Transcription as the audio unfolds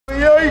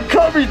why you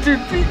cut me too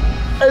deep?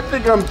 I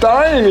think I'm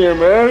dying here,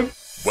 man.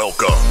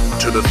 Welcome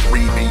to the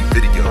 3B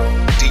Video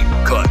Deep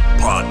Cut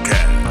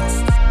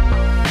Podcast.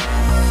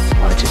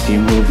 Watch a few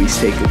movies,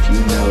 take a few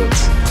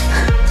notes.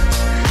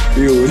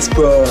 It was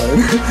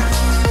fun.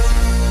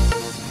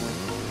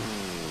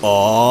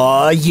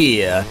 Aw,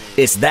 yeah.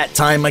 It's that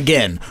time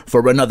again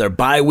for another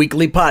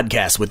bi-weekly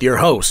podcast with your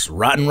hosts,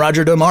 Rotten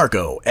Roger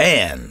DeMarco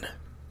and...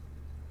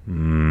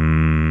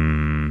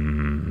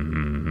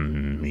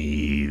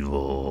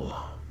 Evil.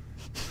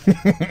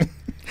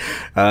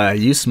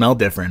 You smell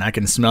different. I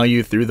can smell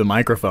you through the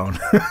microphone.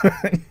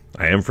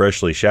 I am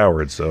freshly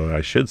showered, so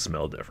I should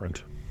smell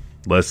different.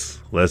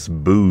 Less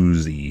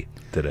boozy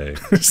today.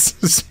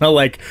 Smell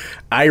like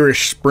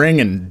Irish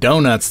Spring and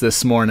donuts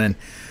this morning.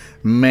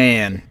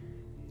 Man.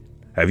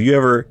 Have you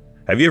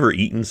ever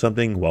eaten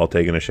something while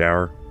taking a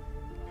shower?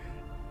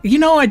 You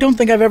know, I don't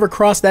think I've ever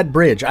crossed that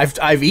bridge.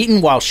 I've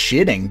eaten while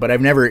shitting, but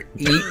I've never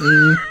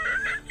eaten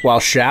while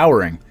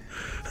showering.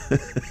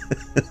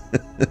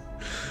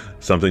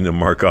 Something to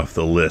mark off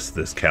the list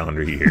this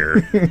calendar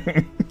year.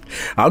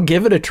 I'll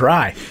give it a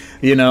try.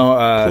 You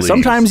know,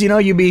 sometimes, you know,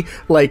 you be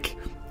like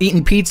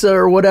eating pizza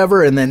or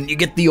whatever, and then you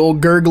get the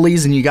old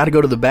gurglies and you got to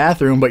go to the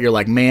bathroom, but you're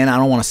like, man, I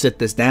don't want to sit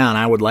this down.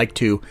 I would like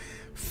to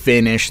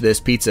finish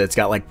this pizza. It's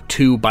got like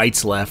 2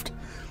 bites left.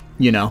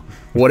 You know,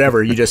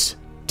 whatever. You just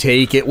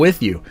take it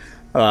with you.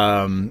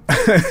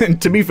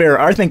 To be fair,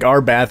 I think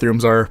our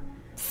bathrooms are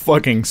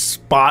fucking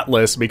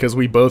spotless because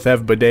we both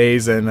have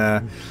bidets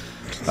and,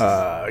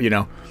 you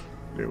know,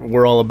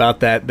 we're all about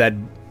that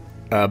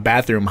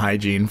bathroom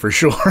hygiene for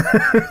sure.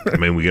 I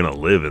mean, we're going to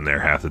live in there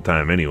half the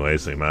time anyway,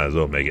 so you might as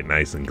well make it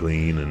nice and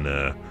clean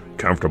and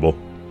comfortable.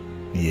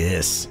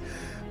 Yes.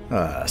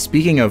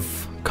 Speaking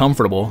of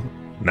comfortable...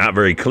 Not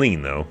very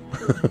clean, though.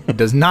 It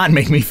does not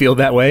make me feel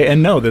that way,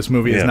 and no, this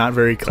movie is not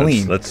very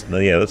clean. Let's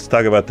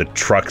talk about the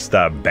truck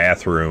stop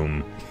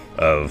bathroom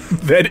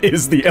of... That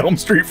is the Elm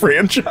Street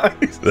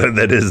franchise.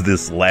 That is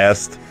this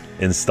last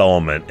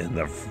installment in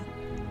the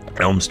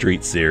Elm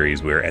Street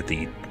series. We're at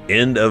the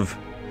end of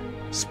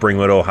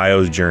Springwood,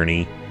 Ohio's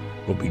journey.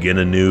 We'll begin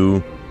a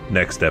new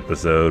next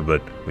episode,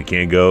 but we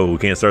can't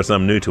start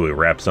something new till we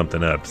wrap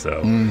something up.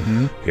 So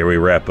Here we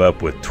wrap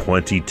up with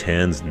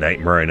 2010's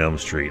Nightmare on Elm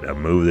Street, a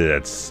movie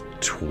that's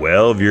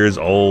 12 years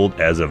old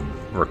as of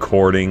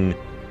recording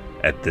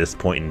at this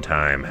point in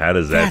time. How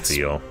does that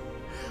feel?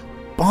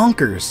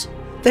 Bonkers.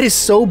 That is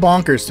so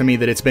bonkers to me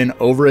that it's been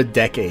over a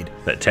decade.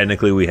 That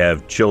technically we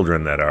have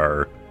children that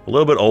are a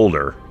little bit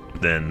older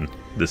than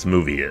this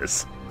movie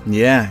is.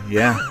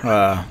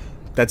 Yeah.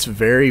 That's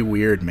very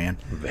weird, man.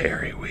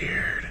 Very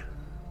weird.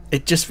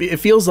 It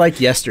feels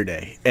like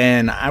yesterday,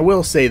 and I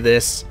will say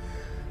this: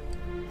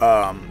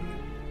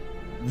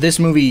 this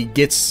movie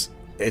gets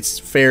its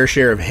fair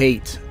share of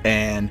hate,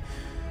 and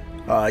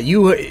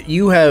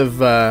you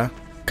have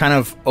kind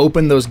of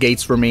opened those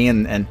gates for me,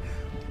 and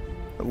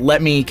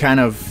let me kind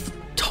of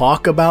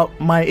talk about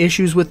my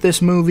issues with this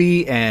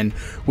movie, and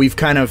we've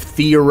kind of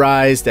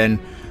theorized, and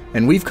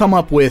we've come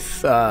up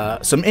with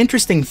some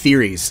interesting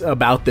theories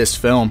about this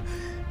film,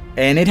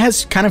 and it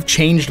has kind of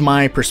changed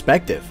my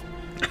perspective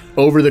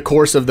over the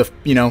course of the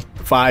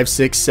 5,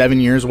 6, 7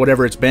 years,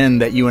 whatever it's been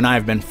that you and I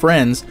have been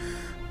friends.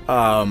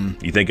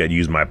 You think I'd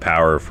use my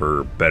power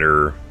for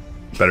better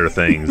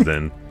things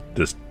than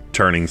just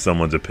turning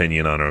someone's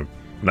opinion on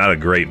not a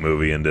great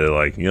movie into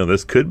like,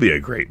 this could be a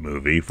great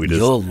movie if we just...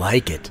 You'll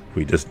like it.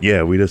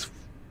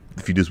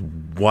 If you just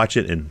watch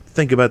it and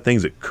think about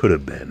things it could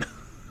have been.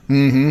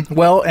 Mm-hmm.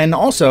 Well, and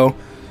also,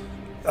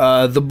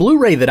 the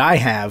Blu-ray that I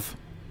have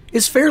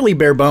is fairly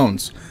bare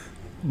bones,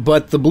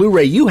 but the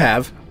Blu-ray you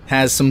have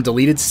has some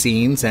deleted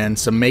scenes and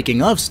some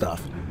making of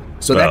stuff.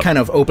 So that kind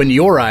of opened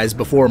your eyes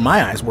before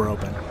my eyes were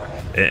open.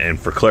 And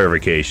for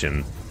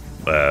clarification,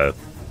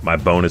 my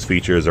bonus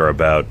features are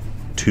about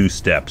 2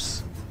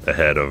 steps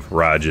ahead of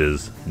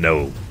Raj's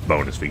no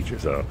bonus feature.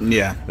 So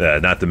yeah,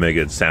 not to make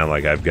it sound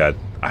like I've got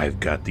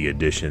the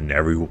edition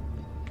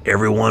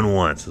everyone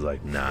wants. It's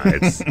like, nah,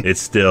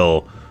 it's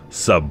still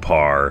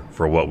subpar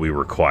for what we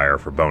require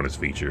for bonus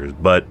features,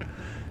 but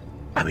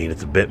I mean,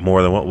 it's a bit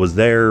more than what was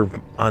there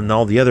on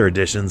all the other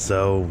editions,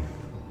 so...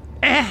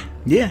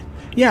 Yeah,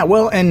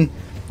 well, and,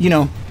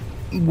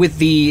 with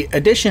the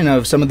addition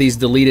of some of these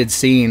deleted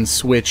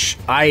scenes, which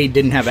I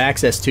didn't have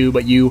access to,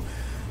 but you,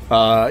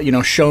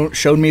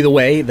 showed me the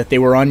way that they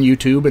were on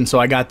YouTube, and so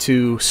I got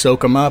to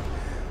soak them up.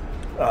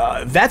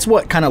 That's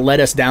what kind of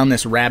led us down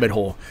this rabbit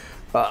hole.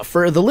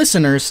 For the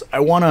listeners, I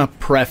want to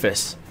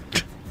preface,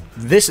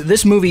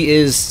 this movie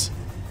is...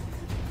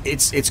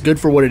 It's good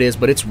for what it is,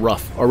 but it's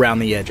rough around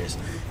the edges.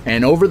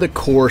 And over the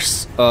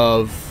course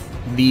of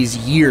these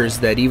years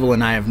that Evil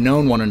and I have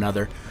known one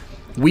another,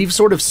 we've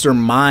sort of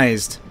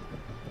surmised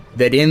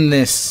that in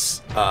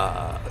this,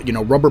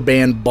 rubber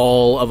band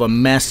ball of a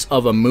mess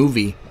of a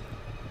movie,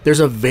 there's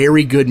a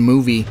very good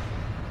movie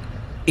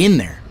in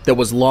there that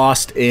was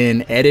lost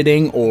in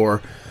editing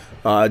or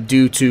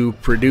due to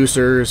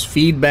producers'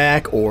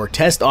 feedback or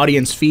test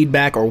audience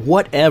feedback or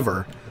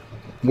whatever.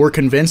 We're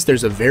convinced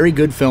there's a very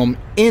good film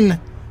in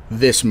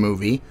this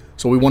movie,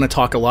 So we want to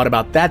talk a lot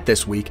about that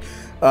this week.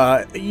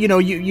 You know,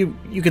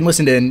 you can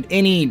listen to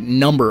any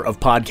number of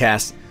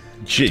podcasts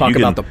talk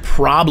about the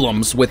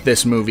problems with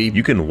this movie.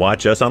 You can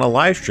watch us on a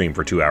live stream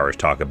for 2 hours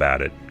talk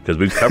about it, because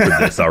we've covered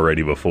this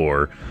already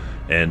before.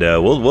 And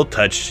we'll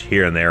touch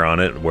here and there on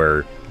it,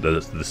 where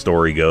the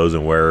story goes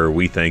and where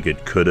we think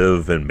it could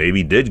have and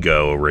maybe did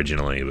go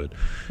originally. But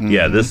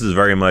yeah, this is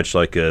very much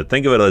like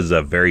think of it as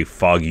a very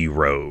foggy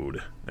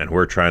road, and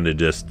we're trying to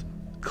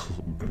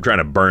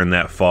burn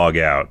that fog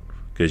out,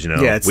 because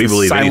it's we the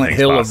believe Silent anything's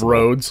Hill possible. of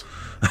roads.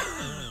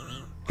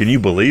 Can you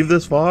believe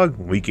this fog?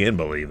 We can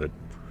believe it.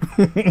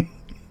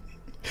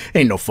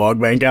 Ain't no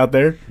fog bank out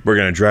there. We're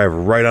gonna drive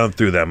right on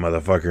through that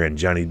motherfucker in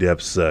Johnny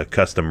Depp's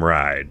custom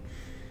ride.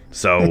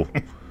 So,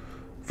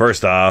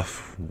 first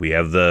off, we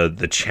have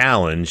the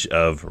challenge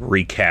of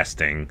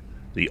recasting,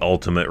 the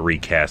ultimate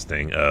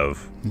recasting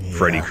of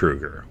Freddy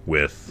Krueger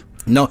with...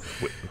 No.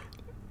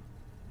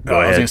 Go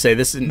ahead. I was going to say,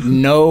 this is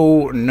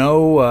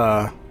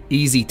no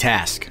easy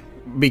task,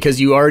 because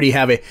you already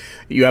have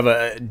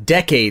a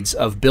decades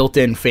of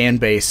built-in fan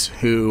base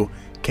who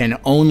can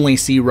only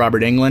see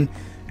Robert Englund,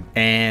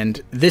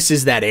 and this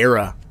is that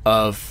era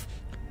of,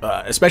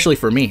 especially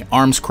for me,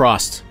 arms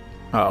crossed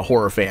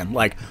horror fan.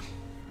 Like,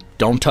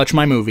 don't touch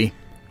my movie.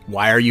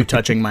 Why are you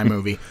touching my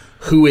movie?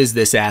 Who is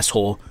this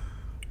asshole?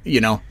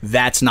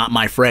 That's not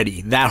my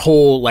Freddy. That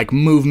whole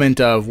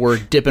movement of we're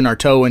dipping our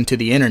toe into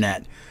the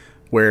internet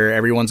where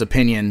everyone's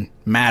opinion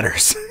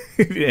matters.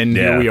 And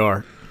here we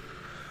are.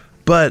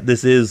 But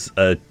this is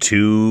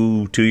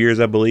 2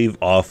 years, I believe,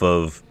 off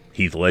of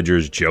Heath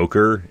Ledger's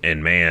Joker,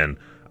 and man,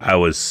 I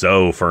was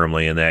so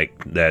firmly in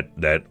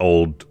that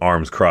old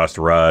arms crossed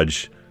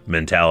Raj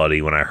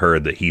mentality when I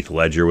heard that Heath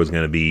Ledger was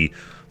going to be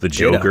the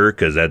Joker,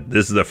 because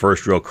this is the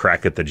first real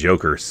crack at the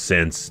Joker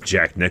since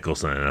Jack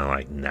Nicholson, and I'm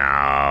like,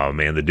 nah,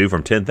 man, the dude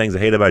from 10 Things I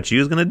Hate About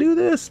You is gonna do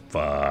this?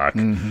 Fuck.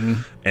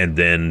 And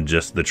then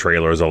just the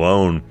trailers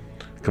alone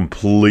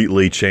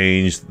completely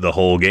changed the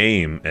whole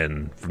game,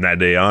 and from that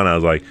day on I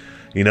was like,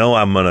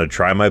 I'm gonna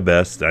try my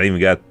best. I even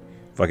got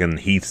fucking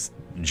Heath's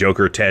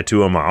Joker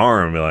tattoo on my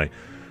arm, and be like,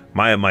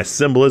 my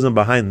symbolism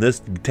behind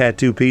this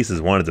tattoo piece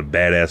is, one, it's a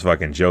badass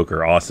fucking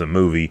Joker, awesome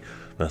movie.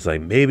 I was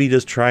like, maybe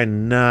just try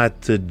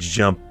not to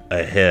jump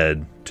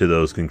ahead to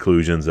those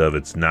conclusions of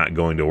it's not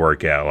going to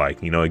work out.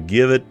 Like,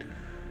 give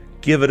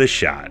it a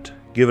shot.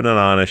 Give it an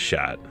honest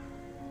shot.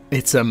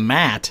 It's a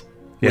mat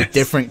with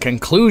different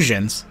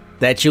conclusions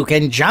that you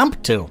can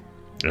jump to.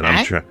 And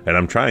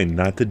I'm trying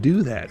not to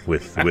do that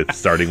with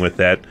starting with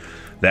that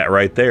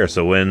right there.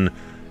 So when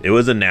it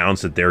was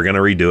announced that they were going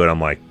to redo it,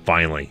 I'm like,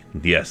 finally,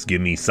 yes,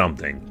 give me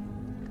something.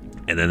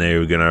 And then they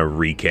were going to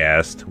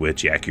recast with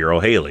Jackie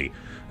Earle Haley.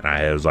 And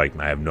I was like,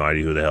 I have no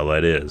idea who the hell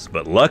that is.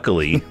 But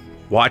luckily,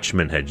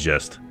 Watchmen had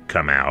just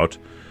come out,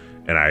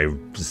 and I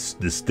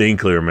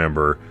distinctly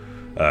remember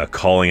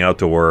calling out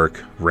to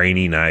work,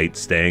 rainy night,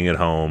 staying at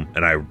home,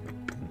 and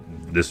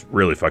this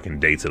really fucking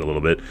dates it a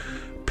little bit,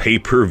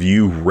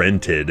 pay-per-view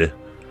rented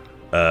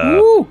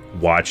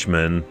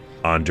Watchmen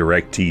on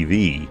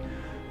DirecTV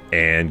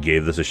and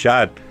gave this a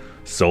shot.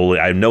 Solely,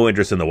 I have no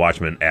interest in the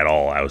Watchmen at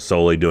all. I was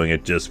solely doing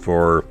it just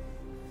for...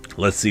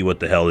 let's see what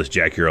the hell this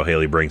Jackie Earle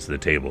Haley brings to the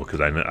table, because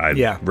I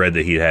read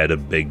that he had a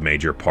big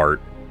major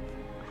part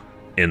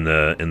in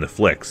the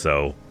flick.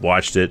 So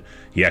watched it.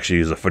 He actually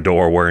was a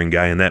fedora wearing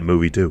guy in that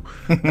movie too.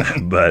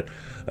 But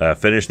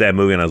finished that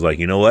movie, and I was like,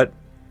 you know what?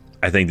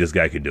 I think this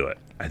guy could do it.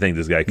 I think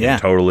this guy can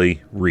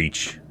totally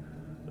reach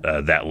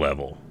that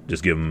level.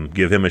 Just give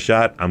him a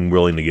shot. I'm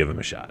willing to give him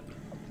a shot.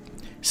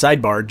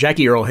 Sidebar: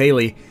 Jackie Earle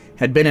Haley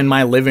had been in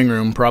my living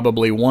room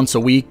probably once a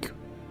week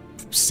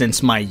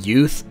since my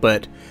youth,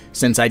 but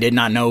since I did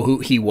not know who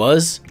he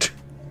was,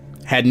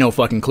 had no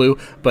fucking clue,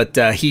 but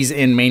he's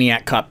in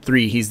Maniac Cop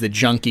 3. He's the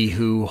junkie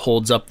who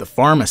holds up the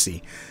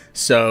pharmacy.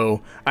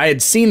 So I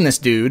had seen this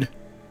dude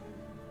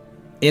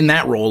in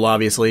that role,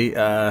 obviously,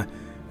 and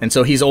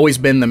so he's always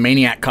been the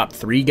Maniac Cop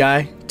 3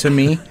 guy to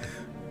me,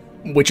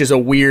 which is a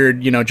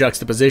weird,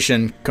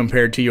 juxtaposition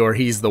compared to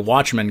he's the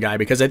Watchmen guy,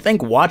 because I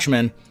think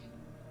Watchmen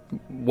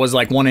was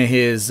like one of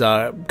his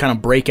kind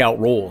of breakout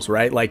roles,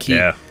 right? Like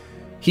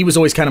he was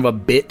always kind of a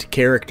bit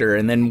character,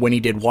 and then when he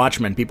did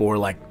Watchmen, people were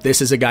like,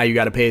 this is a guy you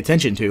got to pay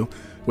attention to,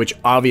 which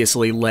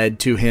obviously led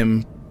to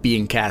him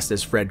being cast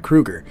as Fred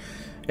Krueger.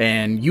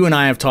 And you and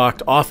I have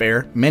talked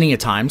off-air many a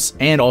times,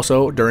 and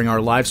also during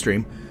our live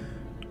stream,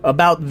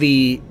 about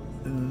the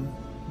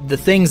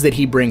things that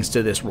he brings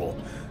to this role.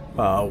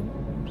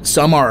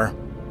 Some are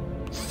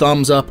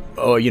thumbs up,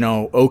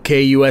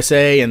 okay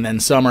USA, and then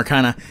some are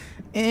kind of,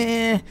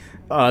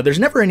 there's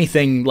never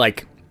anything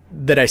like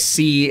that I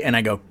see and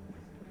I go,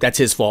 that's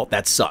his fault,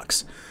 that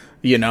sucks.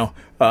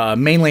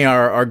 Mainly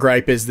our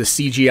gripe is the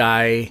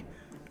CGI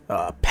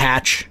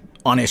patch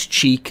on his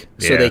cheek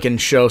so they can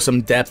show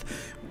some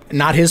depth.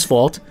 Not his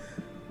fault.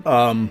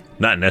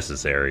 Not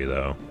necessary,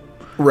 though.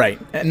 Right.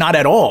 Not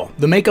at all.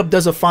 The makeup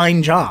does a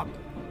fine job.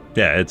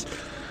 Yeah,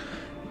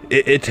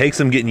 it takes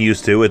some getting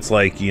used to. It's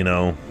like,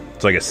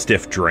 it's like a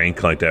stiff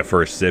drink. Like that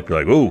first sip,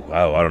 you're like, ooh,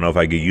 I don't know if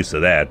I get used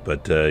to that,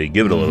 but you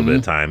give it a little bit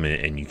of time,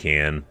 and you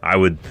can. I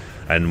would,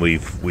 and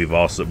we've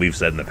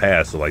said in the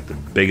past, so like the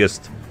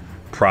biggest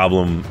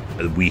problem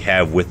we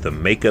have with the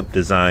makeup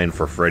design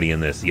for Freddy in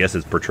this, yes,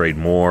 it's portrayed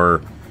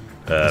more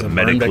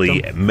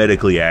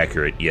medically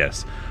accurate,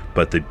 yes,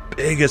 but the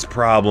biggest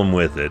problem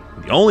with it,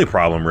 the only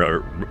problem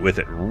with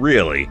it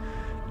really,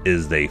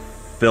 is they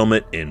film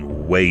it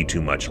in way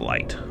too much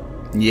light.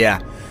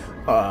 Yeah,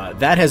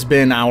 that has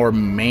been our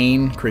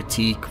main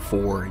critique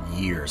for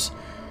years,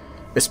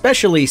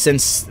 especially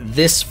since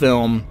this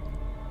film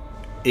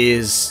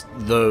is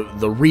the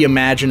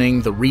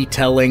reimagining, the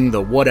retelling, the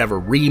whatever,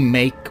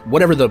 remake,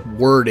 whatever the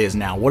word is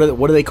now.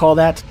 What do they call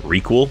that?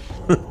 Requel?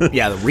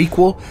 Yeah, the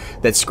requel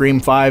that Scream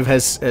 5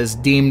 has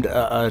deemed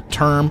a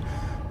term.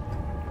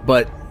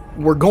 But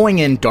we're going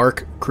in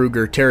dark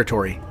Krueger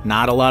territory.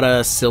 Not a lot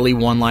of silly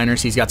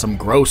one-liners. He's got some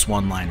gross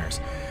one-liners.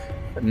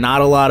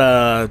 Not a lot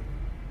of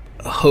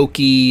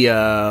hokey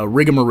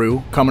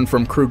rigmarole coming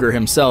from Krueger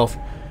himself.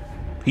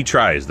 He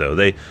tries, though.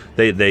 They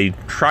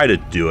try to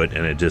do it,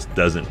 and it just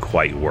doesn't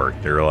quite work.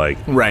 They're like,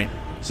 right.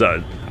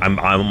 So I'm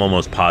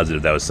almost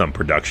positive that was some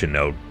production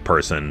note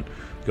person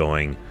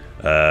going,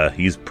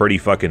 he's pretty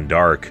fucking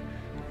dark.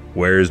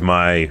 Where's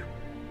my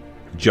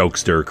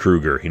jokester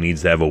Krueger? He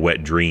needs to have a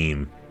wet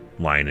dream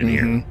line in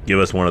here. Give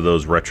us one of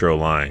those retro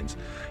lines.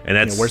 And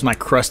that's where's my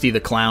Krusty the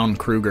Clown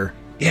Krueger?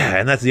 Yeah,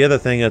 and that's the other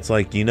thing. That's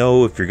like,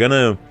 if you're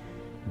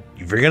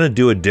gonna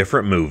do a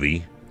different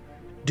movie,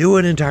 do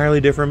an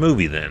entirely different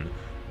movie then.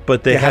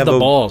 But they have the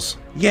balls.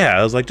 Yeah,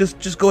 I was like,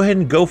 just go ahead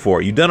and go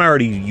for it. You've done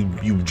already.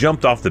 You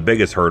jumped off the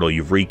biggest hurdle.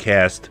 You've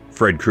recast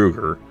Fred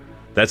Krueger.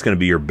 That's going to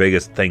be your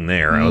biggest thing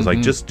there. I was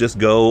like, just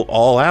go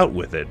all out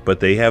with it. But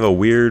they have a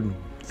weird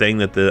thing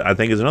that I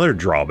think is another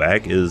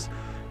drawback is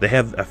they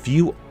have a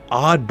few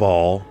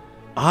oddball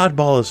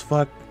as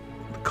fuck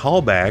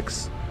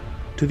callbacks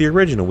to the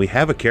original. We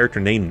have a character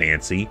named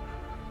Nancy.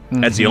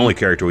 That's the only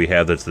character we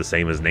have that's the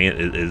same as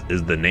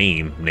is the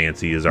name.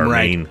 Nancy is our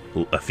main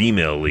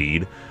female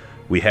lead.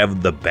 We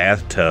have the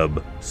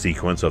bathtub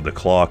sequence of the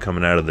claw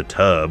coming out of the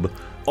tub.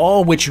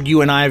 All which you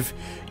and I've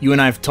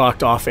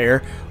talked off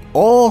air.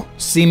 All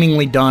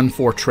seemingly done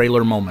for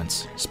trailer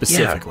moments,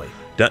 specifically.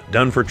 Yeah,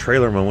 done for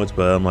trailer moments,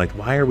 but I'm like,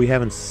 why are we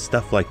having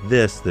stuff like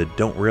this that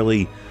don't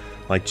really,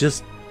 like,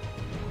 just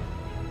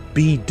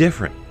be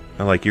different?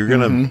 I'm like, you're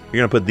gonna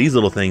put these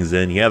little things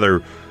in. Yeah,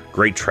 they're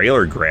great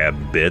trailer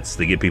grab bits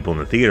to get people in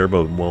the theater,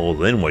 but well,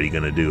 then what are you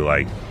gonna do?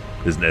 Like,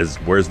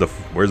 where's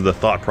the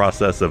thought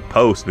process of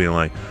post being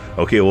like,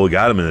 okay, well, we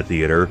got him in the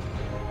theater,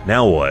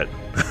 now what?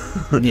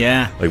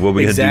 Yeah, like, what are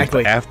we gonna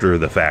do after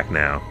the fact?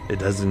 Now it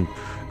doesn't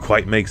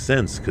quite make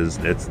sense, because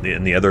it's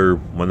the other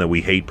one that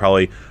we hate,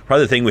 probably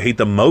the thing we hate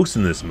the most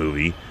in this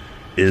movie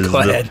is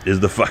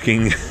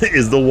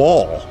the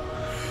wall.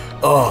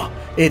 Oh,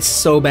 it's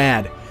so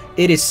bad.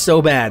 It is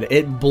so bad.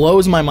 It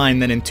blows my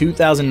mind that in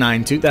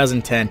 2009,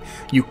 2010,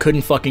 you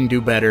couldn't fucking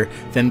do better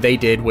than they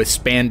did with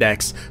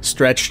spandex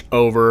stretched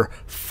over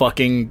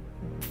fucking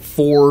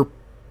 4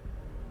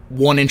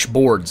 1-inch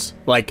boards,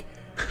 like,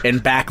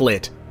 and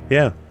backlit.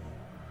 Yeah.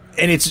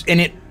 And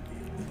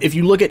if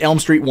you look at Elm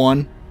Street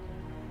 1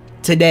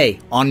 today,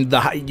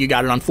 you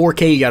got it on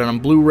 4K, you got it on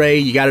Blu-ray,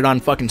 you got it on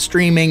fucking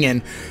streaming,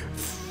 and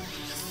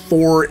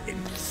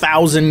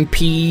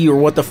 4000p or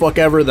what the fuck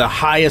ever, the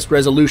highest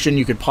resolution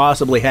you could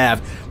possibly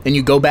have, and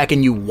you go back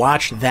and you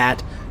watch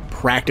that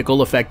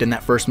practical effect in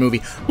that first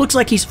movie, looks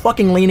like he's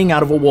fucking leaning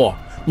out of a wall.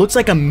 Looks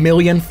like $1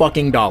 million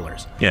fucking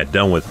dollars. Yeah,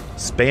 done with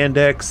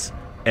spandex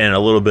and a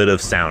little bit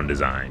of sound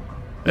design.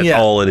 That's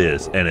all it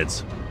is, and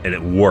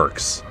it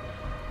works.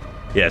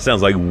 Yeah, it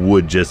sounds like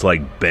wood just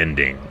like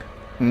bending.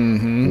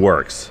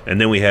 Works. And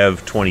then we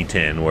have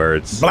 2010, where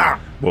it's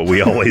what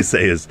we always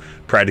say is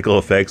practical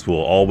effects will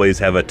always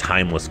have a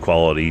timeless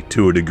quality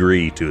to a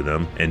degree to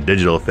them, and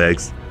digital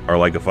effects are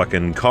like a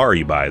fucking car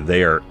you buy.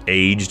 They are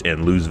aged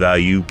and lose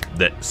value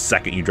the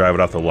second you drive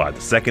it off the lot. The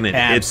second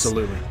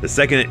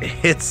it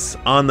hits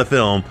on the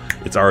film,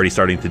 it's already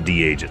starting to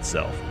de-age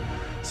itself.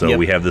 So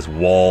we have this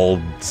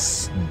wall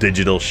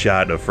digital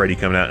shot of Freddy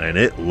coming out, and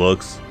it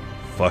looks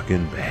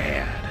fucking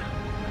bad.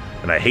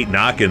 And I hate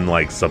knocking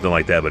like something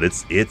like that, but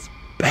it's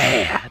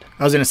bad.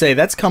 I was gonna say,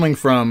 that's coming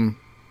from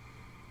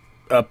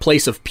a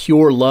place of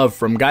pure love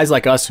from guys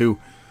like us who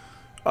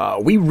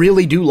we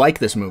really do like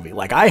this movie.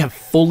 Like, I have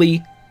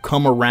fully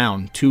come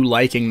around to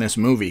liking this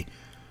movie,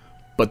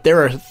 but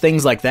there are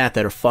things like that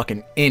are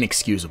fucking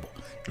inexcusable.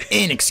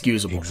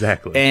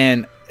 Exactly.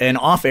 And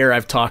off air,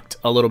 I've talked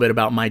a little bit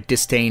about my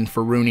disdain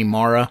for Rooney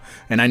Mara,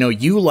 and I know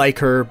you like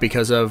her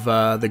because of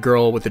the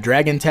Girl with the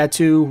Dragon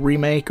Tattoo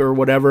remake or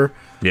whatever.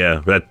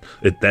 Yeah,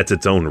 that's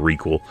its own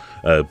requel.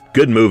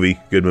 Good movie.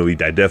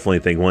 I definitely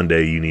think one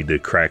day you need to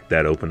crack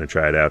that open and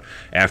try it out.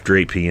 After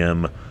 8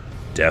 p.m.,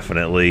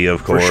 definitely,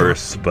 of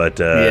course. Sure.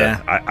 But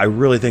I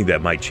really think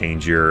that might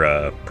change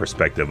your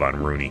perspective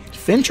on Rooney. Did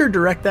Fincher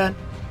direct that?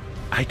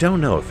 I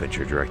don't know if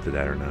Fincher directed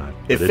that or not.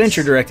 If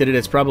Fincher directed it,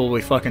 it's probably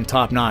fucking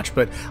top notch.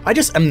 But I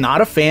just am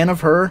not a fan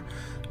of her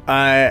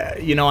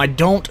I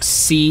don't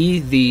see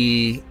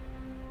the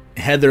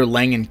Heather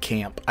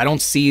Langenkamp. I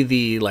don't see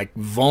the like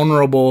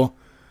vulnerable,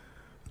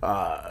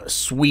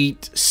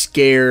 sweet,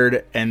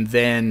 scared, and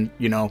then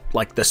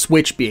like the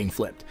switch being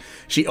flipped.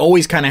 She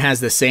always kind of has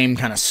the same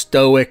kind of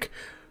stoic,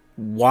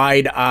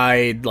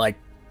 wide-eyed, like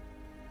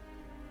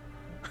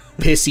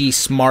pissy,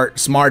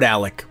 smart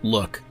aleck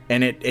look,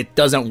 and it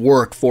doesn't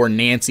work for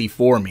Nancy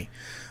for me.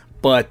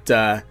 But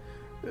that's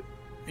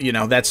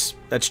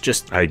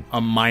just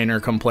a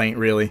minor complaint,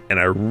 really. And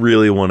I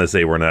really want to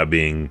say we're not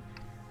being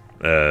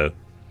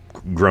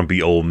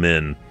grumpy old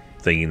men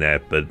thinking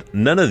that, but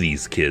none of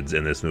these kids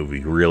in this movie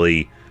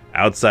really,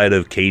 outside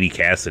of Katie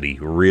Cassidy,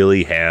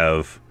 really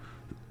have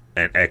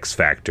an X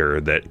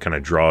factor that kind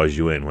of draws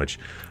you in, which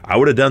I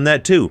would have done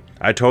that too.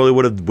 I totally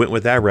would have went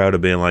with that route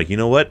of being like, you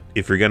know what,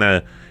 if you're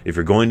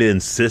going to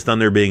insist on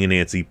there being a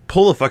Nancy,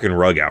 pull the fucking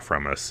rug out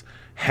from us.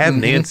 Have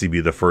Nancy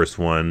be the first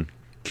one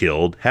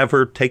killed. Have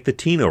her take the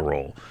Tina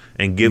role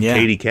and give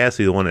Katie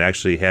Cassidy the one that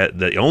actually had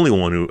the only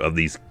one of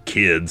these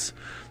kids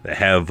that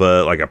have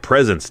like a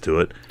presence to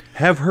it.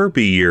 Have her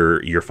be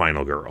your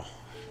final girl.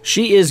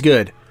 She is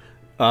good.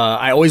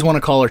 I always want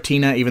to call her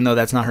Tina, even though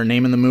that's not her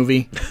name in the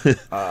movie.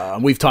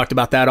 We've talked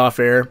about that off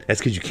air. That's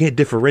because you can't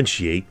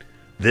differentiate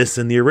this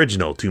and the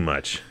original too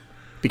much.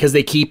 Because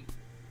they keep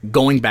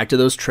going back to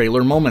those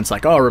trailer moments.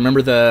 Like, oh,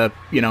 remember the,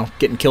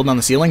 getting killed on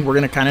the ceiling? We're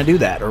going to kind of do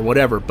that or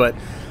whatever. But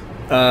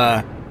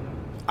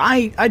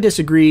I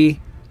disagree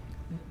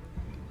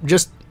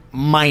just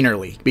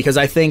minorly. Because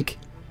I think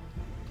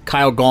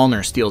Kyle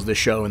Gallner steals the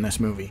show in this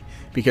movie.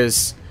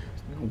 Because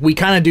we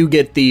kind of do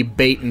get the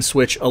bait and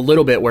switch a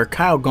little bit where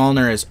Kyle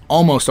Gallner is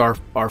almost our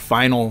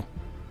final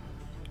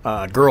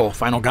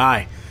final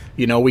guy.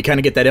 We kind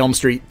of get that Elm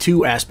Street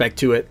 2 aspect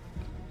to it.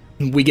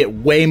 We get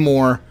way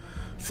more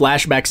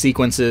flashback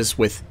sequences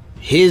with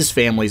his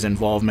family's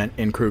involvement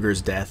in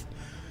Kruger's death.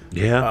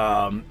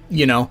 Yeah.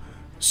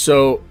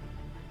 So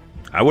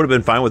I would have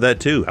been fine with that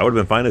too. I would have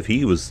been fine if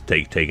he was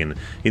taken.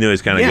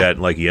 He's kind of got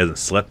like he hasn't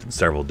slept in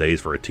several days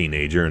for a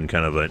teenager and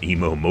kind of an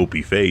emo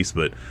mopey face,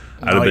 but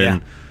I'd have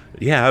been...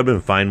 Yeah, I'd been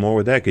fine more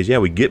with that because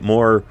we get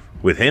more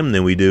with him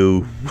than we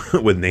do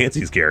with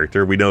Nancy's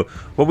character. We know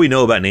what we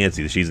know about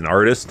Nancy. She's an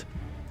artist.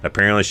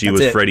 Apparently, she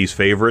was Freddie's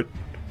favorite,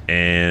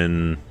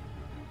 and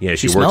she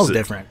smells works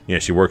different. Yeah,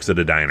 she works at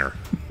a diner,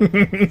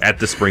 at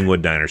the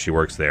Springwood Diner. She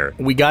works there.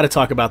 We got to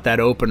talk about that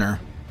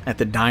opener at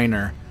the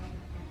diner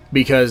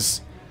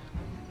because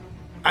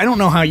I don't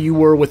know how you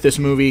were with this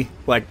movie,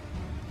 like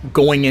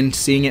going in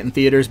seeing it in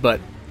theaters,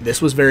 but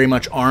this was very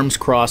much arms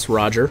crossed,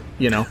 Roger.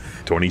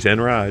 2010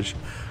 Raj.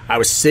 I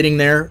was sitting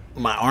there,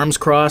 my arms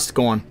crossed,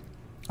 going,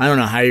 I don't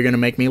know how you're going to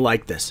make me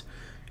like this.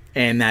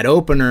 And that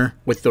opener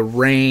with the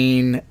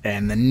rain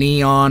and the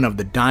neon of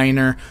the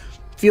diner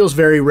feels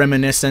very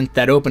reminiscent,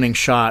 that opening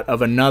shot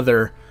of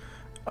another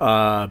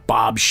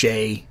Bob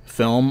Shaye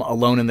film,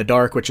 Alone in the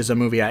Dark, which is a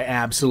movie I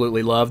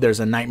absolutely love. There's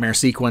a nightmare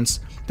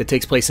sequence that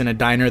takes place in a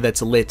diner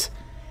that's lit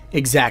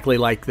exactly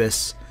like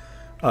this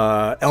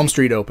Elm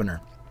Street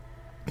opener.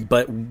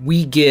 But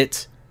we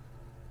get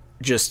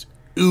just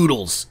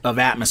oodles of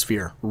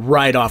atmosphere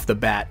right off the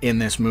bat in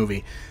this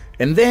movie.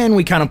 And then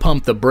we kind of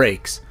pump the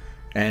brakes,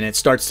 and it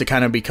starts to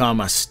kind of become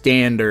a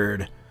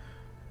standard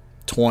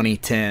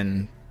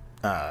 2010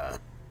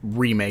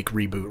 remake,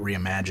 reboot,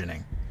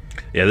 reimagining.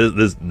 Yeah,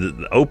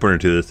 the opener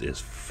to this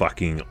is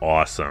fucking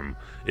awesome.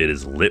 It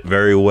is lit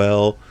very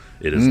well.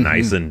 It is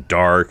nice and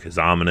dark. It's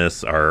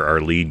ominous.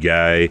 Our lead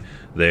guy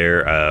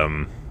there,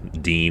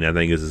 Dean, I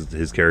think is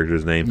his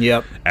character's name.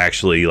 Yep.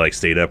 Actually,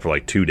 stayed up for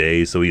 2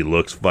 days, so he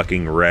looks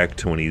fucking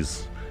wrecked when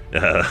he's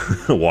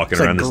walking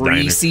around this diner.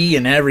 Greasy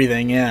and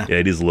everything. Yeah. Yeah,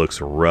 it just looks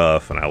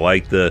rough, and I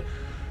like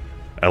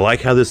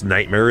how this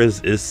nightmare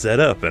is set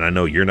up. And I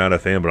know you're not a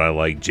fan, but I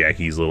like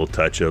Jackie's little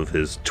touch of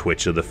his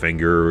twitch of the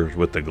finger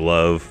with the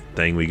glove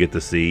thing we get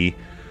to see,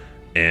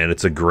 and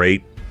it's a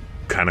great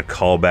kind of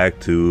callback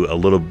to a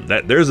little.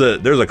 There's a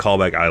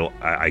callback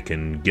I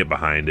can get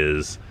behind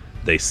is.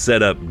 They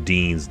set up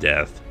Dean's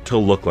death to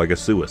look like a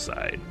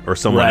suicide or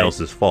someone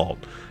else's fault.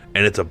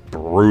 And it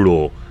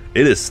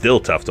is still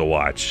tough to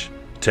watch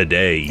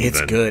today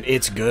even.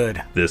 It's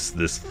good.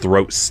 This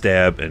throat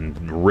stab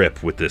and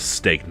rip with this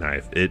steak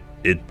knife. It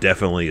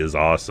definitely is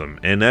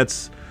awesome. And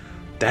that's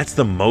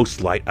the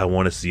most light I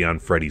want to see on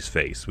Freddy's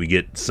face. We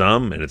get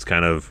some, and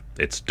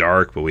it's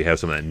dark, but we have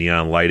some of that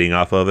neon lighting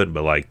off of it.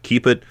 But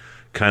keep it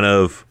kind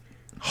of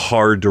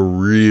hard to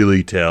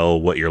really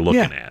tell what you're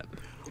looking at.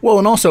 Well,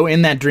 and also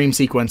in that dream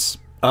sequence,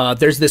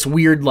 there's this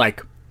weird,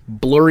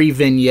 blurry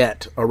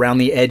vignette around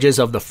the edges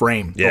of the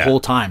frame the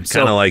whole time.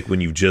 Kind of like when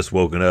you've just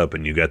woken up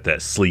and you got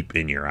that sleep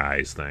in your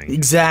eyes thing.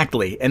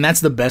 Exactly, and that's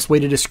the best way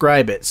to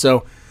describe it.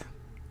 So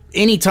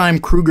anytime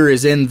Kruger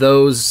is in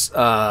those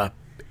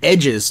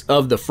edges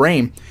of the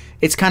frame,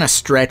 it's kind of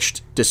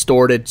stretched,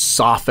 distorted,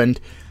 softened,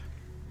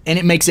 and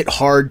it makes it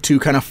hard to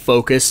kind of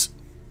focus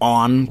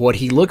on what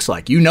he looks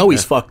like.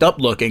 He's fucked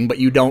up looking, but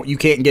you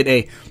can't get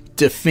a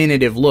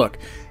definitive look.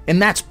 And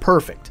that's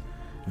perfect.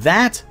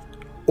 That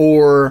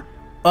or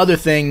other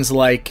things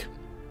like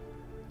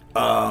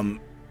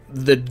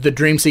the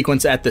dream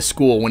sequence at the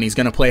school when he's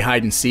going to play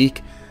hide and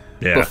seek.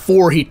 Yeah.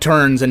 Before he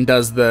turns and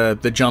does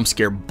the jump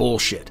scare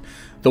bullshit.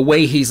 The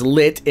way he's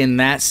lit in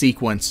that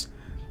sequence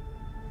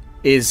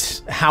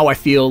is how I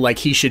feel like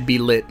he should be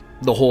lit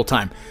the whole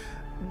time.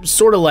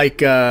 Sort of like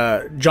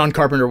John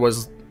Carpenter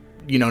was,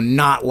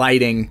 not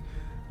lighting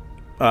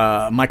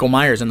Michael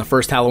Myers in the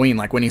first Halloween,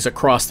 like when he's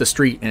across the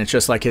street and it's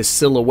just like his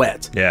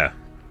silhouette. Yeah.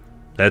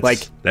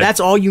 That's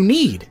all you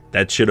need.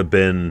 That should have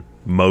been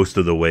most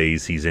of the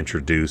ways he's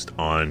introduced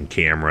on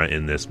camera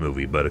in this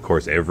movie. But of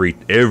course,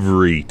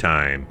 every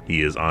time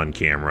he is on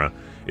camera,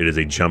 it is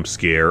a jump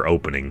scare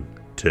opening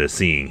to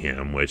seeing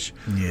him, which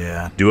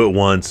do it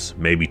once,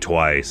 maybe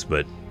twice,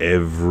 but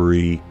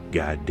every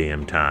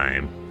goddamn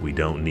time we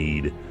don't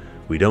need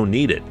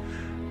it.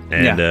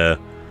 And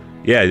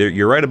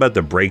you're right about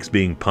the brakes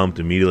being pumped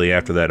immediately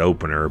after that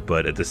opener,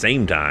 but at the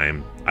same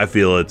time, I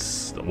feel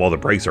while the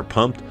brakes are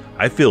pumped,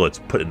 I feel it's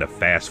put into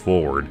fast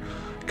forward,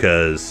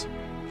 because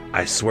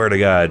I swear to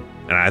God,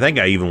 and I think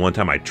one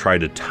time I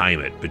tried to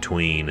time it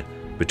between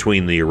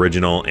the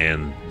original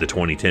and the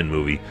 2010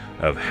 movie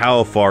of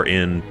how far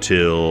in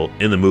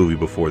the movie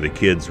before the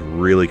kids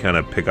really kind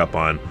of pick up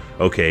on,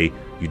 okay,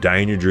 you die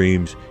in your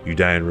dreams, you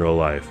die in real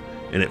life.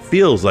 And it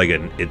feels like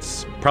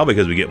it's probably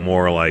because we get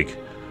more like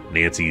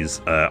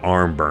Nancy's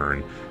arm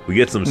burn. We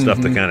get some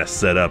stuff to kind of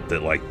set up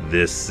that like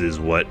this is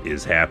what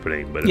is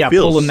happening. But it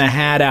feels, pulling the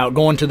hat out,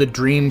 going to the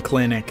dream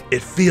clinic.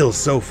 It feels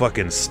so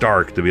fucking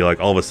stark to be like,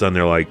 all of a sudden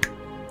they're like,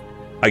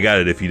 I got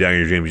it. If you die in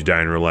your dreams, you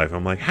die in real life.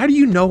 I'm like, how do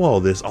you know all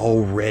this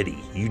already?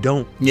 You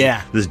don't.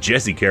 Yeah. This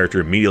Jesse character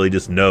immediately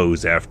just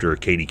knows after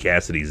Katie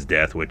Cassidy's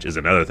death, which is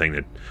another thing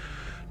that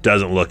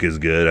doesn't look as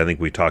good. I think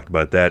we talked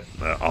about that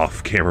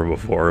off camera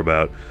before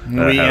about.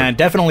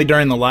 Definitely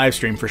during the live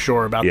stream for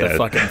sure about the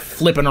fucking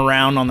flipping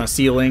around on the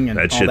ceiling and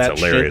that all shit's that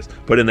hilarious.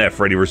 Shit. Put in that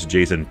Freddy vs.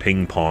 Jason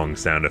ping pong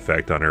sound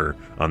effect on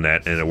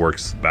that, and it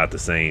works about the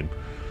same.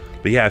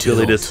 But yeah, I feel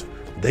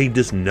they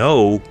just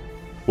know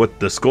what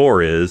the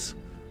score is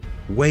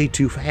way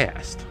too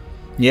fast.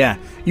 Yeah,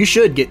 you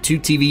should get two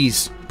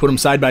TVs, put them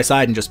side by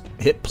side, and just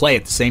hit play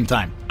at the same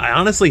time. I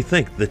honestly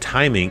think the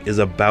timing is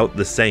about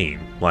the same.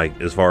 Like,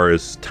 as far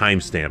as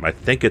timestamp, I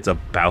think it's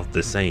about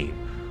the same.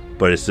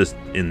 But it's just,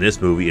 in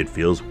this movie, it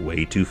feels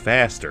way too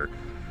faster.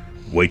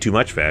 Way too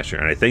much faster.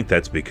 And I think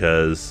that's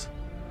because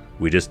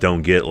we just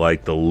don't get,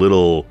 like, the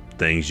little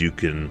things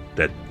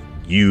that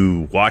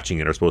you watching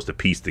it are supposed to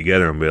piece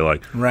together and be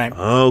like, right,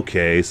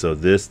 okay, so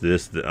this,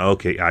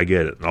 okay, I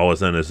get it. And all of a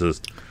sudden,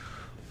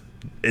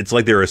 it's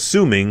like they're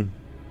assuming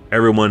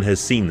everyone has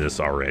seen this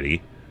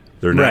already.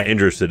 They're not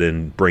interested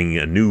in bringing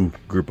a new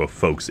group of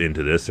folks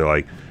into this. They're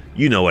like,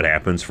 you know what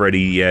happens,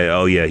 Freddy? He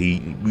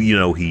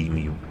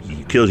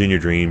kills you in your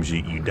dreams.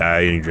 You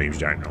die in your dreams.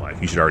 You die in your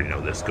life. You should already know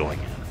this going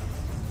in.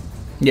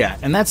 Yeah,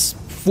 and that's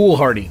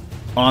foolhardy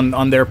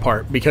on their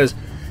part, because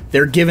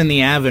they're given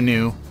the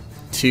avenue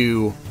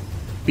to,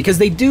 because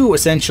they do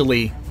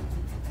essentially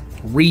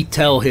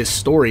retell his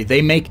story.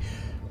 They make,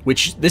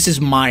 which this is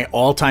my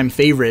all-time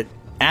favorite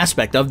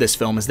aspect of this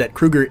film, is that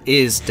Krueger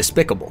is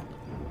despicable.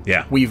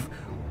 Yeah.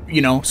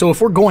 So if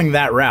we're going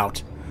that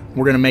route,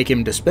 we're going to make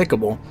him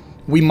despicable.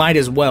 We might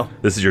as well.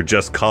 This is your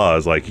just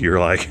cause. Like, you're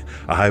like,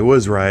 I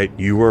was right,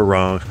 you were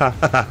wrong.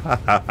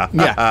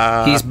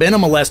 Yeah. He's been a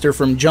molester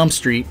from Jump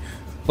Street,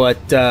 but,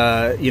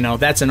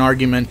 that's an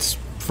argument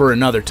for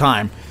another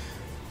time.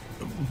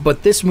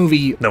 But this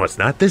movie... No, it's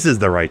not. This is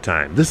the right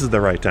time. This is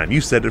the right time. You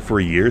said it for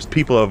years.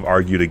 People have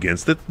argued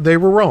against it. They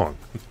were wrong.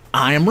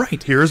 I am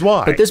right. Here's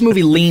why. But this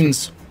movie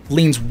leans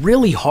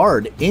really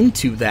hard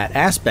into that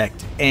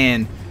aspect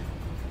and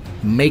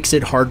makes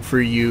it hard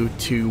for you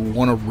to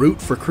want to root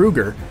for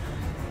Krueger.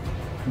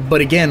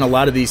 But again, a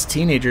lot of these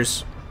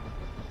teenagers,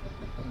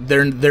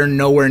 they're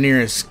nowhere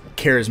near as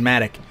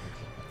charismatic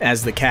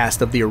as the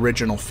cast of the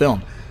original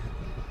film.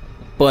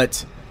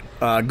 But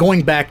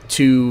going back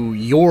to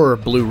your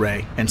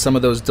Blu-ray and some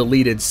of those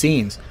deleted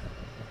scenes,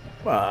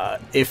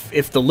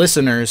 if the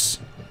listeners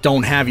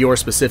don't have your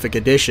specific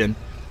edition,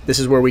 this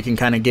is where we can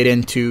kind of get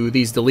into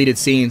these deleted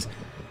scenes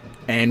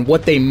and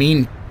what they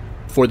mean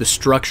for the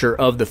structure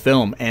of the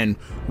film and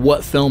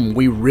what film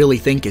we really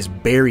think is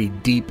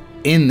buried deep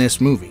in this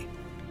movie.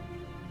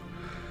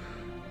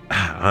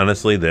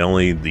 Honestly, the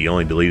only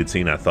deleted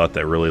scene I thought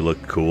that really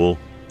looked cool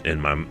in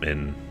my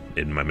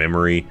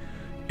memory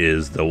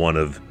is the one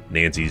of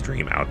Nancy's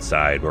dream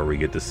outside, where we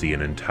get to see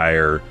an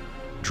entire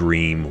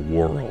dream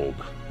world,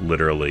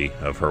 literally,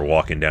 of her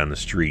walking down the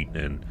street.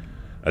 And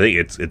I think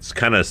it's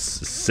kind of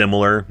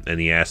similar in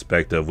the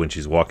aspect of when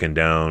she's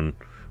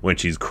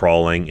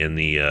crawling in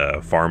the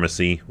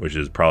pharmacy, which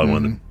is probably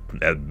one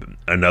of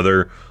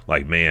another,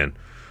 like, man,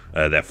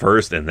 that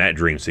first and that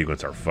dream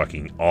sequence are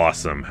fucking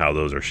awesome, how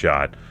those are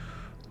shot.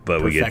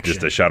 But we get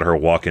just a shot of her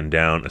walking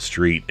down a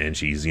street, and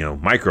she's,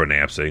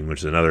 micronapsing,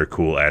 which is another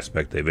cool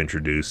aspect they've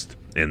introduced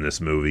in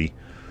this movie.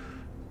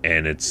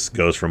 And it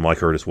goes from, like,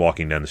 her just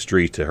walking down the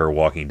street to her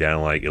walking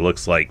down, like, it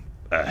looks like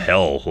a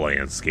hell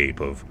landscape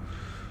of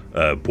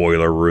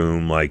boiler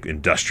room, like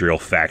industrial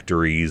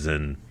factories,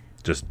 and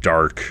just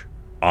dark,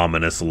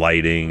 ominous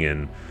lighting,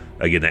 and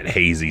again, that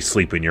hazy,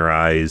 sleep in your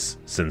eyes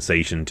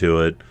sensation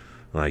to it.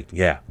 Like,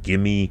 yeah,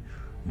 give me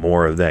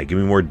more of that. Give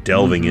me more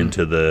delving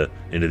into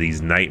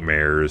these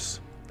nightmares,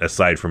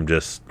 aside from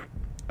just,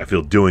 I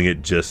feel, doing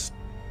it just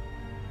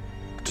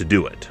to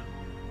do it.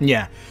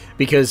 Yeah,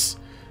 because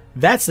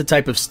that's the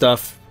type of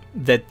stuff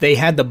that they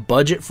had the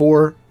budget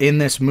for in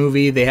this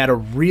movie. They had a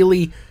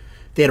really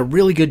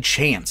good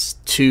chance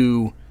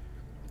to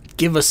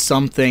give us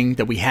something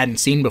that we hadn't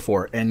seen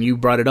before. And you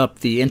brought it up,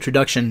 the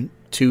introduction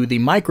to the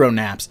micro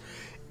naps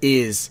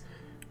is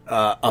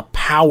a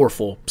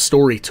powerful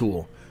story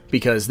tool,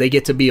 because they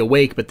get to be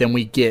awake, but then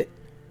we get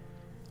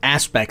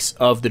aspects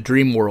of the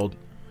dream world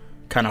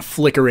kind of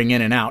flickering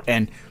in and out.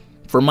 And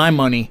for my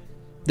money,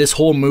 this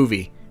whole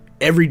movie,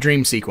 every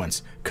dream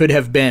sequence could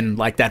have been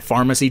like that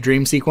pharmacy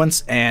dream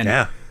sequence. And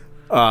yeah.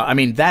 I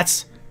mean,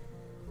 that's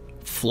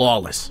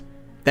flawless.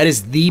 That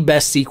is the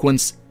best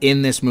sequence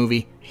in this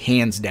movie,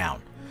 hands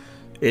down.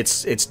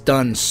 It's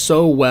done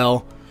so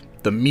well.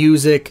 The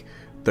music,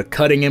 the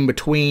cutting in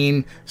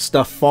between,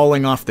 stuff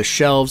falling off the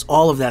shelves,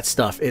 all of that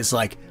stuff is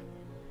like,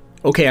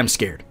 okay, I'm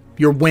scared.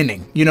 You're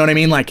winning. You know what I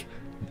mean? Like,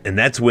 and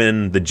that's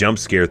when the jump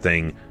scare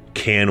thing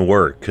can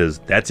work, because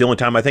that's the only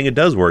time I think it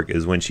does work,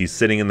 is when she's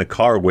sitting in the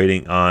car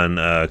waiting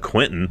on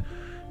Quentin,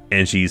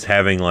 and she's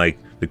having like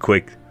the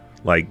quick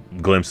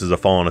like glimpses of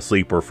falling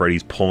asleep where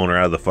Freddy's pulling her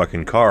out of the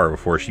fucking car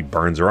before she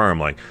burns her arm.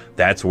 Like,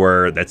 that's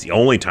the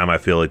only time I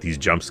feel like these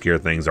jump scare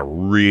things are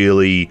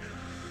really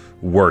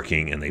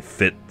working, and they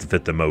fit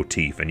the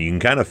motif. And you can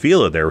kind of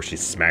feel it there where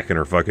she's smacking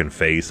her fucking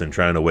face and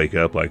trying to wake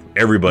up. Like,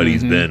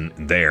 everybody's been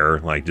there,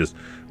 like, just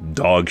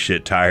dog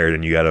shit tired,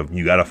 and you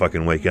gotta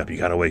fucking wake up. You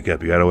gotta wake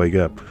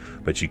up,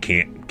 but you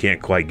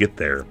can't quite get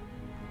there.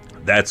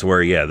 That's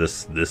where, yeah,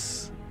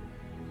 this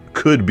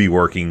could be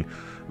working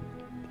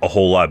a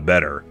whole lot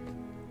better.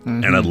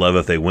 And I'd love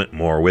if they went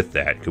more with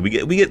that, because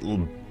we get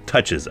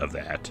touches of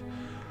that.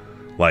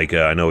 Like,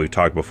 I know we've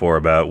talked before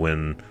about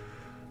when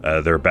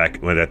they're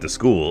back at the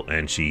school,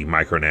 and she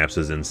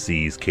micronapses and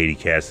sees Katie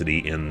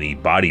Cassidy in the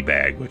body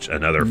bag, which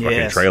another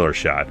fucking trailer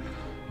shot.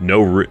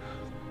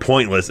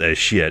 Pointless as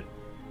shit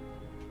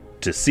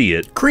to see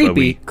it.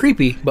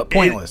 Creepy, but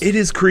pointless. It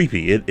is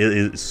creepy. It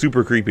is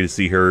super creepy to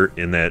see her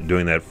in that,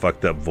 doing that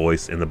fucked up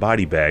voice in the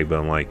body bag. But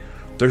I'm like,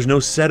 there's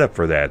no setup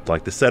for that.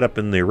 Like, the setup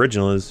in the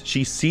original is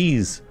she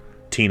sees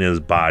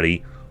Tina's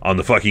body on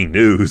the fucking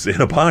news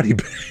in a body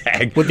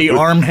bag with the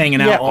arm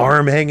hanging out. Yeah,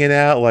 arm hanging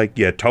out. Like,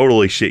 yeah,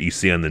 totally shit you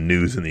see on the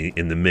news in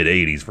the mid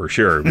 80s for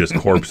sure. Just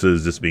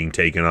corpses just being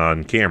taken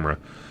on camera.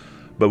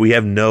 But we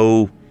have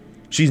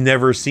she's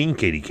never seen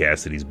Katie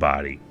Cassidy's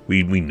body.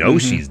 We know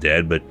she's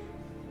dead, but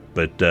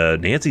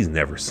Nancy's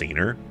never seen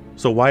her.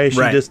 So why is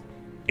she just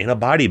in a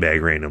body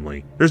bag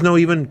randomly? There's no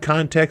even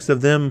context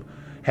of them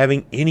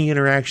having any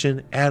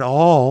interaction at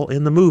all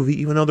in the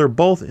movie, even though they're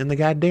both in the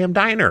goddamn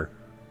diner.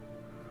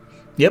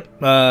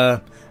 Yep,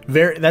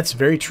 that's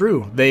very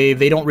true. They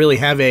don't really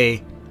have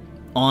a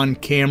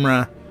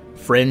on-camera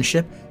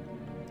friendship.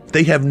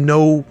 They have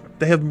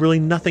really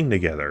nothing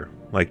together.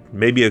 Like,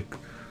 maybe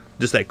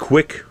just that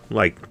quick,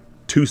 like,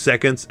 2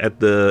 seconds at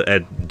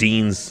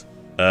Dean's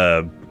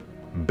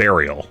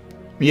burial.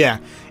 Yeah,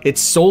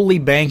 it's solely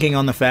banking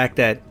on the fact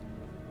that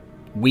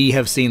we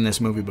have seen this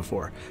movie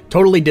before,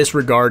 totally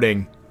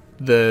disregarding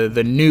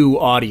the new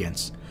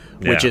audience,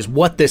 which is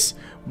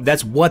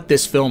that's what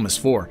this film is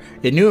for.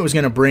 It knew it was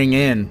going to bring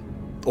in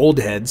old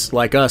heads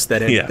like us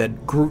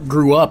that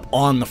grew up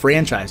on the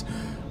franchise,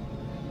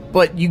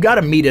 but you got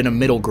to meet in a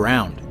middle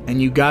ground,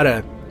 and you got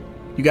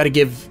to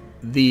give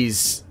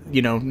these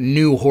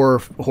new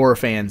horror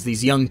fans,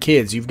 these young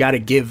kids, you've got to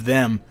give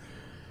them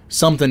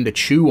something to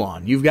chew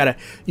on. You got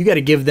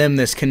to give them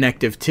this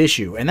connective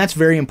tissue, and that's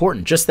very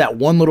important. Just that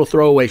one little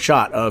throwaway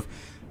shot of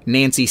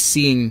Nancy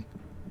seeing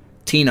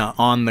Tina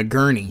on the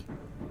gurney,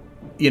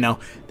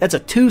 that's a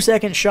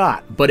 2-second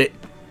shot, but it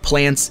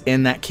plants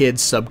in that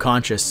kid's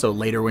subconscious, so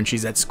later when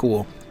she's at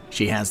school,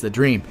 she has the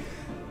dream.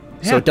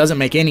 So it doesn't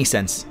make any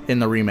sense in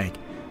the remake.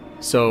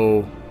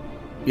 So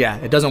yeah,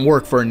 it doesn't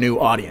work for a new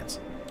audience.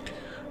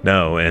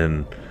 No,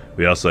 and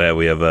we have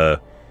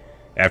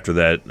after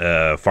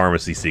that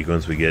pharmacy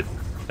sequence, we get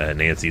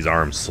Nancy's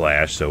arm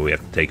slashed, so we have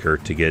to take her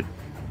to get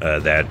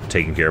that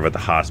taken care of at the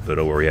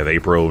hospital, where we have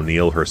April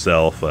O'Neil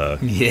herself.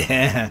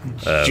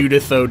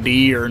 Judith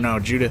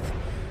Judith,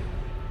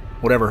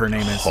 whatever her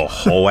name is.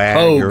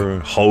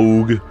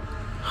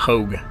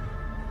 Hogue.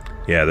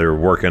 Yeah, they're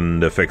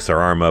working to fix her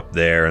arm up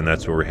there, and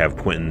that's where we have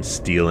Quentin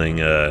stealing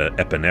a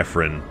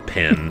epinephrine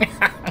pen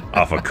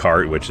off a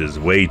cart, which is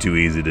way too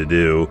easy to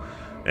do.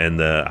 And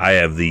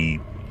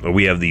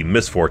we have the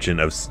misfortune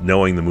of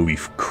knowing the movie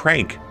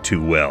Crank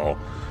too well.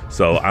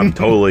 So I'm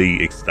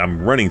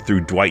I'm running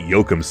through Dwight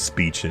Yoakam's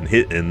speech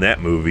in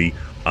that movie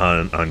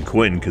on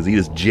Quentin, because he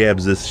just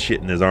jabs this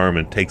shit in his arm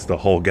and takes the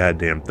whole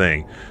goddamn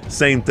thing.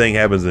 Same thing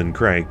happens in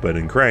Crank, but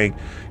in Crank,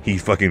 he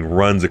fucking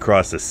runs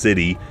across the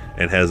city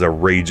and has a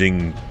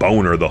raging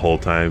boner the whole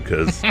time,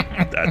 because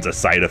that's a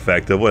side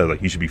effect of what?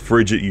 Like, you should be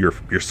frigid, you're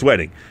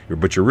sweating,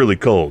 but you're really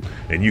cold,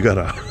 and you got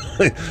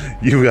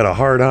a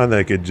hard on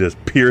that could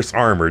just pierce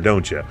armor,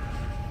 don't you?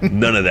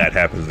 None of that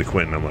happens to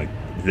Quentin. I'm like,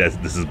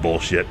 this is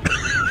bullshit.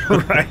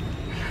 Right.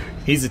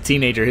 He's a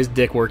teenager. His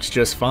dick works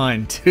just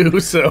fine, too,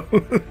 so...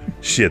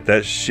 Shit,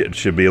 that shit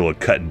should be able to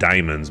cut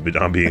diamonds,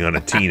 but I'm being on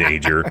a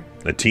teenager.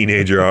 A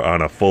teenager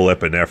on a full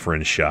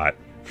epinephrine shot.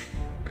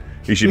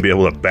 He should be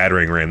able to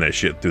battering ram that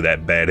shit through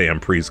that bad-damn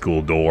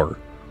preschool door.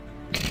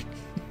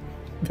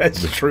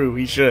 That's true,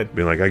 he should.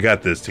 Being like, I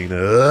got this,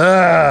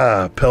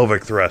 Tina.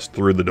 Pelvic thrust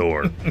through the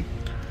door.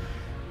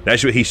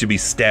 He should be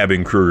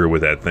stabbing Kruger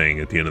with that thing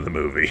at the end of the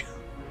movie.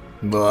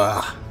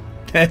 Blah.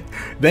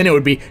 Then it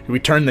would be, we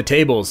turn the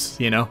tables,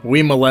 you know?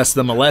 We molest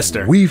the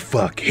molester. We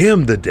fuck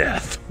him to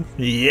death.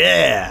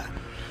 Yeah.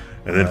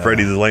 And then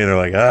Freddy's laying there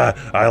like,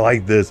 I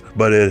like this,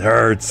 but it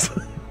hurts.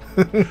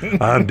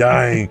 I'm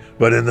dying,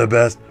 but in the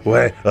best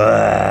way.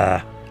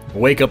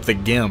 Wake up the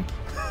gimp.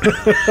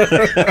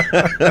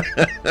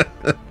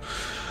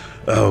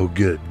 Oh,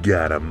 good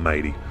God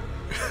almighty.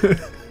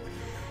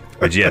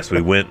 But yes,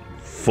 we went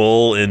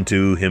full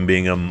into him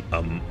being a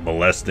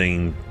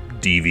molesting,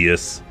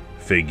 devious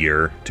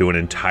figure to an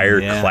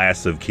entire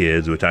class of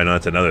kids, which I know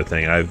that's another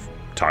thing I've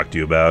talked to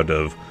you about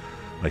of,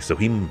 like, so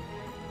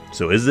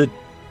is it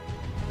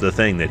the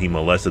thing that he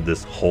molested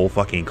this whole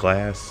fucking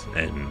class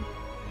and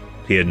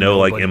he had no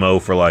like MO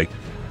for like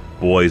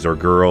boys or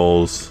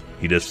girls?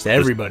 He just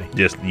everybody.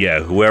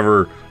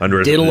 Whoever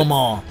under diddle them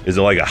all. Is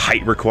it like a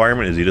height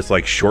requirement? Is he just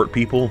like short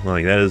people?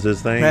 Like that is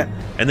his thing?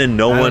 And then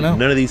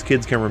none of these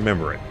kids can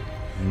remember it.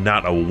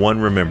 Not a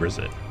one remembers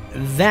it.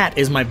 That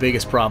is my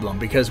biggest problem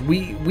because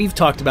we've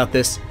talked about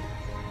this.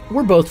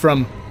 We're both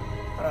from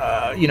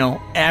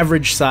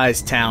average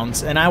sized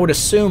towns, and I would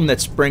assume that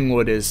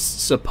Springwood is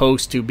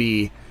supposed to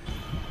be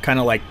kind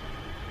of like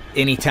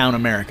any town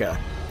America,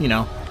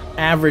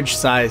 average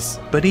size.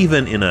 But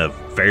even in a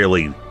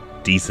fairly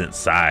decent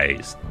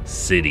sized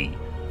city,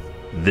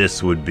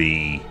 this would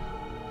be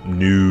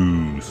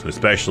news,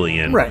 especially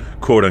in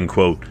quote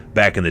unquote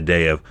back in the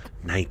day of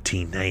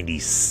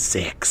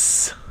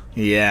 1996.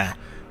 Yeah,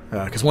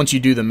 because once you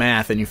do the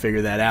math and you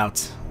figure that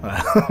out,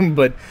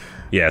 but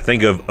yeah,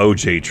 think of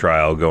OJ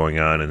trial going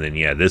on, and then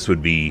this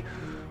would be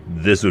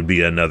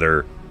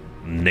another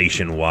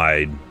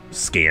nationwide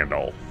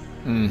scandal.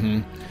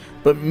 Mm-hmm.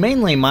 But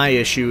mainly my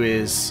issue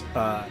is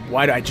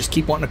why do I just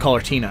keep wanting to call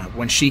her Tina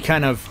when she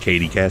kind of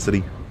Katie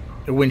Cassidy,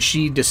 when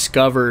she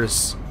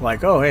discovers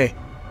like, oh hey,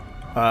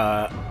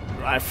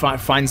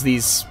 finds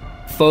these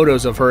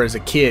photos of her as a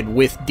kid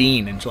with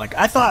Dean, and she's like,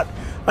 I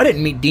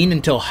didn't meet Dean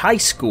until high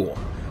school,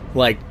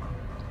 like,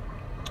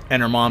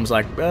 and her mom's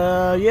like,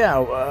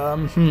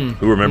 who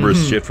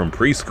remembers shit from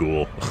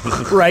preschool?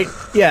 Right,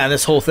 yeah,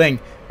 this whole thing,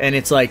 and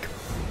it's like,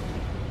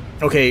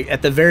 okay,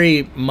 at the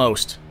very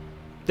most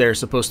they're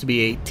supposed to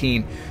be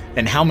 18,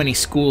 and how many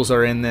schools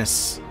are in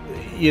this,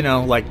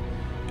 like,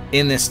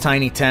 in this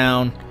tiny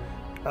town?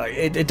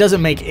 It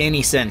doesn't make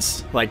any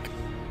sense. Like,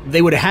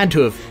 they would have had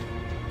to have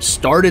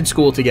started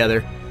school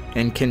together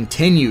and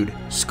continued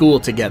school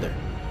together.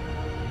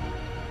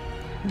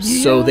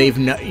 Yeah. So they've,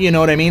 you know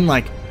what I mean?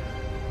 Like,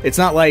 it's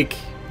not like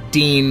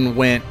Dean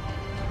went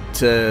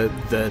to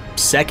the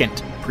second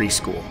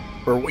preschool,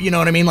 or you know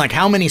what I mean? Like,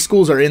 how many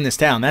schools are in this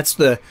town? That's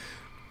the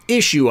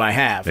issue I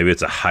have. Maybe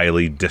it's a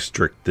highly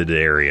districted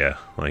area.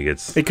 Like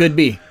it could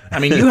be. I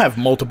mean, you have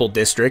multiple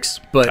districts,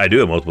 but I do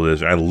have multiple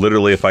districts. I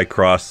literally, if I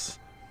cross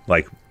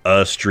like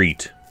a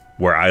street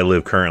where I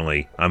live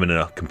currently, I'm in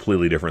a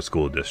completely different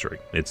school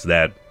district. It's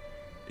that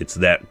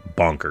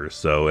bonkers.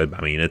 So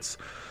it's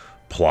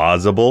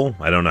plausible.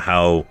 I don't know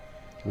how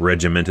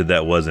regimented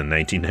that was in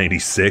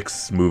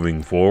 1996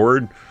 moving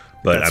forward,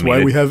 but that's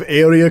why we have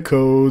area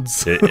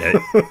codes.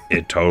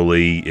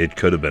 it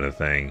could have been a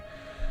thing.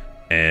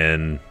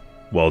 And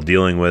while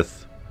dealing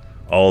with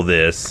all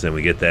this, and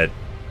we get the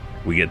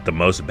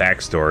most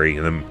backstory,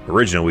 and then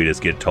originally we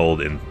just get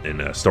told in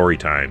a story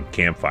time,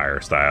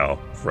 campfire style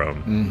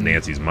from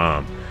Nancy's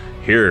mom.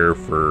 Here,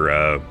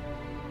 for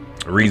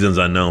reasons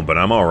unknown, but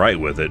I'm all right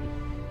with it,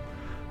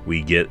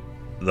 we get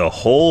the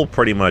whole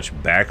pretty much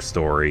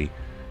backstory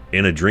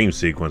in a dream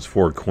sequence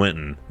for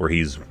Quentin, where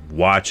he's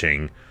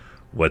watching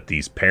what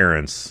these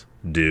parents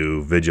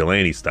do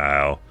vigilante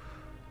style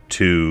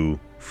to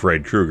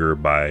Fred Krueger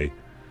by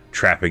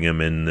trapping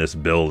him in this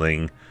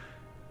building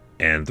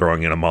and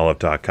throwing in a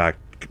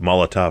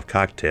Molotov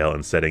cocktail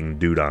and setting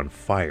dude on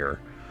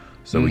fire.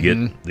 So we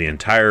get the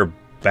entire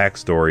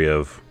backstory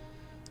of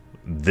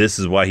this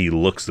is why he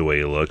looks the way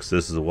he looks,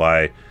 this is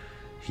why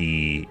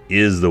he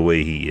is the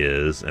way he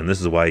is, and this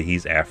is why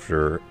he's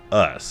after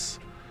us.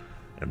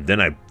 And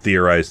then I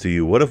theorized to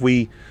you, what if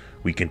we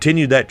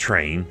continued that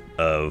train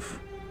of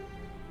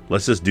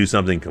let's just do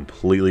something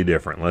completely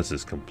different. Let's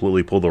just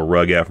completely pull the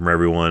rug out from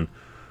everyone.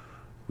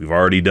 We've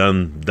already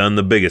done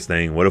the biggest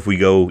thing. What if we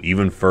go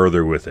even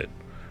further with it?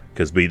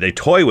 Because they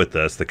toy with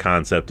us the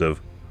concept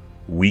of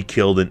we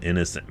killed an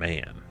innocent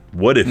man.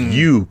 What if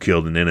you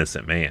killed an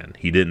innocent man?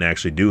 He didn't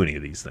actually do any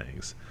of these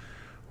things.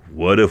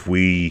 What if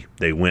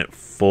they went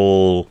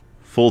full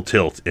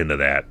tilt into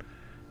that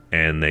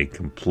and they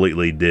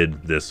completely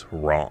did this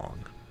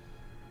wrong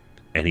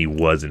and he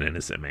was an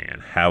innocent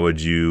man? How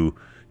would you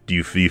Do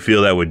you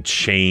feel that would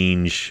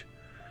change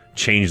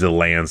the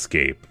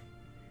landscape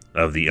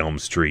of the Elm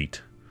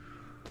Street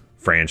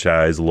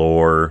franchise,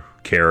 lore,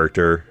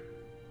 character?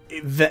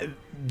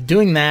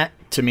 Doing that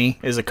to me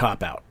is a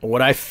cop-out.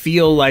 What I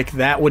feel like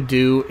that would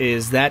do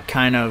is that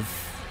kind of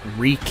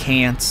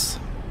recants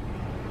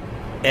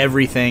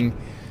everything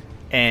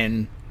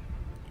and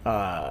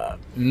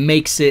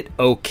makes it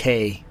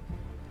okay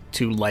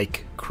to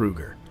like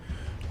Krueger.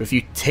 If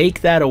you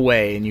take that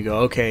away and you go,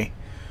 okay,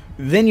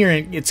 then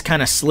it's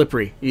kind of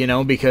slippery,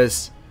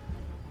 because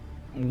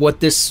what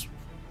this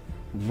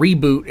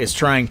reboot is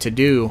trying to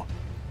do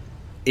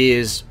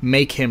is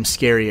make him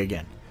scary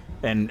again.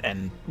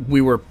 And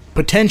we were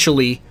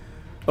potentially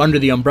under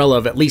the umbrella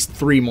of at least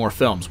 3 more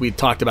films. We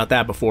talked about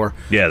that before.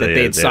 Yeah,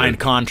 they had signed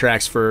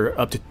contracts for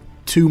up to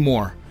 2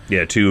 more.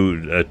 Yeah,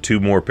 two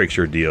more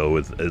picture deal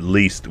with at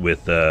least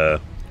with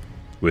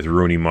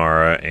Rooney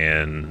Mara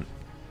and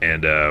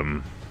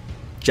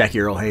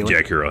Jackie Earle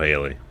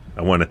Haley.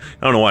 I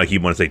don't know why I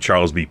keep wanting to say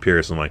Charles B.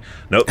 Pierce. I'm like,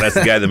 nope, that's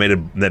the guy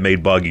that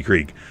made Boggy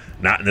Creek.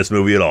 Not in this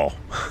movie at all.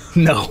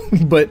 No,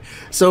 but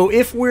so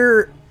if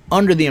we're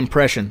under the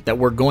impression that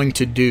we're going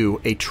to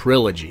do a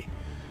trilogy,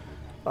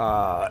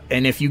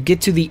 and if you get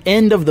to the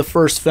end of the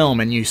first film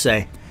and you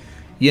say,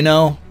 he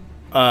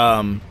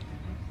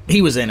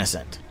was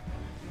innocent,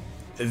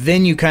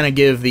 then you kind of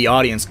give the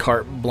audience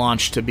carte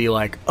blanche to be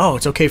like, oh,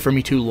 it's okay for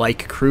me to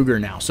like Krueger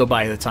now. So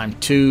by the time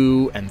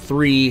 2 and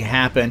 3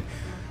 happen,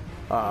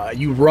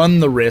 you run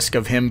the risk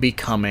of him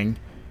becoming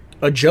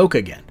a joke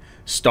again,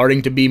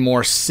 starting to be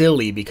more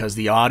silly because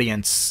the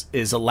audience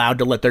is allowed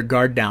to let their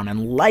guard down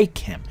and like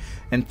him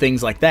and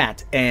things like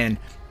that. And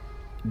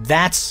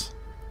that's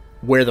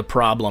where the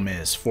problem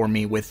is for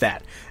me with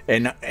that.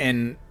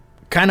 And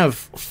kind of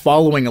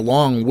following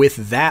along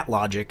with that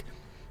logic,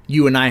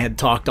 you and I had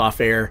talked off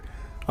air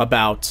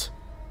about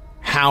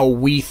how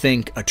we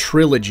think a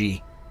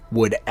trilogy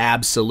would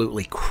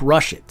absolutely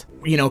crush it.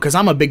 Because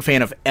I'm a big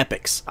fan of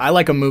epics. I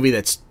like a movie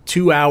that's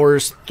 2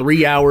 hours,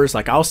 3 hours.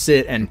 Like, I'll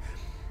sit and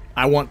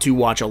I want to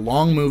watch a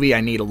long movie.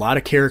 I need a lot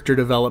of character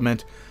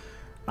development.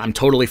 I'm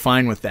totally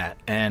fine with that.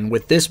 And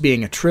with this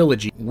being a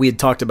trilogy, we had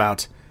talked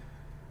about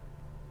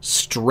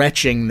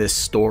stretching this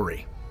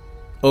story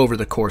over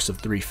the course of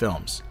 3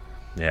 films.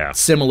 Yeah.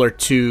 Similar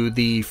to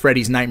the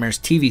Freddy's Nightmares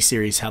TV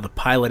series, how the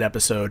pilot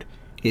episode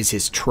is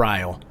his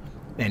trial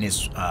and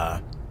his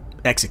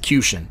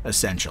execution,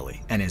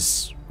 essentially, and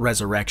his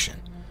resurrection.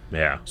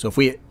 Yeah. So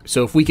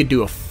if we could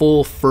do a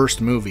full first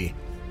movie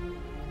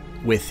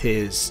with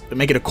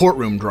make it a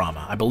courtroom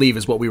drama, I believe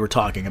is what we were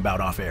talking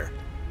about off air.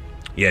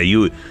 Yeah,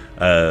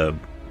 I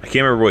can't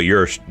remember what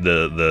your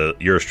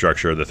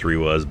structure of the 3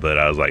 was, but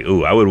I was like,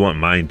 ooh, I would want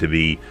mine to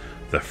be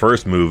the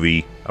first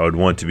movie. I would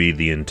want to be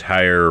the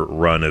entire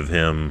run of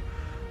him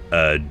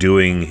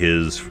doing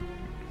his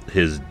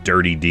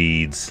dirty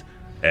deeds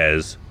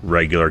as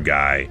regular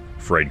guy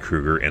Fred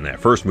Krueger, and that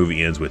first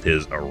movie ends with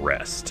his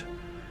arrest.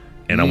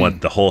 And I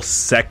want the whole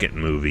second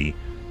movie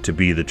to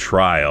be the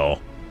trial.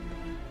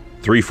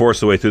 3/4 of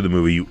the way through the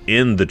movie, you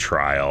end the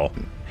trial,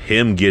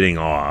 him getting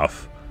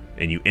off,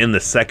 and you end the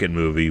second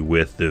movie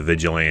with the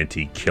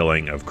vigilante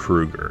killing of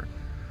Krueger.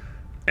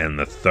 And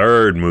the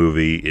third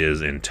movie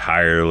is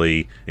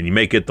entirely, and you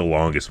make it the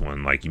longest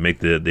one. Like, you make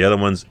the other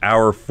ones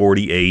hour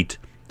 48,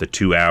 the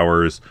 2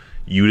 hours.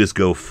 You just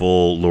go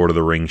full Lord of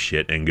the Rings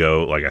shit and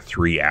go like a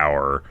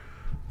 3-hour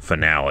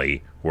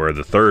finale, where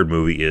the third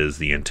movie is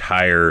the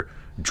entire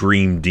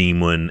dream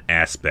demon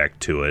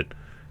aspect to it.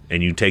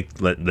 And you take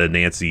the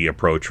Nancy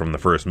approach from the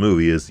first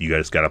movie is you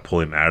guys got to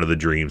pull him out of the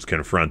dreams,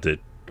 confront it,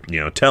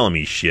 tell him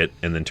he's shit,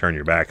 and then turn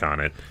your back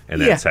on it,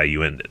 and that's how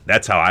you end it.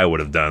 That's how I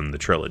would have done the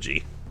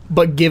trilogy.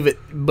 But give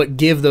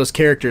those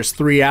characters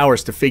 3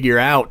 hours to figure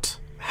out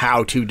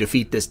how to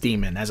defeat this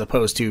demon, as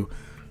opposed to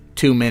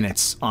 2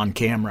 minutes on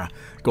camera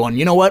going,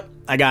 you know what,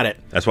 I got it.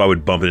 That's why I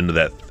would bump it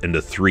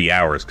into 3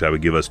 hours, because I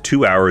would give us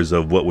 2 hours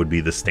of what would be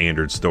the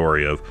standard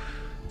story of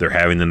they're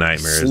having the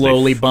nightmares,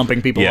 slowly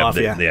bumping people off.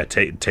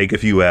 Take a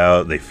few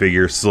out. They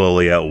figure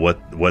slowly out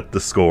what the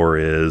score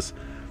is,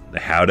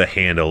 how to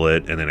handle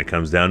it, and then it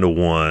comes down to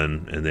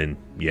 1, and then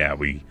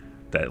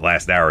that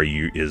last hour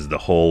is the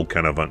whole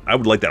kind of I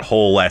would like that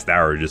whole last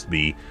hour just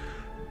be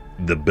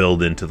the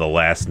build into the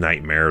last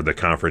nightmare, the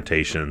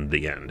confrontation,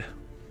 the end.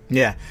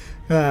 Yeah.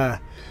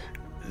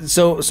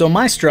 So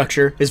my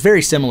structure is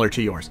very similar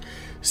to yours.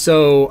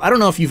 So I don't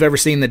know if you've ever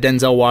seen the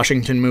Denzel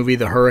Washington movie,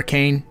 The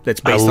Hurricane,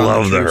 that's based on I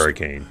love The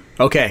Hurricane.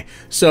 Okay,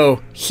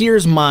 so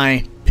here's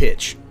my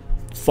pitch,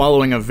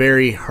 following a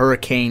very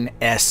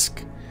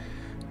Hurricane-esque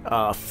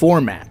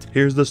format.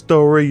 Here's the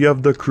story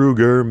of the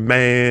Krueger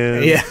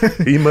man. Yeah.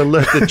 He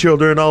molested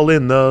children all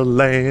in the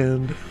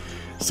land.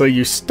 So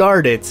you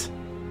start it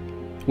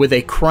with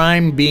a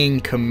crime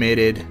being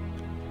committed,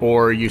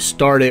 or you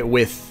start it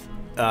with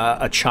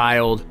a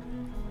child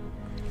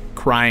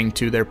crying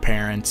to their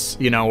parents,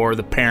 or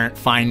the parent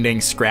finding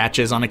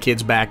scratches on a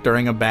kid's back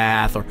during a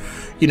bath, or,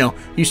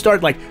 you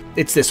start like,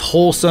 it's this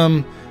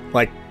wholesome,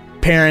 like,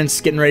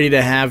 parents getting ready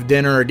to have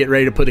dinner or get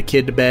ready to put a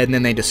kid to bed, and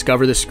then they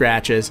discover the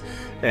scratches,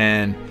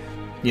 and,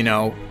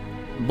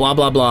 blah,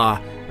 blah,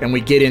 blah. And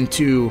we get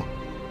into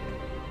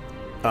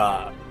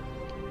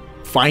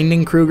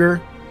finding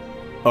Kruger,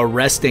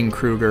 arresting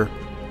Kruger,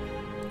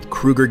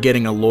 Kruger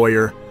getting a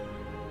lawyer,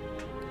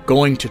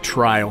 going to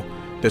trial.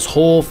 This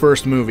whole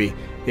first movie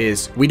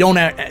is we don't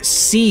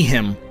see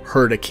him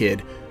hurt a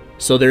kid,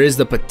 so there is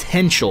the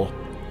potential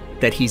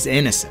that he's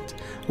innocent.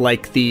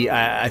 Like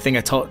I think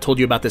I told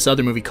you about this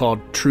other movie called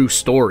True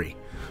Story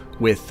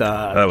with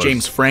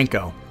James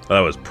Franco.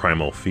 That was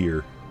Primal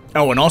Fear.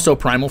 Oh, and also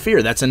Primal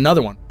Fear. That's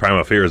another one.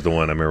 Primal Fear is the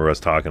one I remember us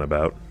talking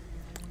about.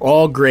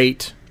 All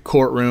great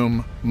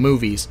courtroom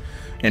movies.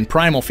 And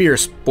Primal Fear,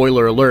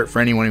 spoiler alert for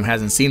anyone who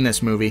hasn't seen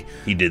this movie.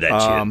 He did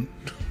that shit.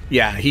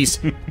 Yeah, he's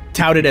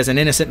touted as an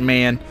innocent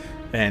man,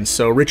 and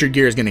so Richard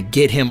Gere is going to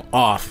get him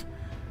off.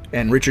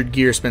 And Richard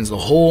Gere spends the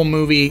whole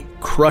movie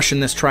crushing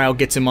this trial,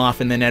 gets him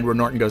off, and then Edward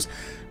Norton goes,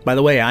 by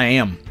the way, I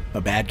am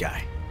a bad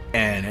guy.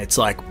 And it's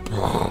like,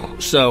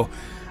 so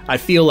I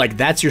feel like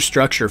that's your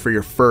structure for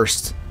your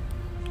first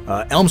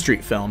Elm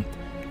Street film,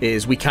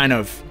 is we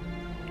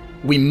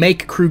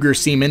make Kruger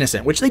seem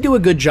innocent, which they do a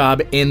good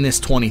job in this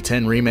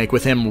 2010 remake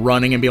with him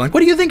running and being like, what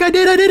do you think I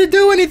did? I didn't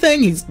do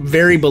anything. He's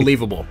very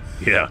believable.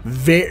 Yeah.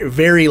 Very,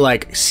 very,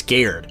 like,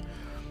 scared.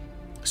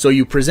 So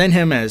you present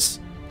him as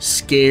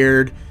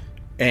scared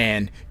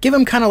and give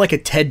him kind of like a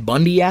Ted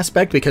Bundy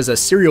aspect, because a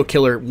serial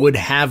killer would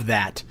have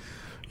that.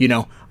 You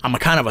know, I'm a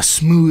kind of a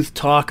smooth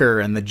talker,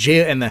 and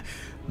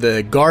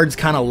the guards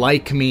kind of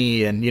like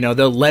me, and, you know,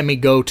 they'll let me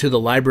go to the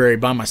library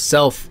by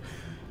myself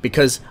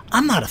because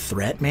I'm not a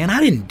threat, man. I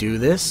didn't do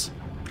this.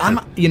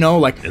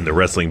 Like... In the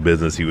wrestling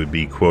business, he would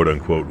be,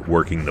 quote-unquote,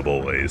 working the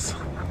boys.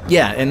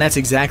 Yeah, and that's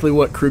exactly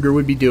what Kruger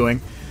would be doing.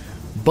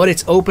 But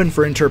it's open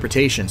for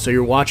interpretation. So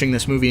you're watching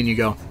this movie and you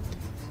go,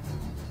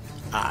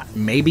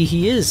 maybe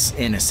he is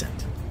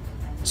innocent.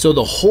 So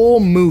the whole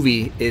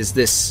movie is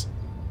this...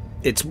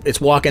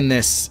 It's walking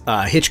this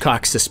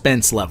Hitchcock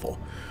suspense level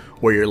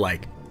where you're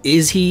like,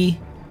 is he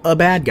a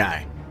bad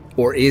guy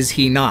or is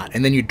he not?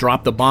 And then you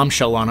drop the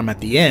bombshell on him at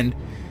the end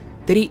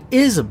that he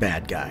is a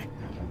bad guy.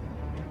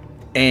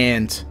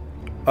 And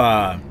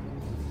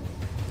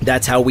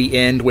that's how we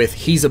end with,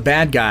 he's a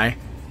bad guy,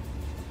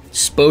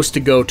 supposed to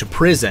go to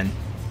prison,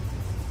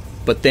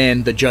 but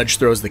then the judge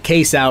throws the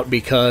case out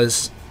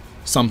because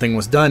something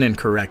was done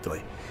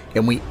incorrectly.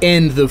 And we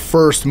end the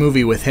first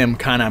movie with him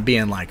kind of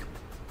being like,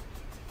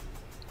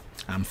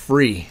 I'm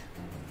free,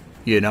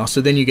 you know?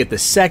 So then you get the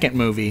second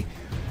movie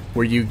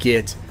where you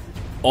get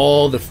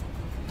all the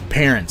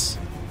parents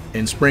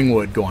in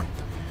Springwood going,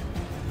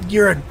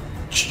 you're a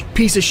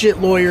piece of shit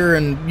lawyer,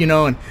 and, you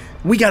know, and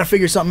we got to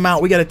figure something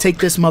out. We got to take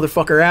this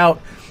motherfucker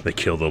out. They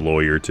kill the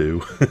lawyer,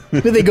 too.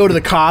 Then they go to the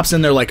cops,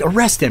 and they're like,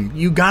 arrest him.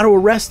 You got to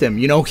arrest him.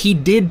 You know, he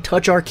did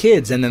touch our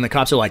kids. And then the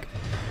cops are like,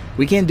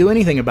 we can't do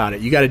anything about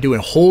it. You got to do a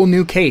whole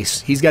new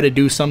case. He's got to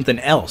do something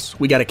else.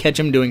 We got to catch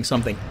him doing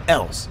something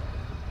else.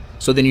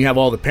 So then you have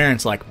all the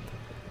parents like,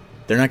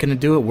 they're not going to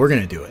do it. We're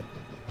going to do it.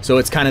 So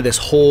it's kind of this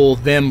whole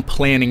them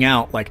planning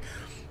out. Like,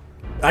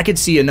 I could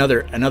see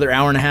another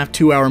hour and a half,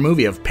 2 hour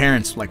movie of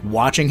parents like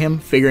watching him,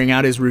 figuring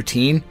out his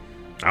routine,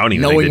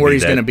 knowing where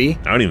he's going to be.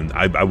 I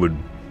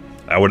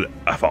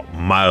felt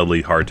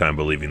mildly hard time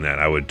believing that.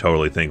 I would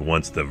totally think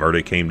once the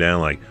verdict came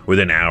down, like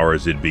within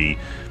hours, it'd be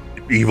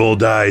evil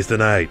dies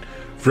tonight,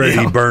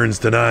 Freddy burns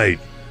tonight.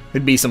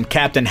 It'd be some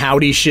Captain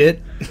Howdy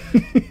shit.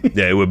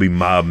 Yeah, it would be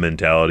mob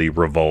mentality,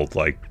 revolt.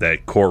 Like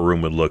that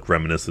courtroom would look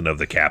reminiscent of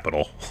the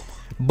Capitol.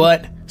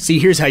 But see,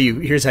 here's how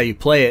you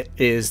play it: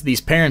 is these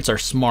parents are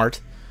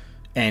smart,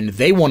 and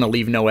they want to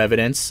leave no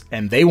evidence,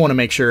 and they want to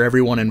make sure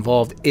everyone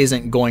involved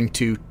isn't going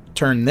to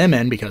turn them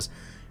in because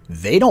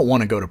they don't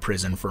want to go to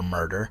prison for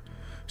murder.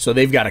 So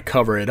they've got to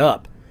cover it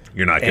up.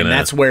 You're not gonna. And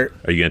that's where.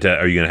 Are you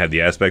gonna have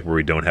the aspect where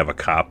we don't have a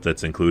cop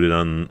that's included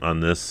on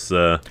this?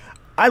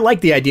 I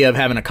like the idea of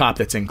having a cop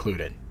that's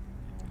included.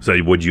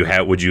 So would you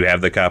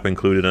have the cop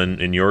included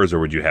in yours, or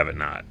would you have it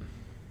not?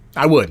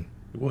 I would.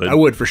 I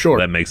would for sure.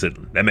 That makes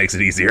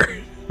it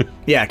easier.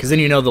 Yeah, because then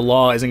you know the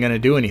law isn't going to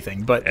do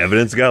anything. But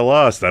evidence got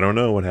lost. I don't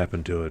know what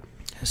happened to it.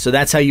 So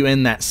that's how you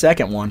end that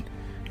second one,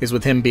 is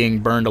with him being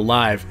burned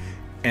alive,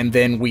 and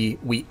then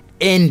we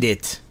end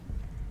it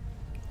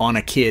on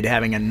a kid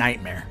having a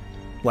nightmare,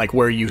 like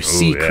where you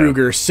see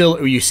Kruger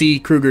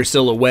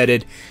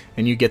silhouetted,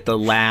 and you get the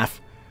laugh,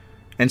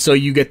 and so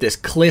you get this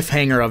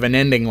cliffhanger of an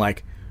ending,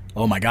 like,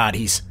 oh my God,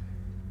 he's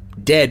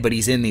dead, but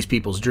he's in these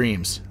people's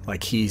dreams,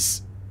 like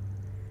he's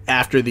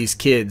after these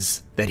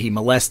kids that he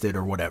molested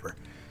or whatever.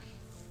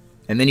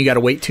 And then you got to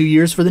wait 2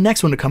 years for the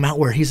next one to come out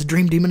where he's a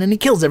dream demon and he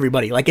kills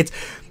everybody. Like, it's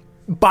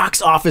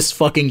box office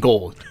fucking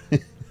gold.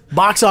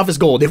 Box office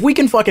gold. If we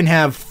can fucking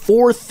have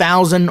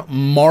 4,000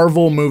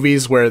 Marvel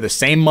movies where the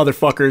same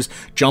motherfuckers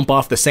jump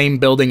off the same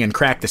building and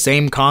crack the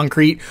same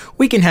concrete,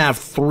 we can have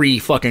 3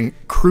 fucking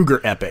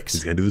Kruger epics.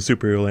 He's going to do the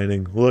superhero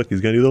landing. Look,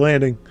 he's going to do the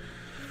landing.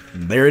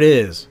 There it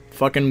is.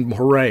 Fucking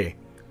hooray.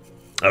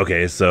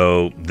 Okay,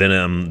 so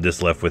then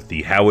this left with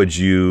the, how would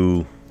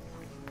you,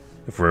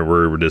 if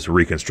we're just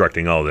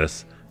reconstructing all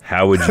this,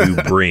 how would you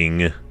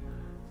bring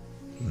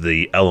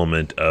the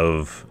element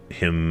of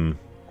him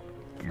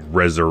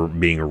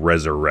being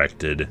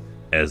resurrected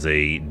as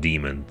a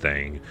demon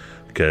thing,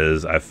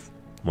 because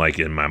like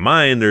in my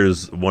mind,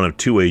 there's one of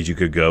two ways you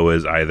could go,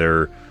 is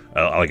either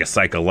like a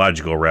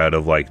psychological route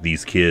of like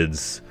these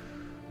kids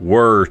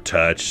were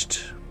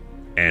touched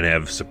and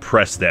have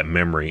suppressed that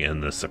memory,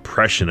 and the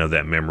suppression of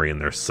that memory in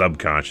their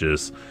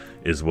subconscious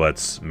is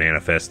what's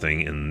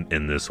manifesting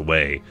in this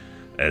way,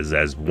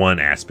 as one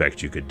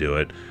aspect you could do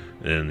it.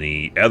 And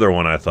the other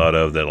one I thought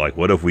of, that like,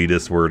 what if we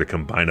just were to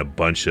combine a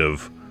bunch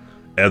of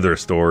other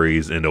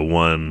stories into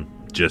one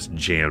just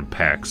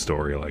jam-packed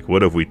story? Like,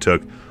 what if we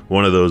took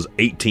one of those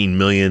 18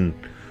 million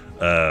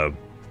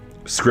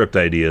script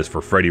ideas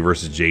for Freddy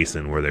vs.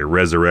 Jason, where they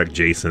resurrect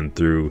Jason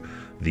through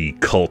the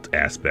cult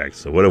aspect?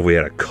 So what if we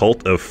had a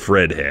cult of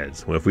Fred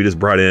heads? What if we just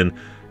brought in,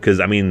 because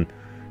I mean,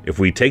 if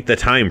we take the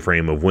time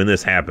frame of when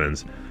this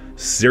happens,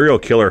 serial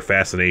killer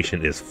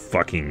fascination is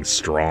fucking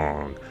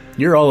strong.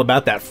 You're all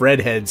about that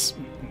Fred heads.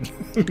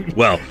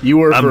 Well, you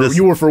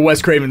were for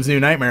Wes Craven's New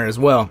Nightmare as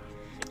well.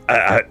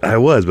 I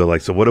was, but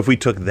like, so what if we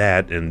took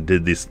that and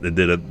did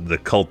the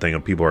cult thing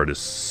of people are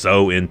just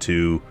so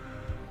into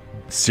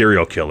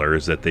serial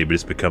killers that they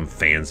just become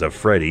fans of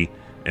Freddy,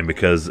 and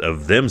because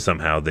of them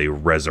somehow they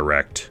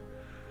resurrect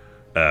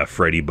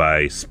Freddy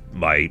by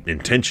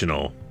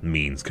intentional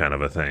means, kind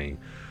of a thing.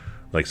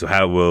 Like, so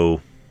how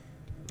will,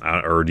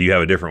 or do you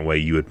have a different way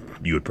you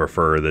would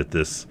prefer that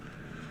this,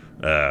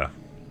 or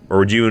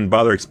would you even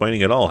bother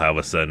explaining at all how of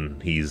a sudden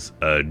he's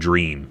a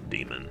dream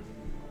demon?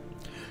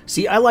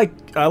 See, I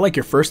like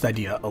your first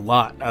idea a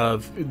lot.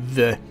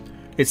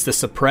 It's the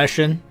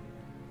suppression,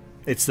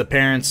 it's the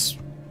parents,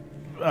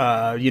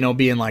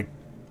 being like,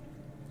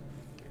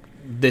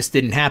 this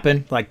didn't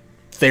happen, like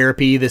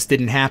therapy, this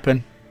didn't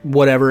happen,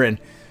 whatever, and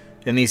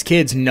these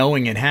kids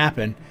knowing it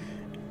happened,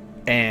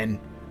 and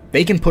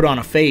they can put on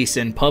a face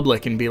in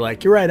public and be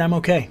like, you're right, I'm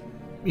okay.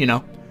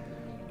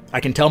 I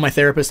can tell my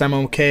therapist I'm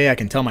okay, I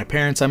can tell my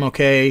parents I'm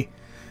okay,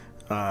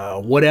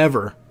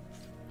 whatever.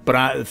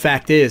 But the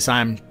fact is,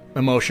 I'm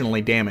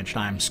emotionally damaged,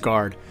 I'm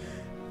scarred.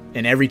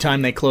 And every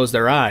time they close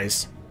their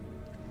eyes,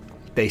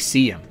 they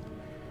see him.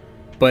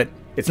 But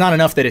it's not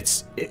enough that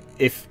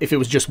if it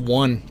was just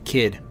one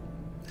kid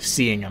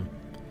seeing him,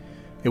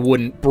 it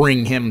wouldn't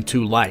bring him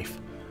to life.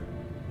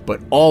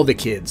 But all the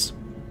kids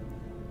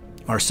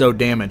are so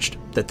damaged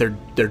that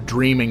they're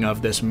dreaming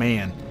of this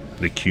man.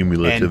 The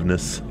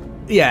cumulativeness.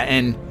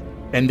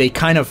 And they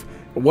kind of,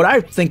 what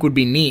I think would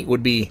be neat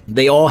would be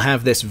they all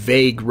have this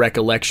vague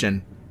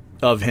recollection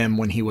of him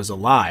when he was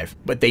alive,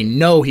 but they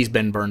know he's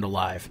been burned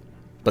alive,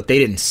 but they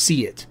didn't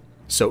see it.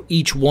 So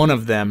each one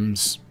of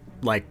them's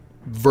like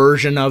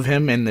version of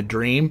him in the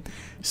dream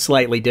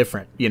slightly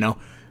different,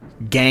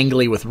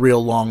 gangly with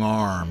real long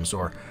arms,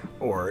 or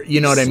you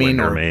know what I mean,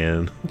 or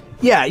man.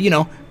 Yeah,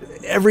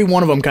 every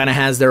one of them kind of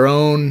has their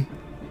own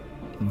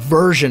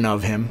version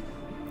of him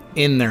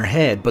in their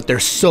head, but they're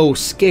so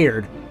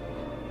scared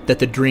that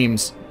the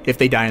dreams, if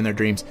they die in their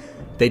dreams,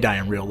 they die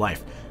in real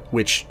life,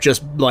 which,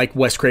 just like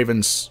Wes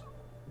Craven's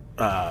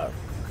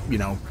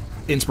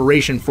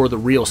inspiration for the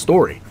real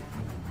story,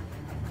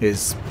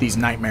 is these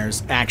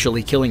nightmares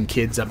actually killing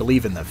kids, I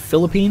believe, in the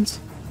Philippines.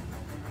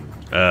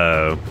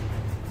 Gosh.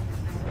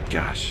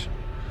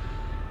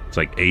 It's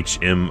like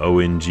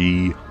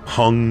HMONG,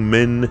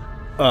 Hmong.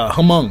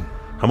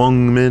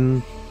 Hmong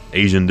men,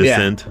 Asian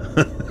descent,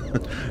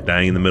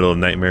 dying in the middle of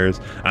nightmares.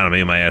 I don't know,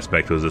 maybe my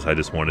aspect was this, I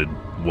just wanted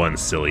one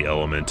silly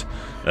element.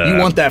 You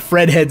want that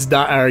Fred Heads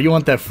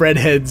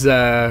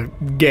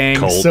gang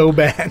cult so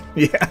bad.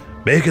 Yeah.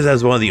 Maybe because that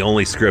was one of the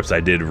only scripts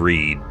I did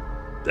read.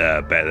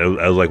 That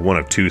was like one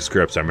of two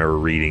scripts I remember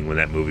reading when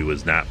that movie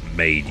was not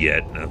made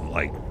yet, of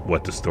like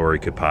what the story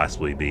could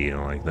possibly be.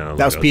 And like, that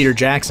was Peter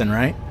Jackson,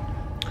 right?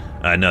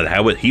 No,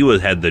 he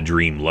had the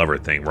dream lover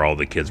thing where all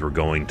the kids were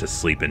going to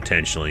sleep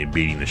intentionally and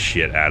beating the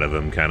shit out of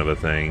him, kind of a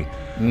thing.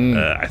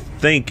 I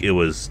think it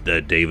was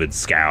David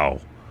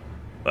Scow,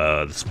 one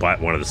of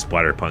the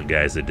Splatterpunk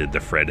guys that did the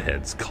Fred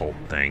Heads cult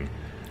thing.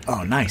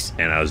 Oh, nice.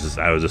 And I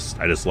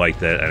just like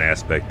that an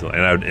aspect,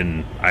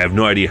 and I have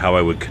no idea how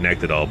I would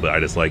connect it all, but I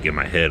just like in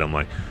my head, I'm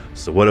like,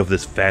 so what if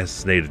this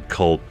fascinated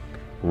cult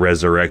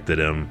resurrected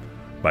him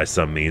by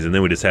some means, and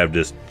then we just have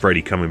just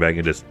Freddy coming back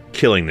and just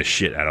killing the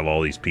shit out of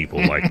all these people,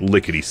 like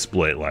lickety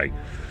split, like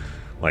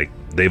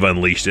they've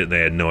unleashed it and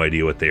they had no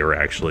idea what they were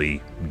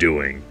actually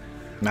doing.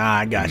 Nah,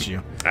 I got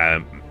you.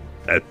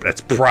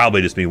 That's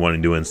probably just me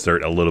wanting to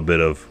insert a little bit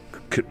of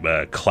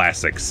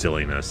classic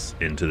silliness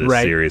into this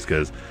series,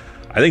 because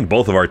I think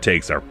both of our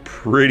takes are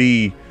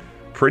pretty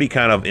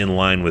kind of in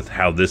line with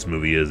how this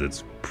movie is.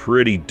 It's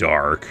pretty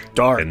dark,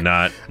 and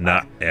not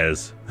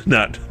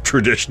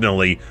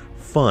traditionally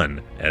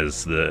fun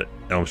as the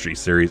Elm Street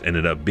series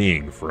ended up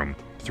being from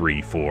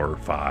 3, 4,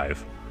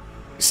 5.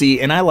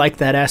 See, and I like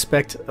that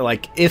aspect.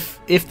 Like,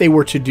 if they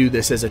were to do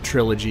this as a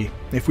trilogy,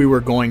 if we were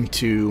going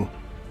to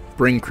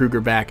bring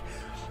Krueger back,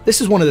 this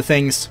is one of the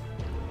things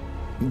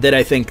that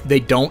I think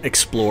they don't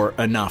explore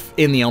enough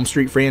in the Elm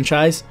Street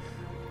franchise,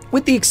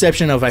 with the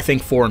exception of, I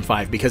think, 4 and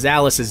 5, because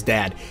Alice's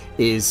dad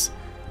is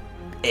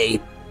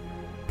a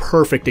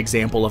perfect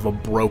example of a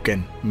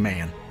broken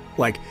man.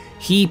 Like,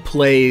 he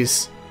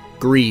plays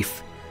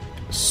grief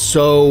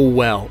so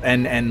well,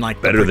 and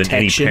like better the than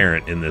any protection.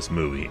 parent in this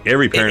movie.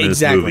 Every parent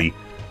Exactly. in this movie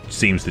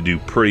seems to do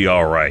pretty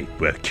all right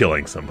with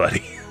killing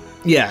somebody.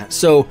 Yeah,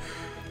 so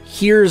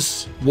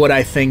here's what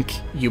I think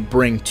you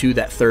bring to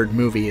that third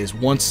movie is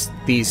once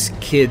these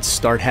kids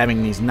start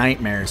having these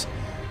nightmares,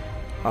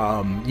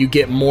 you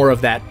get more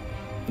of that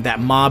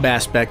mob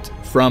aspect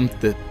from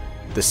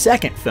the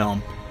second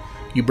film.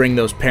 You bring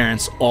those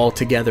parents all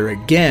together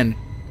again,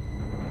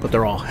 but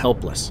they're all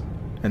helpless,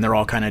 and they're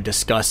all kind of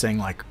discussing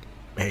like,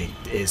 hey,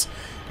 is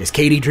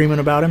Katie dreaming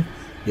about him?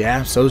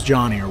 Yeah, so's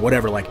Johnny, or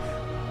whatever. Like,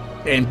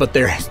 but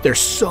they're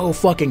so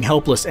fucking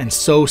helpless and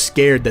so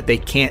scared that they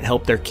can't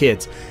help their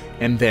kids.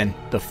 And then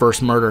the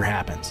first murder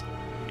happens,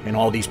 and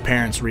all these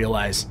parents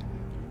realize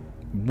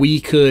we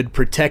could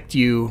protect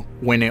you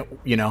when it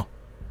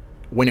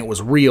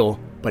was real,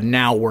 but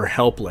now we're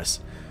helpless.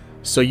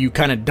 So you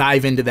kind of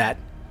dive into that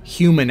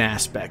human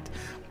aspect.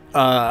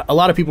 A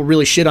lot of people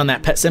really shit on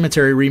that Pet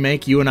Sematary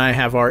remake. You and I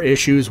have our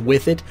issues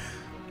with it,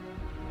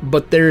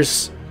 but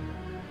there's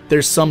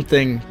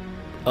something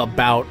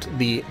about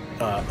the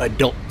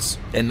adults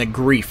and the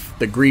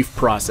grief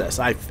process.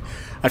 I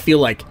feel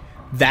like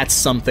that's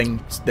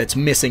something that's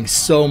missing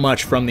so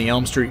much from the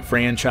Elm Street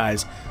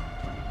franchise.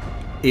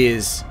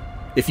 Is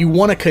if you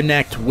want to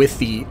connect with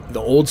the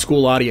old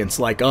school audience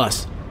like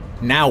us,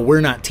 now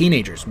we're not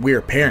teenagers,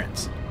 we're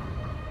parents.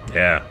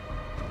 Yeah.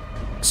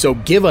 So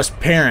give us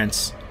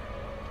parents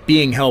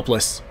being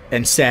helpless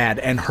and sad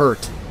and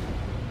hurt,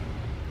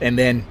 and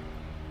then,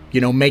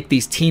 make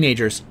these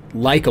teenagers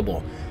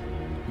likable,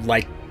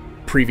 like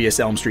previous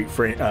Elm Street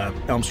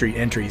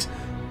entries,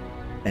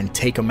 and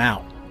take them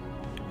out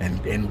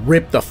and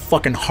rip the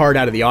fucking heart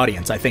out of the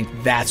audience. I think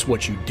that's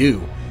what you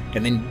do.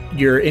 And then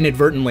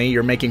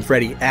you're making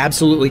Freddy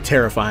absolutely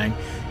terrifying.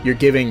 You're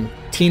giving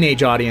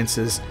teenage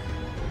audiences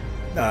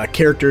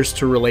characters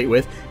to relate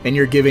with, and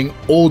you're giving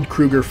old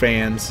Krueger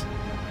fans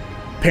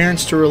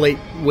parents to relate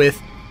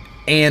with,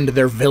 and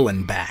their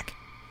villain back,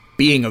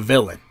 being a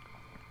villain.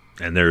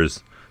 And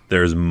there's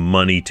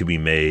money to be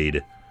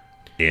made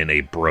in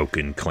a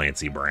broken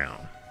Clancy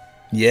Brown.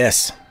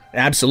 Yes,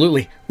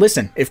 absolutely.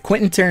 Listen, if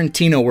Quentin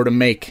Tarantino were to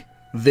make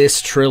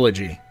this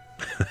trilogy,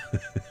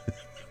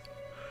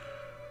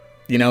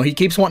 he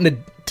keeps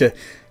wanting to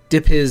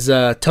dip his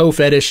toe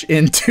fetish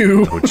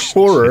into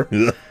horror.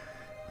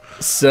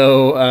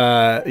 So,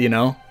 I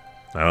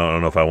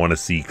don't know if I want to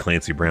see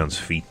Clancy Brown's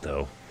feet,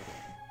 though.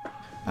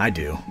 I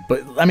do.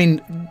 But, I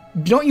mean,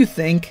 don't you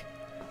think,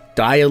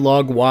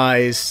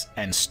 dialogue-wise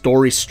and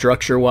story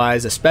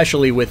structure-wise,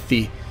 especially with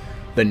the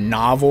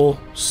novel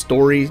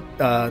story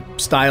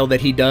style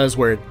that he does,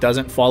 where it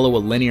doesn't follow a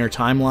linear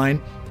timeline,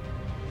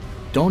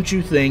 don't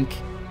you think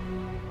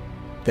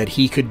that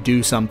he could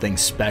do something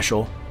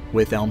special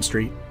with Elm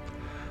Street?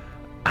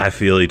 I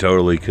feel he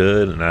totally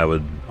could, and I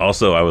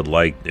would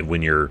like,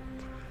 when you're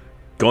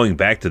going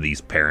back to these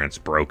parents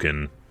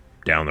broken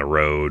down the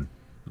road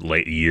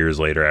years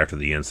later after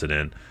the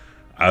incident,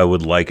 I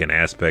would like an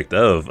aspect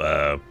of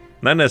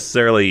not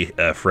necessarily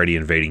Freddy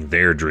invading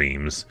their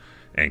dreams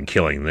and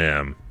killing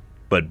them,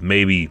 but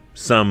maybe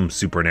some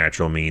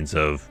supernatural means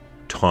of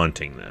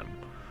taunting them.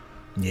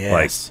 Yes.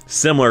 Like,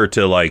 similar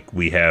to like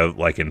we have,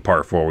 like in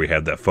part 4, we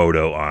have that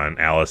photo on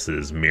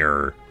Alice's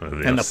mirror.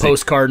 And the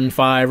postcard in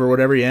 5 or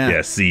whatever, yeah.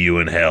 Yeah, see you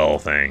in hell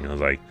thing. I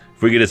was like,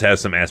 if we could just have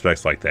some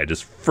aspects like that,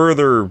 just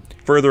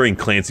furthering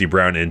Clancy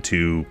Brown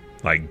into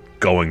like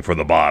going for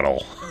the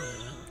bottle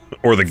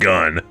or the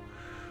gun.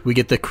 We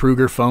get the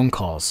Krueger phone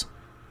calls,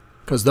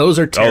 because those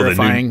are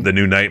terrifying. Oh, the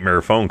new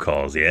nightmare phone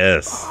calls,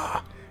 yes.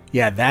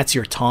 Yeah, that's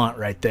your taunt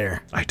right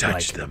there. I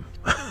touched them.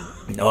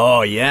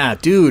 Oh, yeah,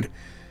 dude.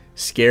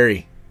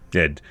 Scary.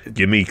 Yeah,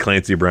 give me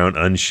Clancy Brown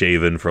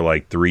unshaven for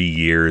like 3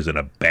 years in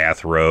a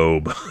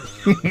bathrobe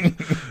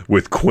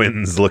with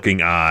Quentin's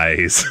looking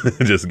eyes,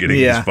 just getting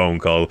these phone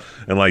calls,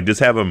 and like just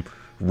have him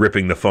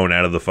ripping the phone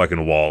out of the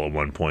fucking wall at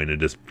one point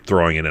and just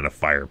throwing it in a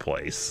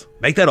fireplace.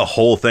 Make that a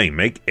whole thing.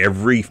 Make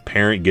every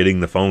parent getting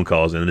the phone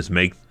calls, and just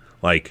make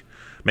that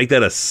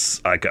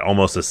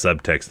almost a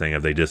subtext thing.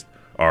 If they just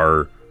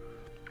are,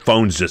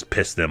 phones just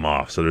piss them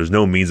off, so there's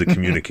no means of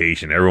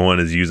communication. Everyone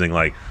is using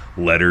like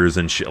letters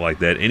and shit like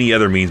that. Any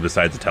other means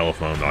besides the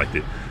telephone,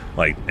 and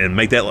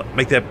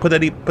put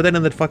that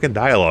in the fucking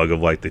dialogue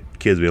of like the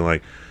kids being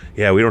like,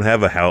 yeah, we don't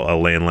have a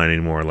landline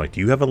anymore. Like, do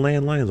you have a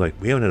landline? It's like,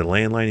 we haven't had a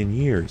landline in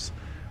years.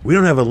 We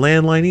don't have a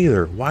landline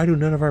either. Why do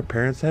none of our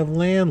parents have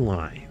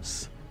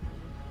landlines?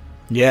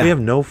 Yeah, we have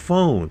no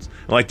phones.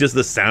 Like, just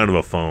the sound of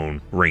a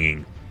phone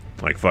ringing,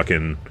 like,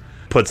 fucking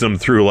puts them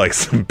through like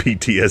some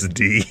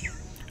PTSD.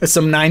 It's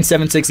some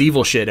 976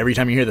 evil shit. Every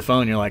time you hear the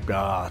phone, you're like,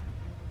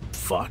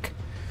 fuck.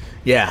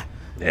 Yeah.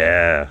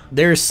 Yeah.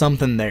 There's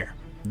something there.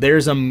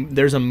 There's a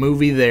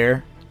movie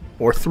there,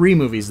 or 3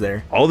 movies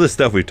there. All this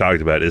stuff we've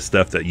talked about is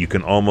stuff that you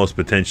can almost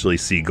potentially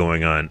see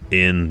going on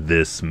in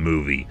this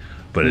movie,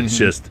 but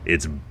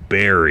it's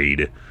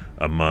buried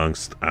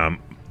amongst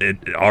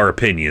our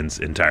opinions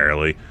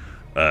entirely.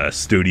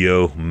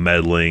 Studio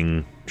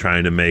meddling,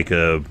 trying to make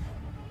the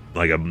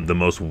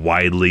most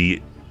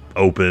widely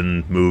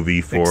open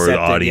movie for the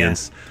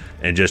audience,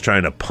 and just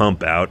trying to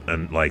pump out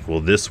and like,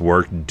 will this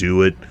work?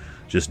 Do it.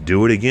 Just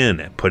do it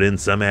again. Put in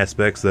some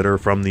aspects that are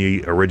from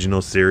the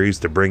original series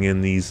to bring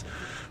in these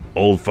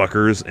old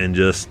fuckers and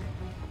just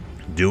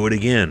do it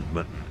again.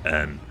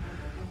 And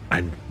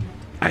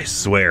I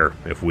swear,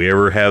 if we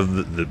ever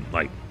have the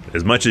like,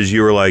 as much as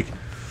you were like,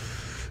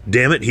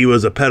 damn it, he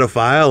was a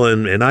pedophile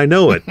and I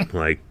know it.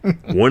 Like,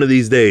 one of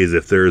these days,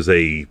 if there's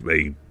a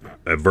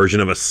version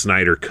of a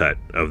Snyder cut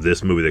of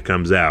this movie that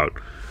comes out,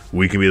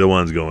 we can be the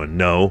ones going,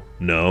 no.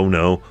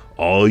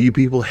 All you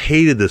people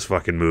hated this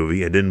fucking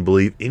movie and didn't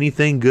believe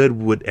anything good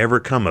would ever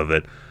come of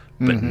it.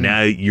 But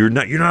now you're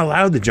not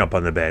allowed to jump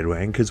on the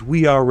bandwagon because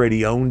we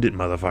already owned it,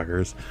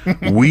 motherfuckers.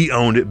 We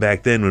owned it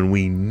back then when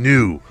we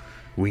knew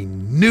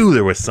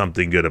there was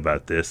something good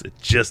about this. It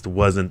just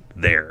wasn't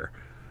there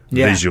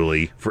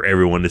visually for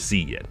everyone to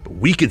see yet. But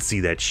we could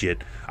see that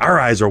shit. Our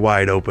eyes are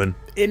wide open.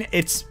 And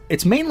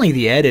it's mainly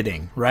the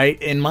editing,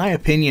 right? In my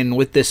opinion,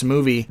 with this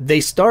movie,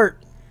 they start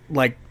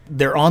like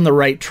they're on the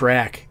right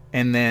track,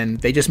 and then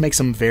they just make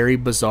some very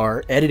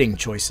bizarre editing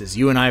choices.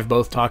 You and I have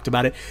both talked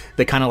about it.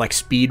 The kind of like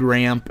speed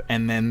ramp,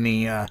 and then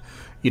the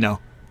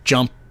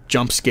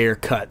jump scare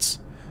cuts.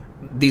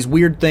 These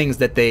weird things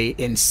that they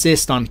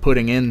insist on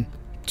putting in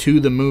to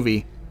the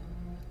movie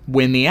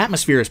when the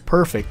atmosphere is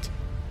perfect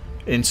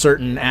in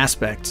certain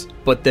aspects,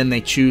 but then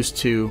they choose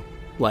to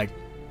like,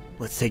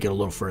 let's take it a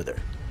little further.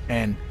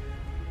 And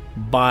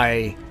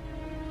by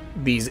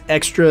these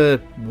extra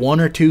 1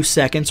 or 2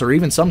 seconds, or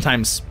even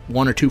sometimes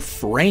 1 or 2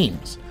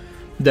 frames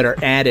that are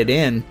added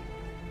in,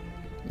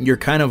 you're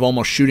kind of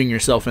almost shooting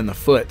yourself in the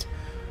foot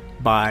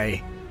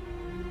by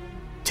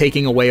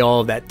taking away all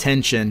of that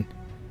tension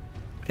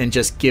and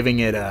just giving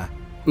it a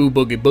ooh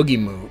boogie boogie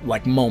move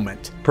like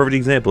moment. Perfect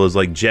example is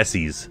like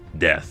Jesse's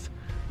death.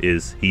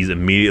 He's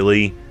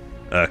immediately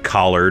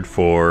collared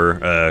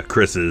for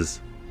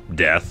Chris's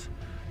death.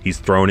 He's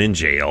thrown in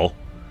jail.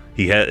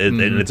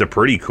 And it's a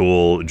pretty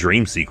cool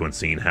dream sequence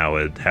scene how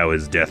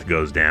his death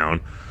goes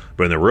down.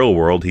 But in the real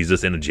world, he's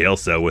just in a jail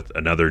cell with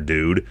another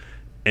dude,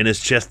 and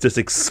his chest just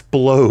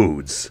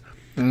explodes.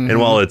 And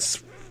while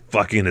it's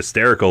fucking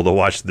hysterical to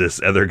watch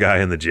this other guy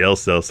in the jail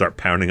cell start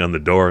pounding on the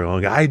door,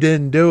 going, "I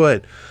didn't do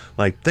it."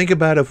 Like, think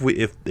about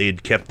if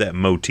they'd kept that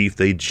motif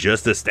they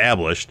just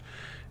established,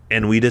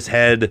 and we just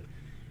had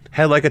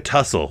like a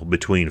tussle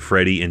between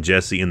Freddy and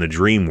Jesse in the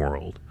dream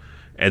world.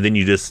 And then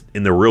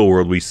in the real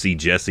world, we see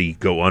Jesse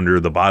go under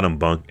the bottom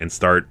bunk and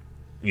start,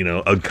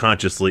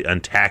 unconsciously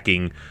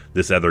attacking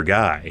this other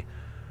guy.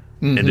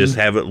 And just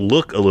have it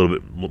look a little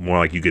bit more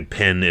like you could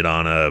pin it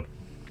on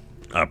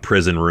a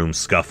prison room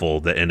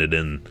scuffle that ended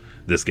in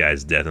this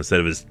guy's death,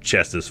 instead of his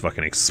chest is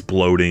fucking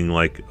exploding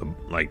like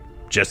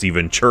Jesse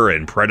Ventura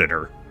in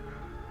Predator.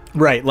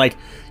 Right, like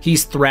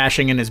he's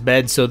thrashing in his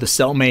bed, so the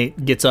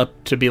cellmate gets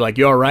up to be like,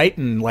 "You all right?"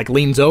 and like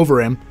leans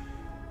over him.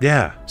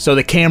 Yeah. So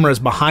the camera's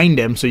behind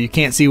him, so you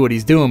can't see what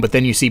he's doing, but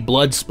then you see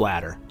blood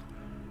splatter.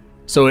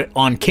 So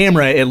on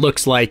camera, it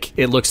looks like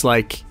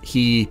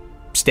he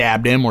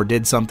stabbed him or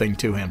did something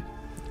to him.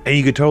 And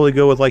you could totally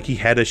go with like he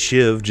had a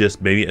shiv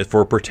just maybe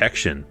for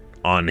protection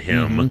on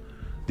him,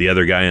 the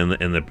other guy in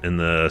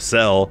the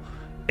cell,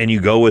 and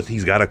you go with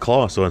he's got a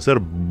claw. So instead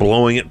of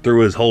blowing it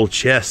through his whole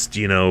chest,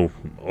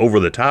 over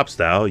the top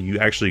style, you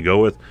actually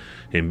go with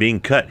him being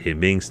cut, him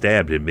being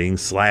stabbed, him being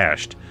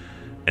slashed.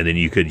 And then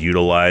you could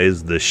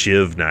utilize the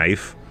shiv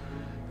knife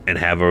and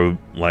have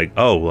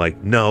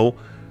no,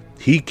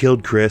 he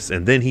killed Chris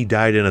and then he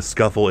died in a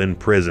scuffle in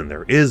prison.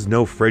 There is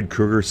no Fred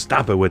Krueger.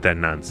 Stop it with that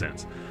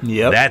nonsense.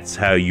 Yep. That's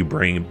how you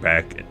bring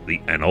back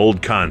an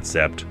old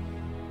concept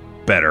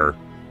better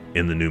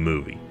in the new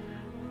movie.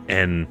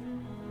 And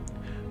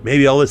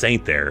maybe all this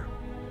ain't there,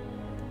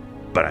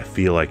 but I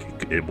feel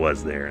like it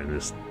was there, and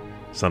just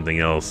something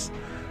else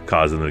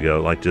caused him to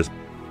go, like, just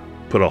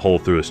put a hole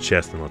through his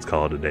chest and let's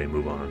call it a day,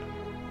 move on.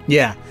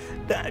 Yeah,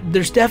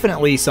 there's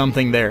definitely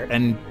something there.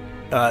 And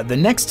the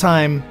next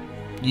time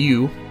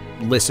you,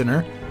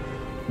 listener,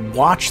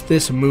 watch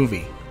this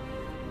movie,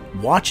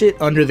 watch it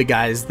under the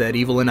guise that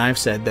Evil and I've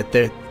said, that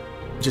they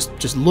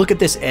just look at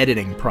this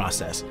editing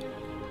process.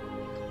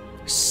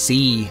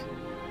 See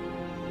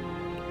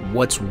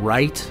what's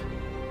right,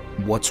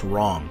 what's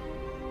wrong.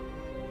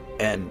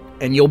 And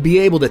you'll be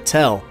able to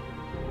tell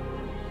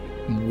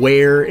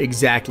where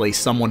exactly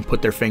someone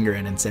put their finger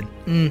in and said,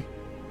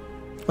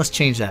 let's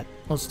change that.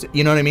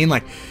 You know what I mean?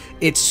 Like,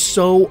 it's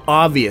so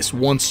obvious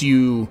once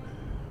you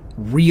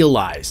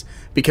realize,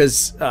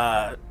 because,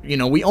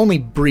 we only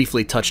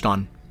briefly touched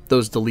on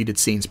those deleted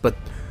scenes, but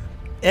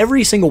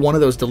every single one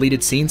of those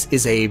deleted scenes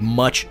is a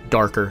much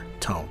darker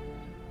tone.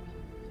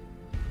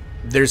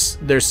 There's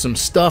some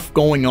stuff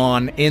going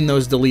on in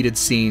those deleted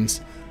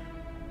scenes.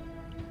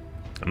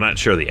 I'm not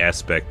sure the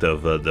aspect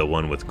of the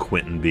one with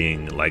Quentin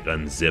being like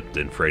unzipped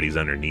and Freddy's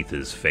underneath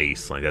his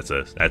face. Like that's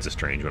a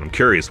strange one. I'm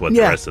curious what the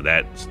rest of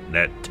that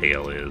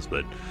tale is,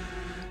 but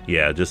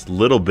yeah, just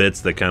little bits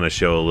that kind of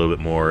show a little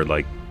bit more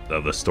like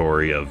of a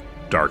story of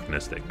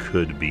darkness that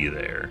could be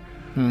there.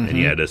 And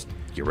yeah, just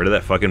get rid of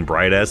that fucking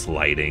bright ass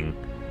lighting,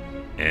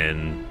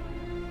 and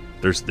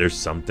there's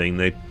something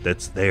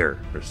that's there.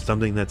 There's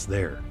something that's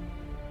there.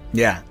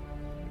 Yeah,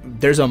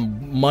 there's a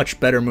much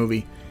better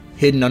movie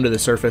hidden under the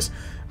surface.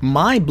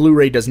 My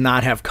Blu-ray does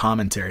not have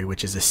commentary,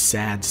 which is a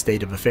sad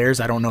state of affairs.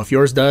 I don't know if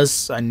yours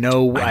does. I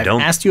know I've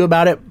asked you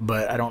about it,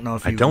 but I don't know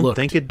if you looked. I don't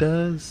think it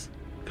does,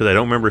 because I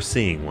don't remember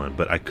seeing one,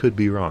 but I could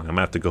be wrong. I'm going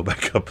to have to go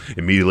back up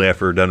immediately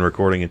after we're done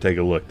recording and take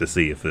a look to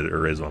see if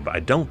there is one, but I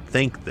don't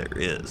think there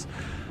is.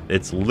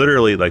 It's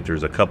literally like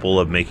there's a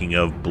couple of making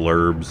of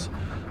blurbs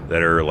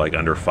that are like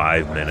under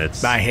 5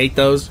 minutes. I hate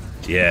those.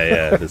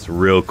 Yeah, it's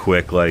real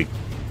quick, like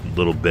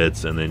little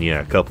bits, and then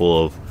a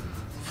couple of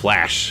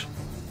flash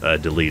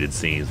deleted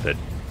scenes that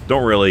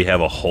don't really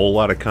have a whole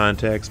lot of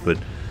context, but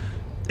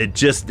it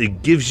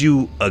gives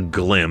you a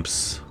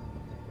glimpse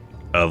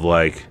of,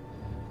 like,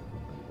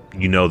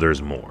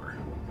 there's more,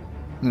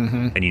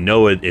 and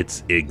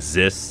it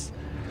exists,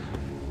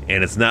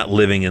 and it's not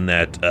living in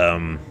that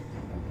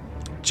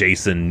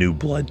Jason New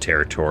Blood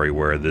territory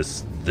where the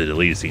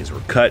deleted scenes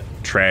were cut,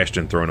 trashed,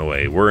 and thrown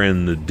away. We're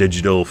in the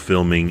digital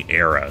filming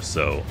era,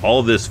 so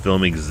all this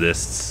film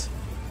exists.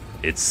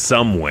 It's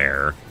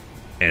somewhere,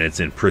 and it's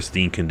in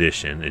pristine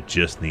condition. It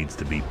just needs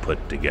to be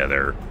put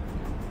together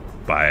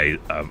by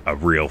a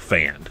real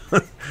fan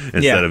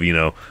instead of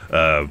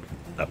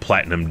a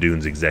Platinum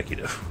Dunes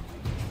executive.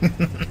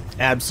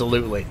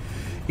 Absolutely.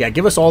 Yeah,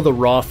 give us all the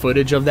raw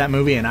footage of that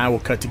movie, and I will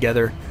cut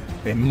together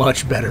a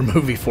much better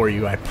movie for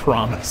you, I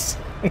promise.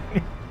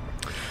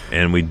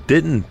 And we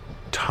didn't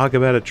talk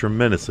about it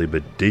tremendously,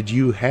 but did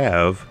you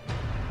have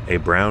a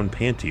Brown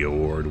Panty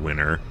Award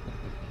winner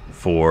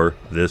for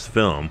this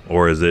film?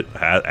 Or is it,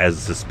 as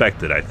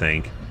suspected, I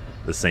think,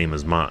 the same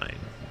as mine?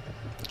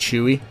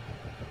 Chewy.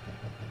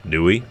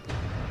 Do we?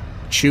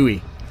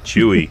 Chewy.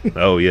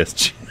 Oh,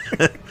 yes.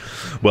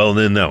 Well,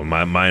 then, no.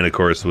 Mine, of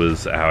course,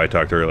 was how I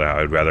talked earlier.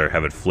 I'd rather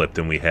have it flipped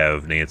and we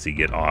have Nancy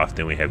get off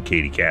than we have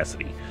Katie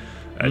Cassidy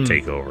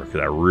take over.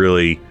 Because I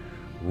really,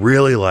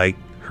 really like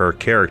her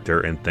character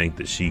and think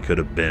that she could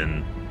have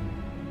been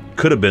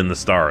the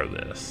star of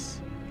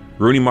this.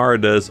 Rooney Mara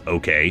does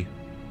okay.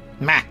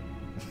 Meh.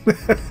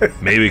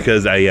 Maybe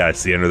because I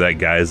see under that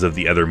guise of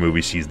the other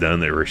movies she's done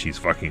where she's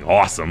fucking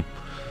awesome.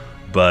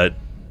 But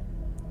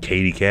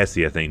Katie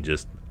Cassidy, I think,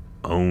 just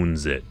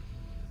owns it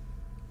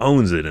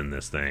in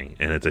this thing,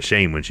 and it's a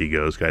shame when she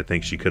goes, because I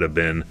think she could have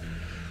been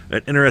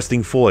an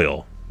interesting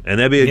foil, and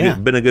that'd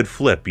be been a good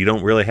flip. You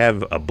don't really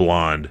have a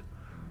blonde.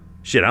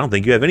 Shit, I don't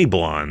think you have any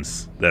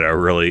blondes that are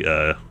really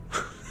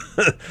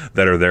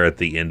that are there at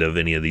the end of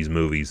any of these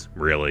movies,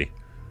 really.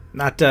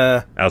 Not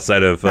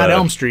outside of not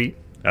Elm Street.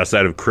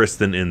 Outside of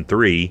Kristen in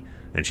 3,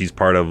 and she's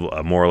part of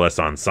a more or less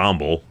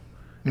ensemble,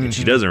 and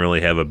she doesn't really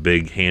have a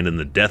big hand in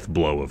the death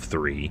blow of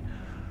 3.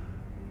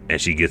 And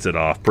she gets it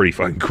off pretty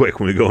fucking quick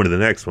when we go into the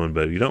next one.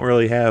 But you don't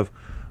really have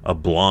a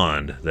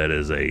blonde that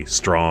is a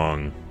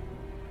strong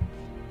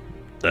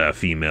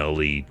female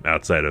lead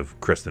outside of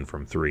Kristen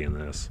from 3 in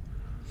this.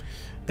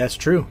 That's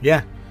true,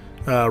 yeah.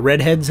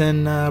 Redheads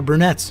and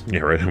brunettes.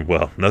 Yeah, right.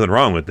 Well, nothing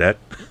wrong with that.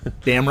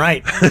 Damn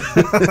right.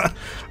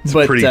 It's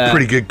a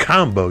pretty good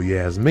combo, you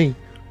ask me.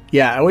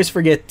 Yeah, I always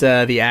forget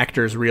the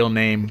actor's real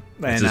name.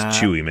 It's just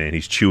Chewy, man.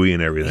 He's Chewy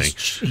and everything.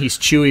 He's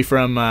Chewy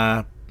from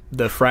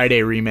the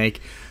Friday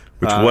remake.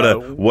 Which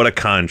what a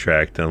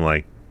contract, and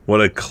like what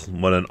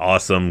an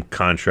awesome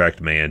contract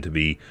man to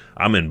be.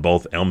 I'm in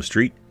both Elm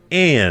Street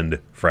and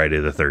Friday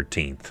the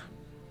 13th.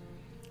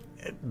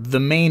 The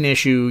main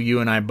issue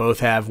you and I both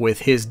have with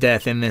his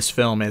death in this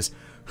film is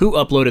who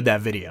uploaded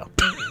that video.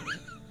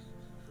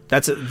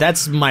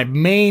 That's my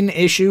main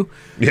issue.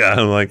 Yeah,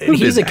 I'm like,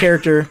 he's a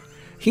character.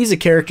 He's a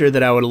character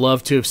that I would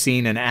love to have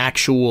seen an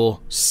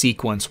actual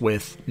sequence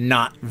with,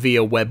 not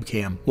via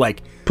webcam.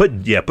 Like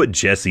put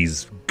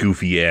Jesse's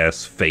goofy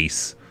ass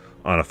face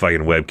on a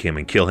fucking webcam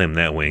and kill him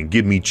that way, and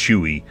give me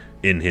Chewy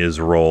in his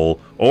role,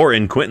 or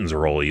in Quentin's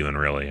role even,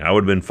 really. I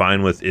would have been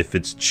fine with if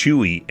it's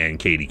Chewy and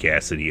Katie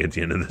Cassidy at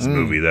the end of this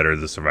movie that are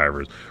the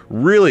survivors.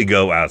 Really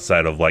go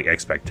outside of like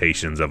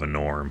expectations of a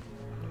norm.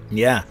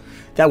 Yeah,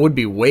 that would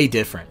be way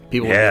different.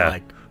 People would be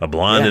like, a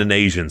blonde and an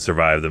Asian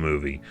survive the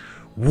movie.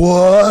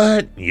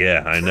 What?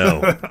 Yeah, I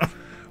know.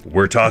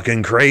 We're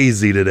talking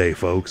crazy today,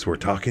 folks. We're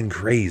talking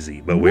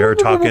crazy. But we are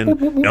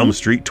talking Elm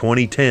Street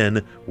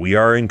 2010. We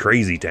are in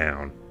Crazy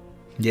Town.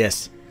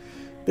 Yes.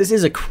 This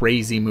is a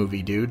crazy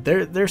movie, dude.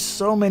 There's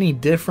so many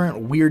different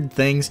weird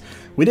things.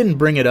 We didn't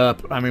bring it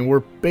up. I mean,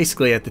 we're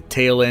basically at the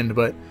tail end,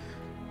 but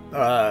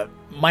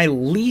my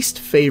least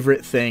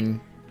favorite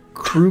thing,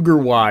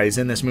 Kruger-wise,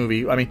 in this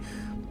movie, I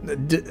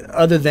mean,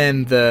 other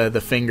than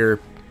the finger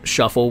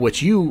shuffle,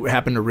 which you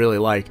happen to really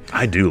like.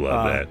 I do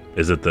love that.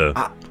 Is it the...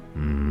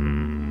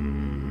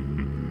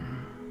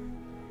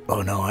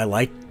 Oh, no, I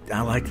like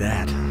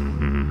that.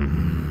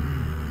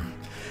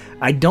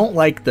 I don't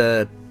like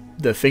the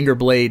finger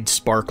blade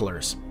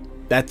sparklers.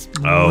 That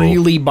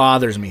really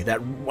bothers me.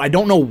 That I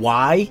don't know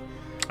why.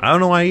 I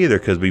don't know why either,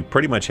 because we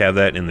pretty much have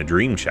that in The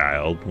Dream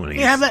Child.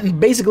 You have that in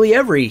basically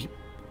every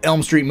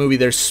Elm Street movie,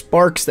 there's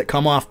sparks that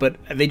come off, but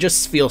they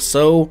just feel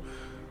so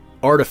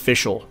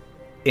artificial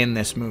in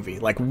this movie.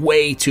 Like,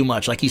 way too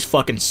much. Like he's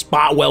fucking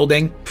spot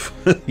welding.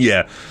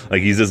 Yeah,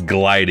 like he's just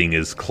gliding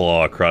his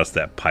claw across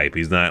that pipe.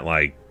 He's not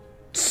like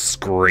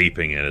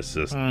scraping it. It's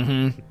just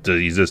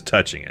he's just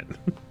touching it.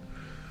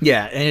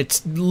 Yeah, and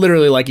it's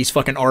literally like he's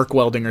fucking arc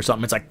welding or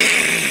something. It's like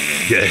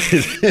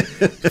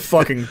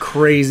fucking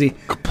crazy.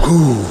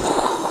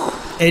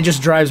 It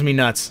just drives me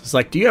nuts. It's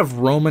like, do you have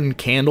Roman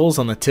candles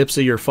on the tips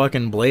of your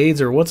fucking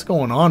blades, or what's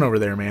going on over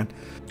there, man?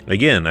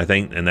 Again, I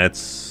think, and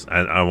that's,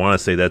 I want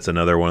to say that's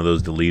another one of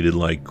those deleted,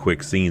 like,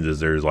 quick scenes, is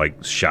there's,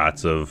 like,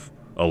 shots of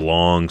a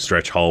long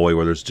stretch hallway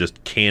where there's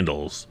just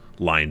candles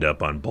lined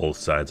up on both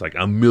sides, like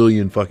a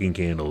million fucking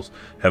candles.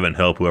 Heaven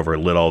help whoever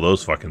lit all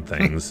those fucking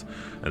things.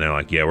 And they're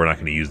like, yeah, we're not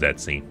going to use that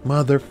scene.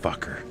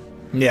 Motherfucker.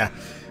 Yeah.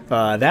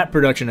 That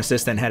production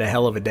assistant had a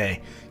hell of a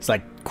day. It's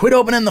like, quit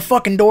opening the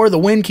fucking door. The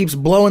wind keeps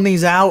blowing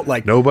these out.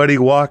 Like, nobody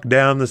walk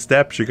down the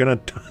steps. You're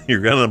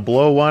gonna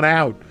blow one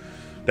out.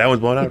 That one's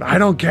blown out. I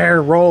don't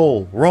care.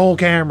 Roll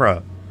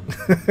camera.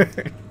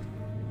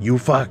 You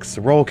fucks.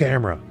 Roll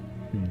camera.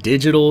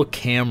 Digital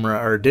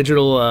camera or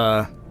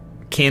digital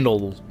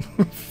candle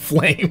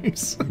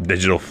flames.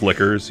 Digital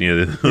flickers.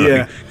 You know,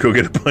 yeah. Go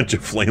get a bunch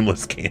of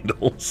flameless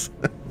candles.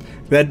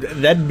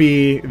 That'd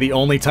be the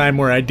only time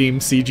where I deem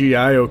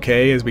CGI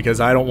okay, is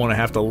because I don't want to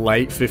have to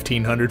light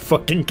 1,500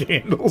 fucking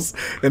candles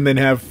and then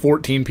have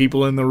 14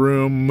 people in the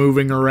room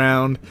moving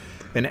around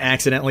and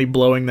accidentally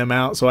blowing them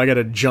out. So I got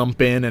to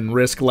jump in and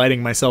risk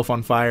lighting myself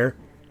on fire.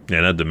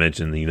 Yeah, not to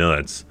mention, you know,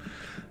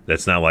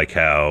 that's not like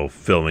how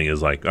filming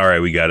is like, all right,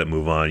 we got it,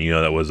 move on. You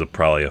know, that was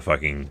probably a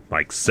fucking,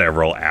 like,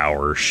 several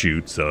hour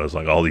shoot. So it's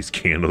like all these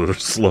candles are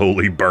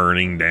slowly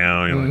burning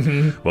down. You're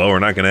like, well, we're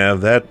not going to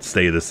have that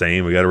stay the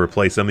same. We got to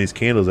replace some of these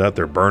candles out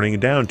there burning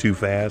down too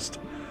fast.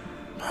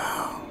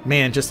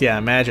 Man, just, yeah,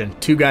 imagine.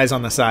 2 guys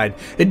on the side.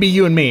 It'd be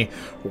you and me.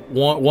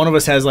 One of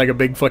us has, like, a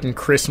big fucking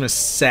Christmas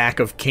sack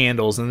of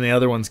candles, and the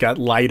other one's got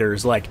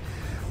lighters. Like,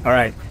 all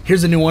right,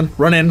 here's a new one.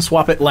 Run in,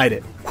 swap it, light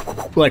it.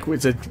 Like,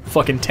 it's a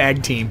fucking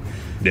tag team.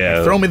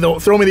 Yeah. Throw me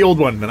the old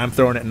one, and I'm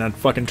throwing it in a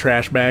fucking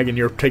trash bag, and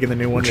you're taking the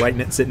new one,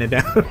 lighting it, sitting it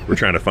down. We're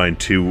trying to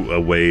find a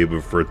way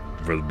for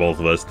both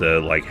of us to,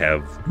 like,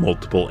 have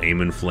multiple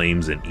aiming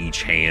flames in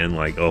each hand.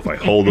 Like, oh, if I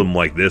hold them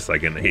like this, I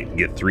can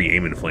get 3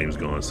 aiming flames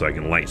going, so I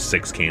can light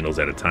 6 candles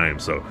at a time.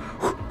 So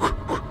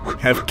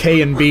have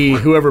K and B,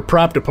 whoever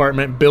prop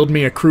department, build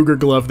me a Kruger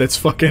glove that's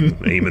fucking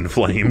aiming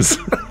flames.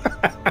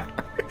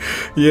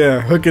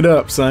 Yeah, hook it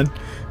up, son.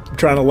 I'm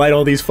trying to light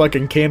all these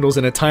fucking candles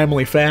in a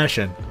timely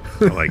fashion.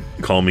 Like,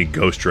 call me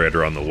Ghost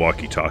Rider on the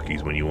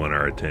walkie-talkies when you want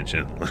our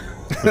attention.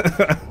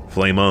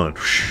 Flame on.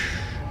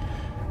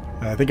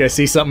 I think I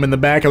see something in the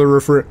back of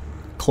the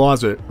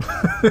closet.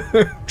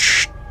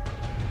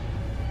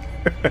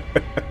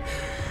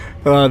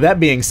 That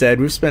being said,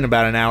 we've spent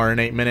about an hour and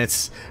 8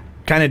 minutes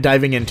kind of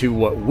diving into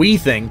what we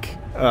think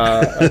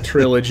a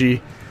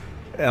trilogy,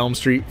 Elm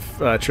Street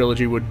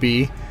trilogy would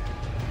be.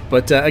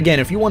 But again,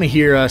 if you want to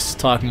hear us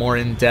talk more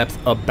in depth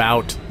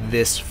about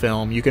this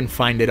film, you can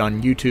find it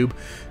on YouTube.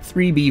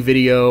 3B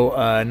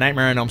video,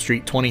 Nightmare on Elm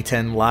Street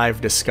 2010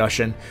 live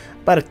discussion.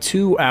 About a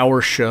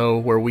 2-hour show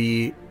where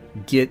we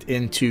get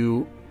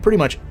into pretty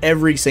much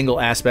every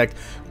single aspect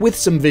with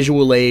some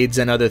visual aids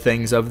and other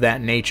things of that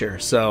nature.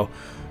 So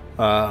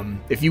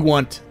if you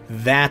want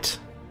that,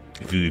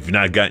 if you've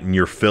not gotten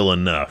your fill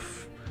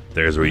enough,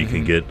 there's where you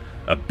can get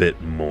a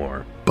bit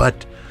more.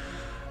 But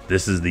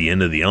this is the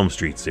end of the Elm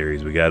Street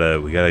series. We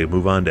gotta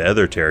move on to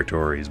other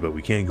territories, but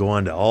we can't go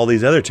on to all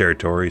these other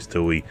territories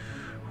till we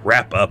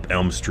wrap up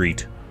Elm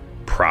Street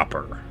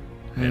proper.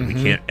 And we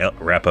can't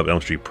wrap up Elm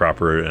Street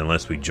proper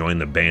unless we join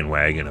the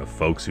bandwagon of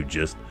folks who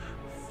just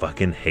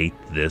fucking hate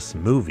this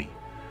movie,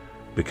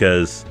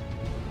 because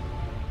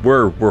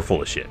we're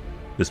full of shit.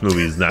 This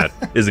movie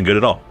isn't good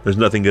at all. There's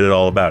nothing good at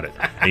all about it.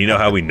 And you know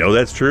how we know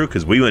that's true?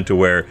 Because we went to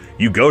where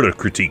you go to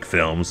critique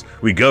films.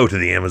 We go to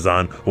the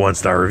Amazon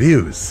 1-star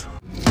reviews.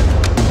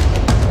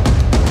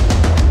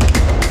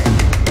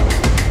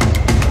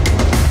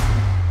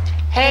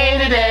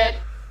 Hated it.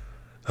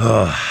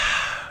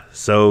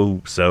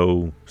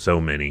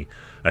 So many.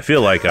 I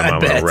feel like I'm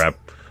gonna wrap.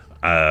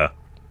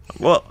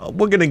 Well,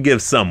 we're gonna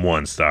give some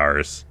 1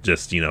 stars,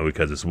 just, you know,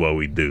 because it's what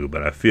we do.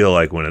 But I feel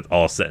like when it's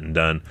all said and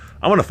done,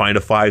 I want to find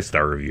a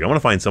 5-star review. I want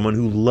to find someone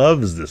who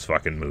loves this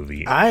fucking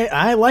movie.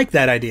 I like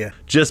that idea.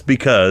 Just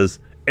because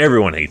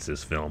everyone hates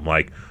this film,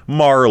 like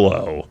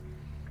Marlowe.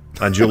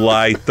 On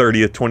July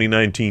 30th,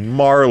 2019,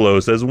 Marlowe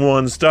says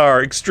 1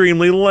 star,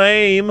 extremely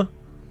lame.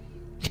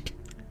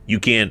 You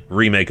can't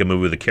remake a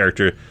movie with a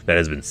character that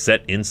has been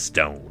set in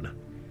stone.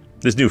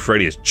 This new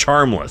Freddy is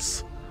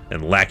charmless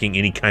and lacking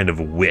any kind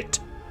of wit.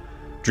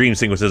 Dream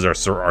sequences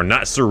are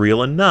not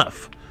surreal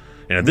enough.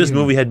 And if this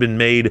movie had been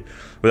made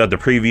without the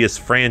previous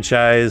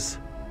franchise,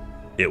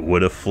 it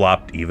would have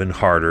flopped even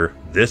harder.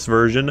 This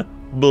version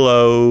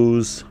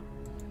blows.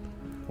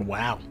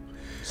 Wow.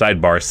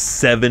 Sidebar,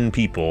 7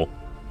 people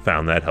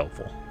found that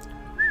helpful.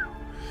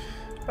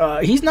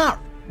 He's not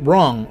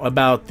wrong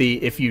about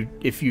the if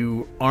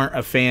you aren't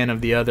a fan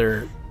of the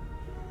other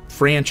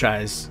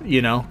franchise,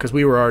 you know, because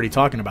we were already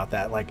talking about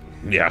that. Like,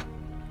 Yeah.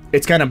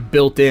 it's kind of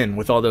built in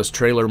with all those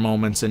trailer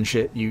moments and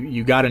shit.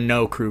 You got to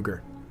know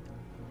Kruger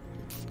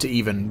to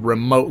even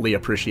remotely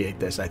appreciate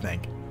this, I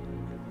think.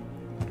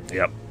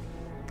 Yep.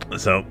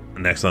 So,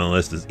 next on the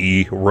list is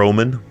E.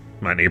 Roman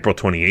on April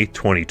 28th,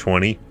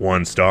 2020.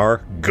 1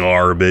 star.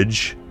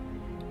 Garbage.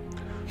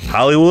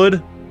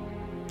 Hollywood,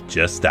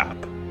 just stop.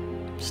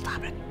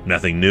 Stop it.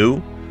 Nothing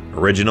new,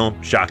 original,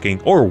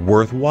 shocking, or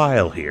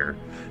worthwhile here.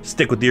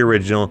 Stick with the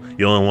original.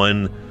 The only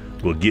one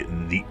will get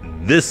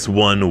this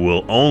one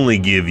will only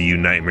give you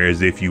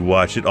nightmares if you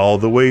watch it all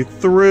the way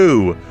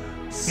through.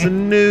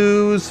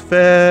 Snooze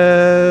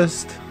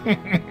fest.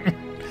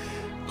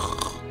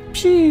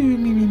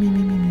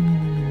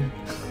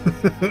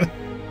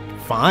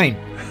 Fine.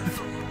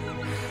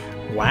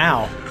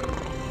 Wow.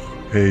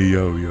 Hey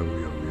yo yo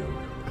yo yo.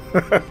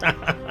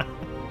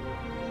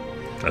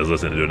 I was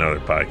listening to another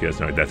podcast,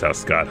 and that's how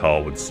Scott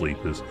Hall would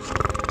sleep. Is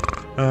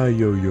yo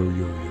yo yo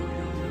yo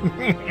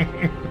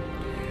yo.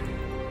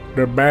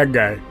 The bad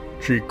guy,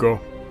 Chico.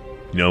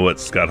 You know what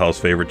Scott Hall's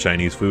favorite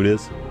Chinese food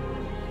is?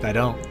 I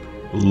don't.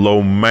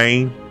 Lo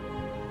mein.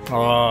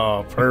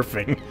 Oh,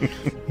 perfect. You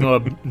know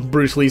what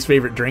Bruce Lee's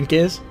favorite drink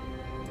is?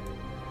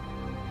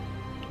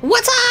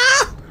 What's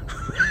up?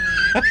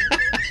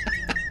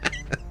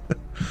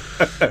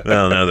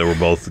 Well, now that we're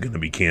both going to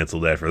be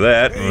canceled after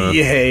that.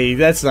 Yay,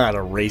 that's not a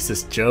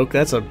racist joke.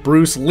 That's a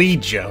Bruce Lee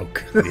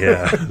joke.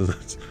 Yeah.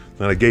 It's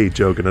not a gay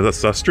joke, and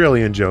it's an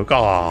Australian joke.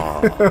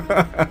 Aww.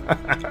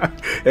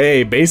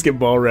 Hey,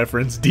 basketball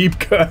reference, deep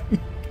cut.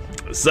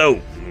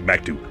 So,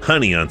 back to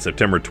Honey on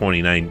September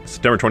 24th,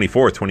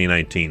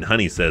 2019.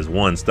 Honey says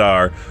 1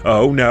 star.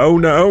 Oh, no,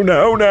 no,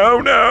 no, no,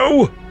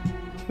 no.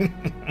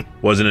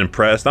 Wasn't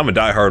impressed. I'm a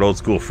diehard old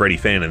school Freddy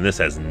fan, and this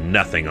has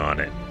nothing on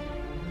it.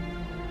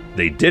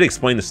 They did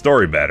explain the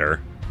story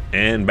better,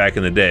 and back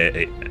in the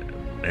day,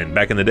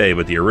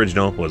 but the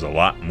original was a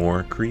lot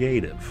more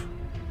creative.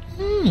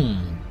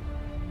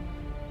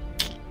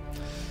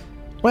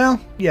 Well,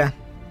 yeah,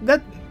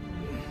 that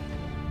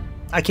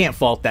I can't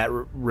fault that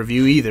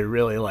review either.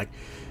 Really, like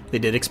they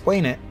did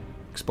explain a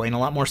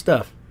lot more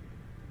stuff.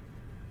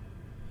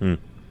 And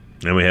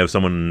we have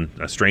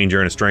a stranger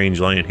in a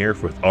strange land here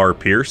with R.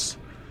 Pierce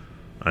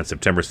on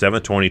September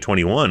 7th,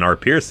 2021. R.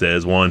 Pierce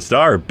says 1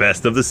 star,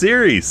 best of the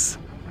series.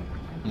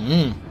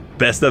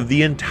 Best of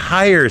the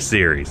entire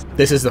series.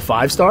 This is the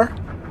 5-star?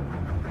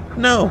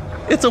 No,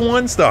 it's a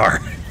 1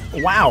 star.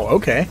 Wow,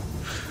 okay.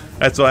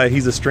 That's why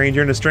he's a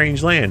stranger in a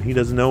strange land. He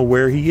doesn't know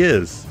where he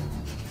is.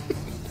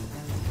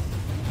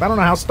 I don't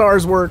know how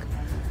stars work.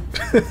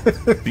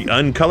 The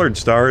uncolored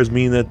stars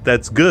mean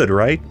that's good,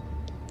 right?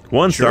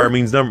 1 star Sure.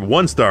 means number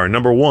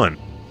 1,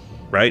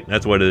 right?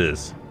 That's what it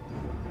is.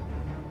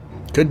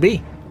 Could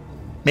be.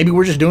 Maybe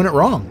we're just doing it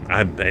wrong.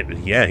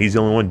 Yeah, he's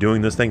the only one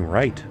doing this thing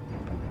right.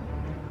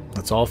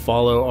 Let's all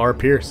follow R.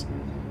 Pierce.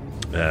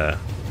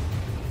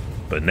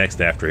 But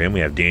next after him, we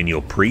have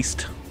Daniel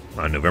Priest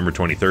on November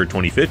 23rd,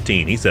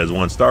 2015. He says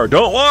 1 star.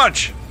 Don't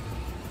watch!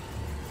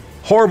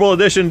 Horrible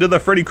addition to the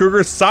Freddy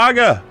Krueger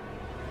saga.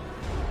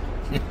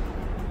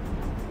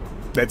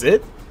 That's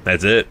it?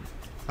 That's it.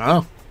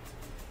 Oh.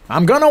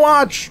 I'm gonna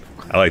watch!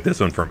 I like this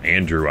one from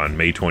Andrew on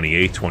May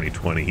 28th,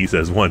 2020. He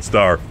says 1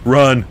 star.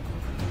 Run!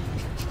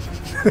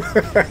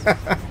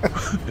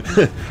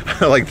 I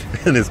like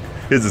his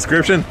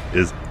description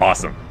is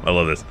awesome. I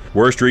love this.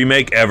 Worst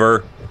remake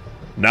ever.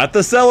 Not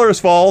the seller's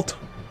fault.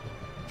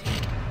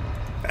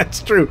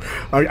 That's true.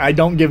 I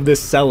don't give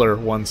this seller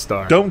 1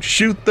 star. Don't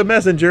shoot the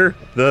messenger.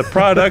 The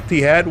product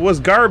he had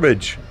was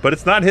garbage, but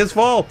it's not his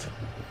fault.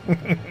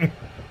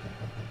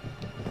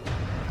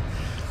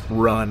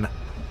 Run.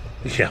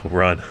 Yeah,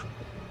 run.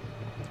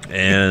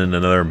 And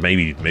another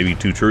maybe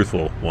too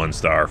truthful 1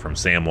 star from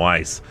Sam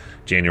Weiss,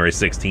 January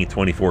 16th,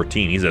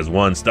 2014. He says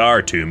 1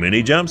 star, too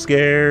many jump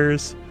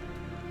scares.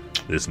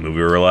 This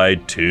movie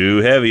relied too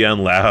heavy on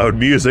loud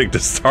music to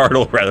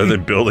startle rather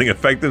than building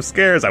effective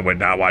scares. I would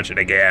not watch it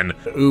again.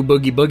 Ooh,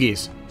 boogie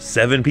boogies.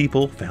 7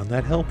 people found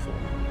that helpful.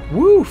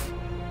 Woof.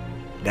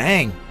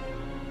 Dang.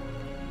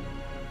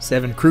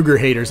 7 Krueger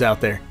haters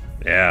out there.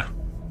 Yeah.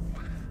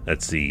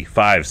 Let's see,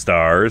 5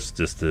 stars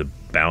just to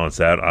balance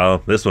out.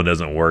 Oh, this one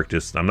doesn't work.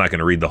 I'm not going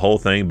to read the whole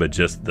thing, but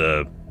just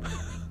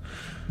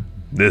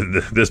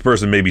this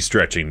person may be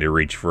stretching to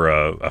reach for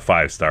a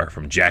 5-star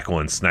from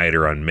Jacqueline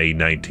Snyder on May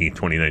 19th,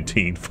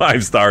 2019.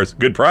 5 stars,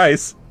 good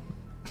price.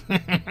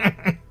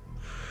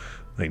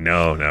 Like,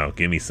 no,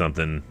 give me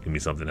something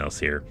else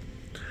here.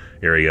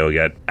 Here we go. We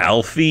got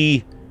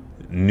Alfie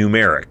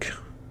Numeric.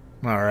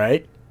 All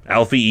right.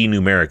 Alfie E.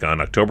 Numeric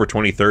on October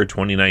 23rd,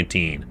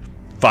 2019.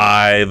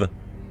 5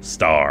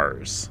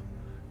 stars.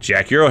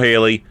 Jackie Earle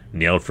Haley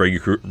nailed Freddy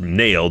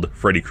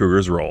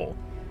Krueger's role.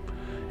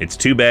 It's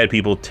too bad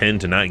people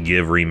tend to not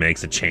give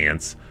remakes a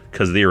chance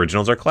because the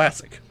originals are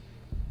classic.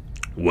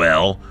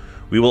 Well,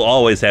 we will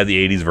always have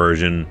the 80s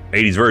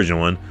version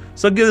one,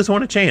 so give this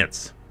one a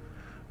chance.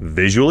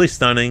 Visually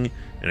stunning,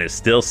 and it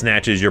still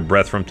snatches your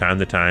breath from time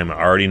to time. I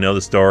already know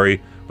the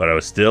story, but I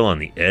was still on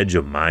the edge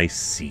of my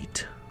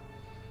seat.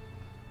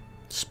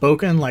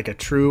 Spoken like a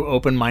true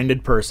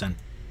open-minded person.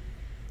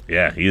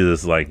 Yeah, he's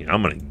just like,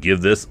 I'm going to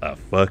give this a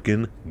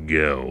fucking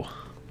go.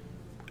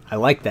 I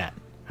like that.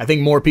 I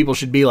think more people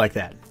should be like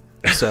that.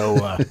 So,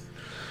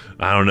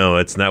 I don't know.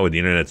 It's not what the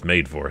internet's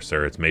made for,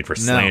 sir. It's made for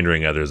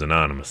slandering others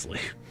anonymously.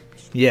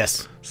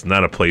 Yes. It's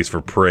not a place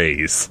for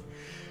praise.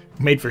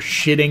 Made for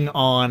shitting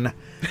on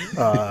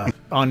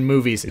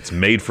movies. It's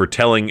made for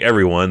telling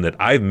everyone that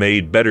I've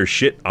made better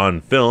shit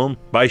on film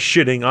by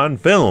shitting on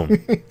film.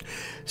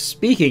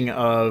 Speaking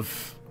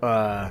of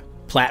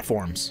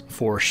platforms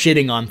for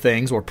shitting on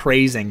things or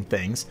praising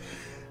things,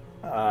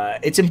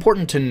 it's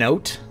important to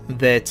note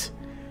that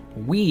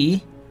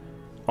we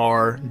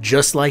are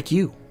just like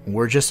you.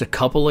 We're just a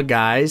couple of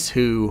guys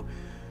who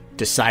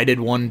decided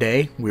one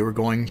day we were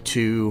going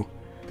to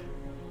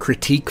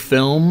critique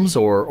films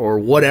or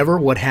whatever,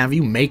 what have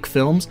you, make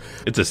films.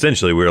 It's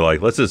essentially, we were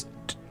like, let's just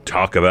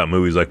talk about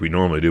movies like we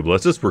normally do, but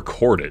let's just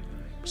record it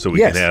so we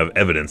can have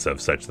evidence of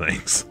such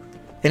things.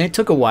 And it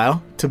took a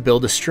while to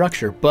build a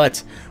structure,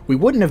 but we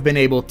wouldn't have been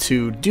able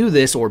to do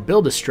this or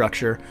build a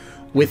structure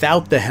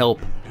without the help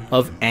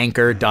of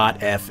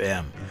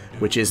Anchor.fm,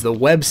 which is the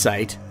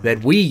website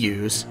that we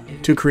use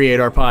to create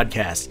our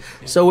podcast.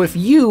 So if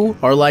you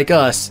are like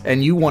us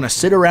and you want to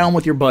sit around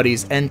with your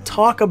buddies and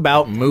talk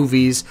about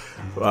movies,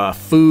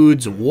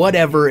 foods,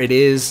 whatever it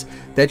is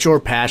that you're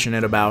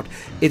passionate about,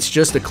 it's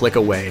just a click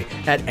away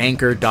at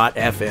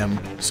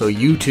Anchor.fm, so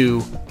you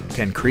too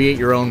can create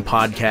your own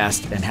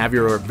podcast and have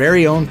your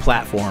very own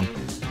platform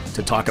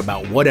to talk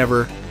about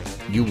whatever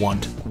you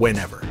want,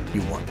 whenever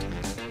you want.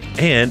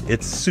 And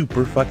it's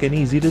super fucking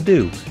easy to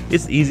do.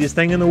 It's the easiest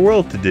thing in the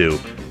world to do.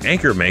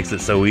 Anchor makes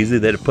it so easy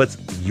that it puts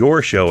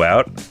your show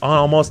out on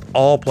almost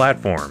all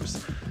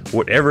platforms.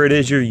 Whatever it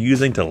is you're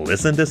using to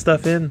listen to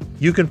stuff in,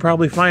 you can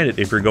probably find it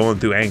if you're going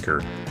through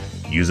Anchor.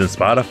 Using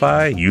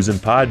Spotify, using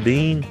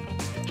Podbean,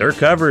 they're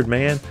covered,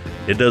 man.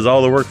 It does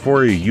all the work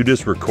for you. You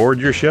just record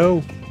your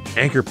show,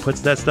 Anchor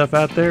puts that stuff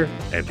out there,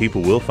 and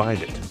people will find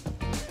it.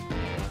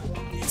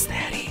 It's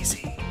that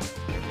easy.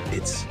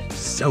 It's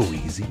so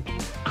easy.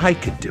 I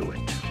could do it.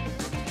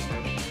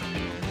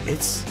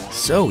 It's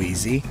so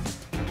easy.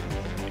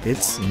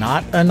 It's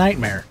not a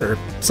nightmare or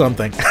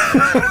something.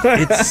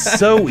 It's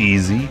so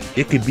easy,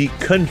 it could be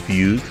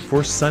confused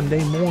for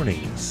Sunday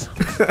mornings.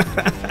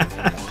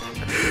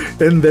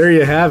 And there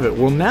you have it.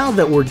 Well, now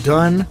that we're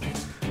done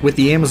with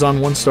the Amazon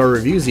 1-star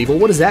reviews, Evil,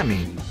 what does that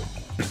mean?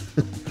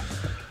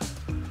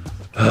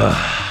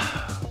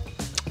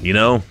 You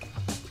know,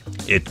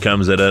 it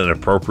comes at an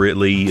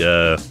appropriately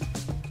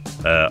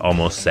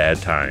almost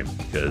sad time,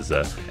 because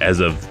as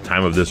of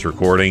time of this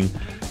recording,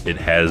 it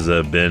has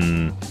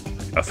been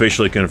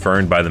officially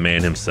confirmed by the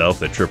man himself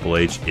that Triple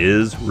H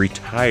is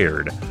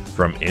retired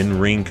from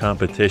in-ring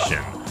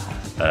competition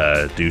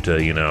due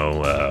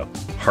to,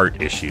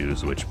 heart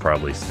issues, which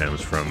probably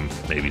stems from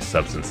maybe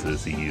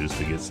substances he used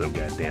to get so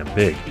goddamn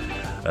big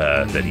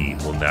that he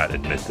will not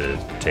admit to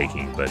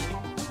taking, but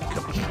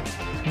come on.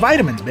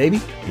 Vitamins,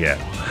 baby. Yeah.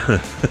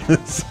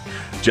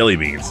 Jelly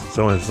beans.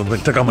 Someone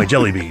took all my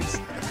jelly beans.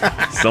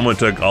 Someone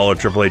took all of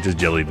Triple H's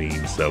jelly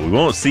beans. So we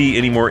won't see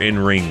any more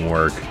in-ring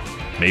work.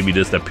 Maybe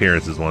just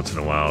appearances once in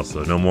a while.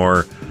 So no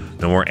more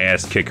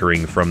ass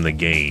kickering from the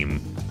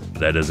game.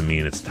 That doesn't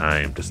mean it's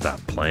time to stop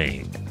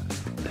playing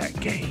that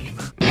game.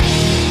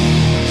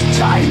 It's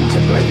time to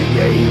play the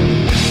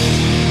game.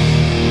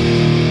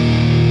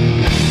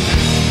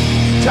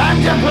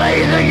 Time to play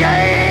the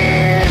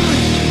game.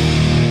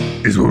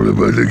 It's all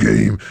about the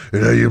game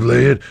and how you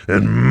play it,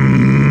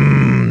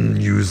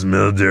 and you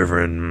smell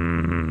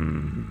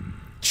different.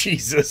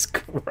 Jesus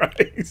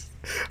Christ.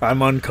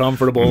 I'm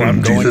uncomfortable.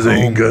 I'm going Jesus home.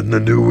 ain't got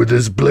nothing to do with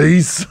this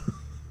place.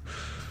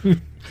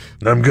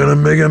 I'm gonna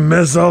make a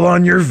mess all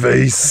on your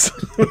face.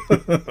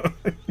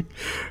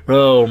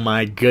 Oh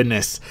my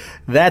goodness.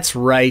 That's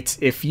right.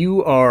 If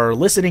you are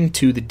listening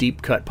to the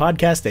Deep Cut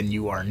podcast and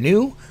you are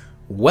new,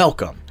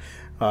 welcome.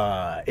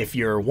 If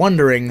you're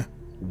wondering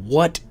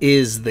what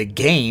is the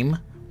game,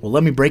 well,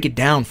 let me break it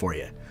down for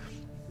you.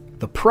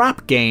 The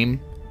prop game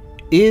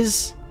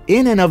is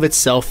in and of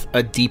itself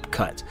a deep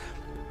cut.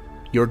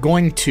 You're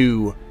going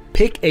to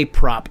pick a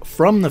prop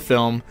from the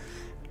film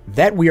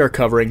that we are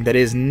covering that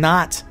is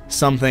not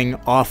something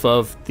off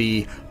of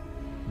the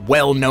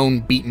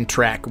well-known beaten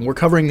track. We're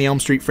covering the Elm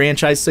Street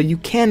franchise, so you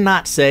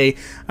cannot say,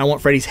 I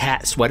want Freddy's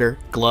hat, sweater,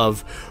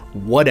 glove,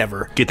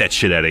 whatever. Get that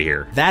shit out of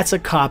here. That's a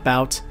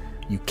cop-out.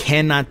 You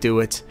cannot do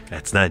it.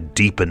 That's not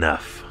deep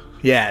enough.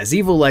 Yeah, as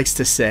Evil likes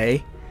to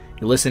say,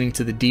 you're listening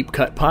to the Deep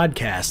Cut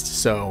podcast,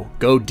 so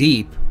go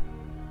deep.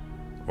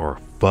 Or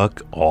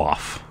fuck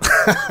off.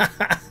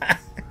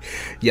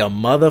 You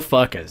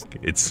motherfuckers.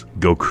 It's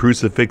go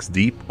crucifix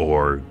deep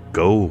or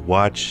go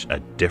watch a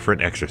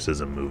different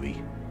exorcism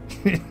movie.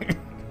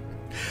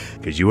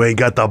 Because you ain't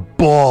got the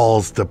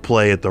balls to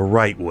play it the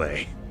right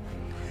way.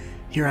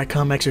 Here I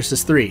come,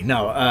 Exorcist 3.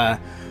 No,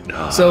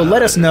 so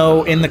let us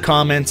know in the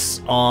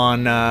comments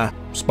on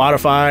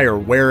Spotify or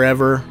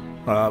wherever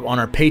on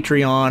our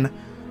Patreon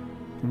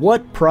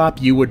what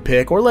prop you would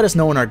pick, or let us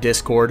know in our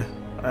Discord.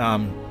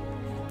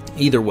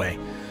 Either way.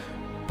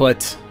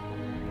 But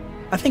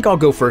I think I'll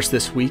go first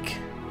this week,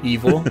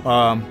 Evil.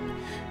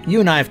 You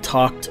and I have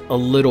talked a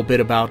little bit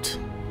about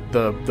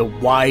the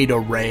wide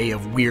array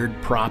of weird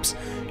props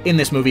in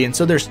this movie, and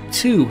so there's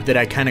two that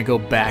I kind of go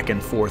back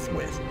and forth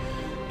with.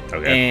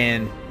 Okay.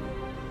 And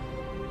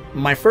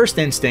my first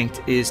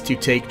instinct is to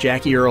take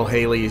Jackie Earle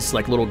Haley's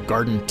like little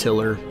garden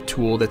tiller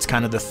tool that's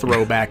kind of the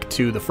throwback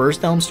to the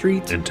first Elm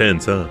Street.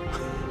 Intense, huh?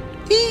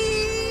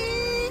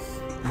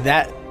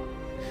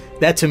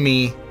 That to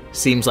me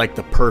seems like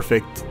the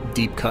perfect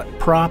deep cut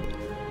prop.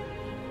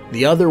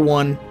 The other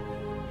one,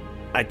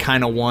 I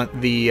kind of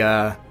want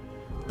the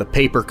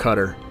paper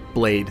cutter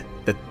blade,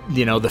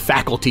 the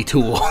faculty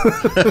tool.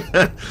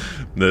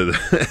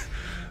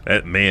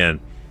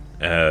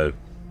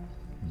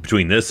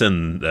 Between this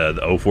and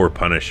the 04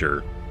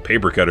 Punisher,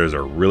 paper cutters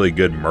are really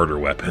good murder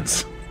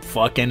weapons.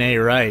 Fucking A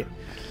right.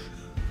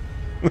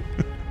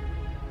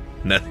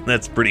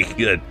 That's pretty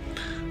good.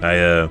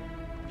 I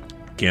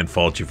can't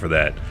fault you for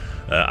that.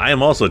 I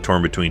am also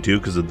torn between two,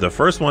 because the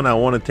first one I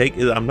want to take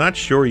is, I'm not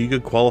sure you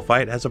could qualify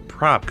it as a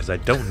prop, because I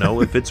don't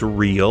know if it's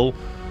real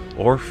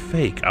or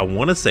fake. I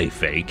want to say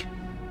fake,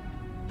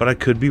 but I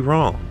could be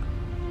wrong.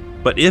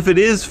 But if it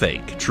is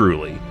fake,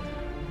 truly,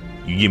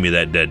 you give me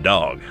that dead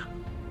dog.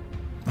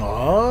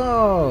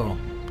 Oh,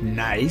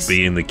 nice.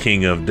 Being the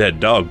king of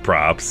dead dog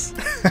props,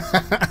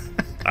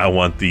 I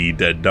want the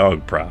dead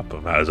dog prop.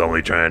 I was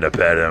only trying to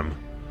pet him.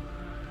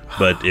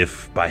 But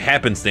if by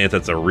happenstance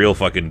that's a real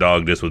fucking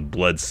dog just with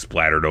blood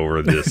splattered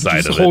over the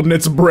side of it. Just holding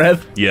its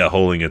breath. Yeah,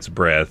 holding its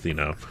breath,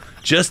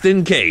 Just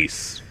in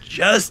case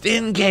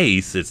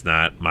it's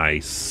not, my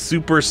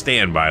super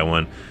standby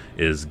one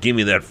is give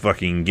me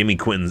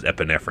Quentin's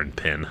epinephrine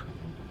pin.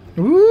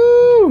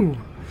 Woo!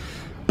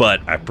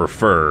 But I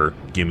prefer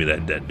give me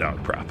that dead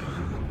dog prop.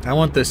 I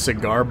want this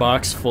cigar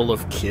box full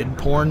of kid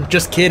porn.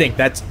 Just kidding.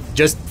 That's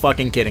just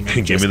fucking kidding.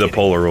 Give me the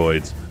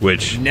Polaroids,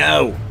 which...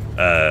 No.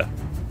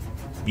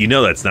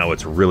 That's not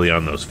what's really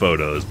on those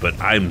photos, but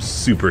I'm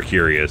super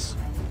curious.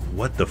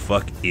 What the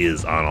fuck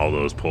is on all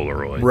those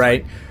Polaroids?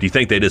 Right. Do you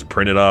think they just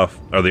printed off?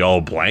 Are they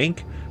all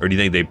blank? Or do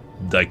you think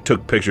they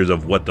took pictures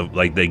of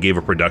they gave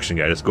a production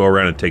guy, just go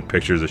around and take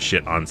pictures of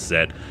shit on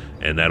set,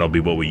 and that'll be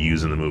what we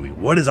use in the movie?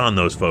 What is on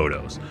those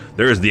photos?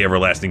 There is the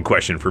everlasting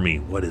question for me.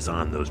 What is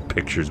on those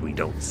pictures we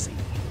don't see?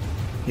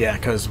 Yeah,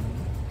 because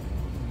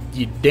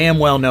you damn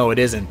well know it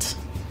isn't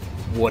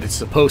what it's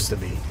supposed to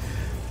be.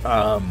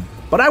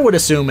 But I would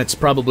assume it's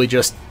probably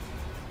just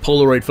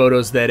Polaroid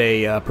photos that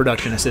a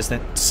production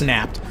assistant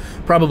snapped,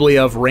 probably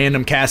of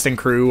random cast and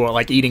crew, or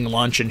like eating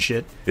lunch and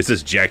shit. It's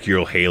just Jackie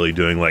Earle Haley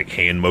doing like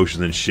hand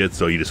motions and shit,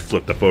 so you just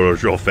flip the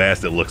photos real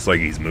fast, it looks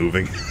like he's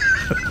moving.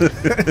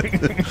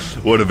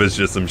 What if it's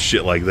just some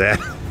shit like that?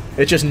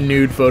 It's just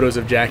nude photos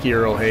of Jackie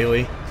Earle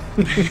Haley.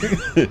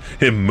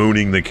 Him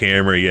mooning the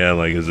camera, yeah,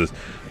 like it's just,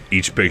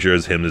 each picture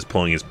is him just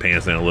pulling his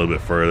pants down a little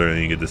bit further,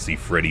 and you get to see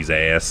Freddy's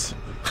ass.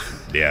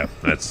 Yeah,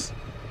 that's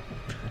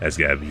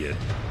gotta be it.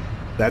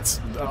 That's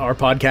our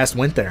podcast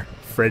went there.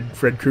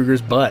 Fred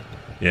Krueger's butt.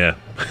 Yeah.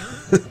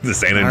 The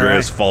San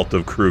Andreas fault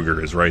of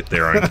Krueger is right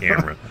there on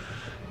camera.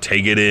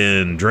 Take it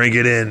in, drink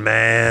it in,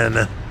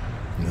 man.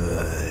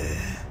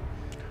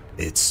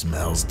 It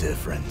smells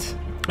different.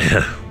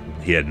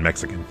 He had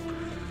Mexican.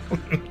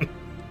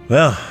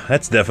 Well,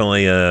 that's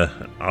definitely an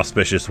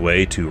auspicious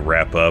way to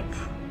wrap up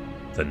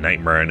the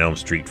Nightmare on Elm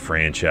Street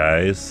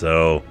franchise.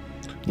 So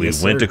we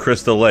went to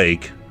Crystal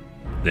Lake.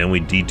 Then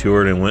we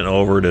detoured and went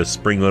over to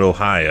Springwood,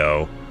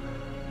 Ohio.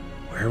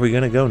 Where are we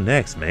going to go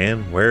next,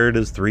 man? Where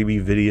does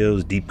 3B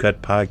Videos Deep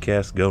Cut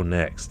Podcast go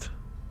next?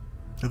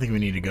 I think we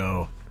need to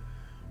go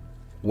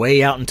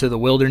way out into the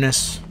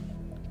wilderness,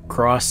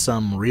 cross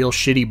some real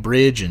shitty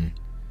bridge, and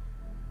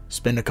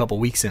spend a couple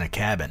weeks in a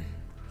cabin.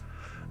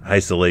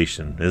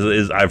 Isolation.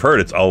 I've heard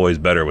it's always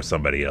better with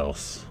somebody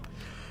else.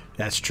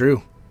 That's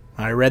true.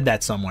 I read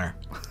that somewhere.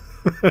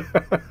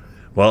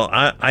 Well,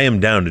 I am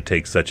down to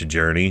take such a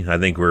journey. I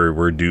think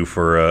we're due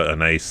for a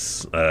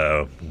nice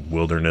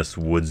wilderness,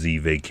 woodsy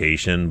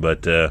vacation,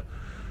 but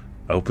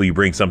hopefully you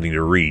bring something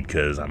to read,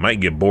 because I might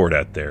get bored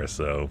out there.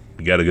 So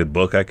you got a good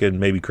book I could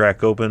maybe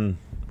crack open,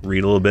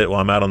 read a little bit while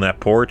I'm out on that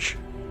porch?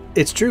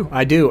 It's true,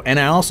 I do. And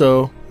I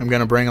also am going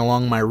to bring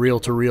along my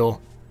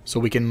reel-to-reel so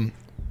we can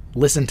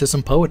listen to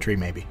some poetry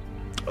maybe.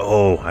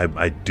 Oh,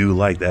 I do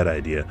like that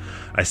idea.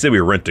 I said we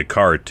rent a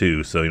car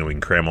too, so we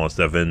can cram all the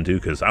stuff in too,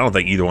 because I don't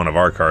think either one of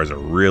our cars are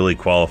really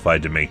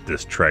qualified to make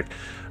this trek.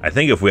 I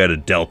think if we had a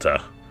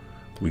Delta,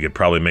 we could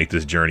probably make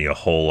this journey a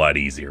whole lot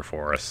easier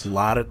for us. A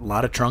lot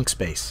of trunk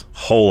space.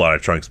 Whole lot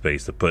of trunk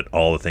space to put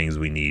all the things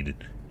we need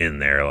in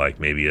there, like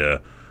maybe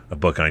a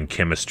book on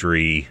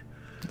chemistry,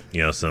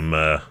 some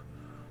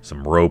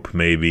rope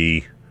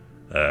maybe,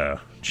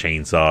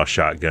 chainsaw,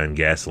 shotgun,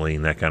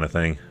 gasoline, that kind of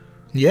thing.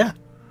 Yeah.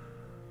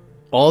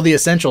 All the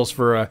essentials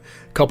for a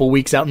couple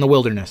weeks out in the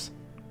wilderness.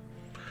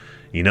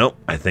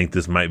 I think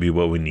this might be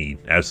what we need.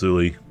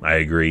 Absolutely. I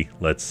agree.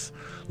 Let's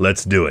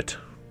do it.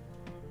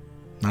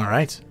 All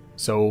right.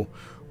 So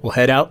we'll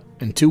head out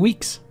in 2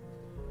 weeks.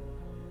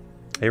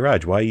 Hey,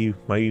 Raj, why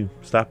you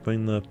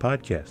stopping the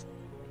podcast?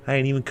 I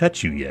ain't even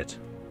cut you yet.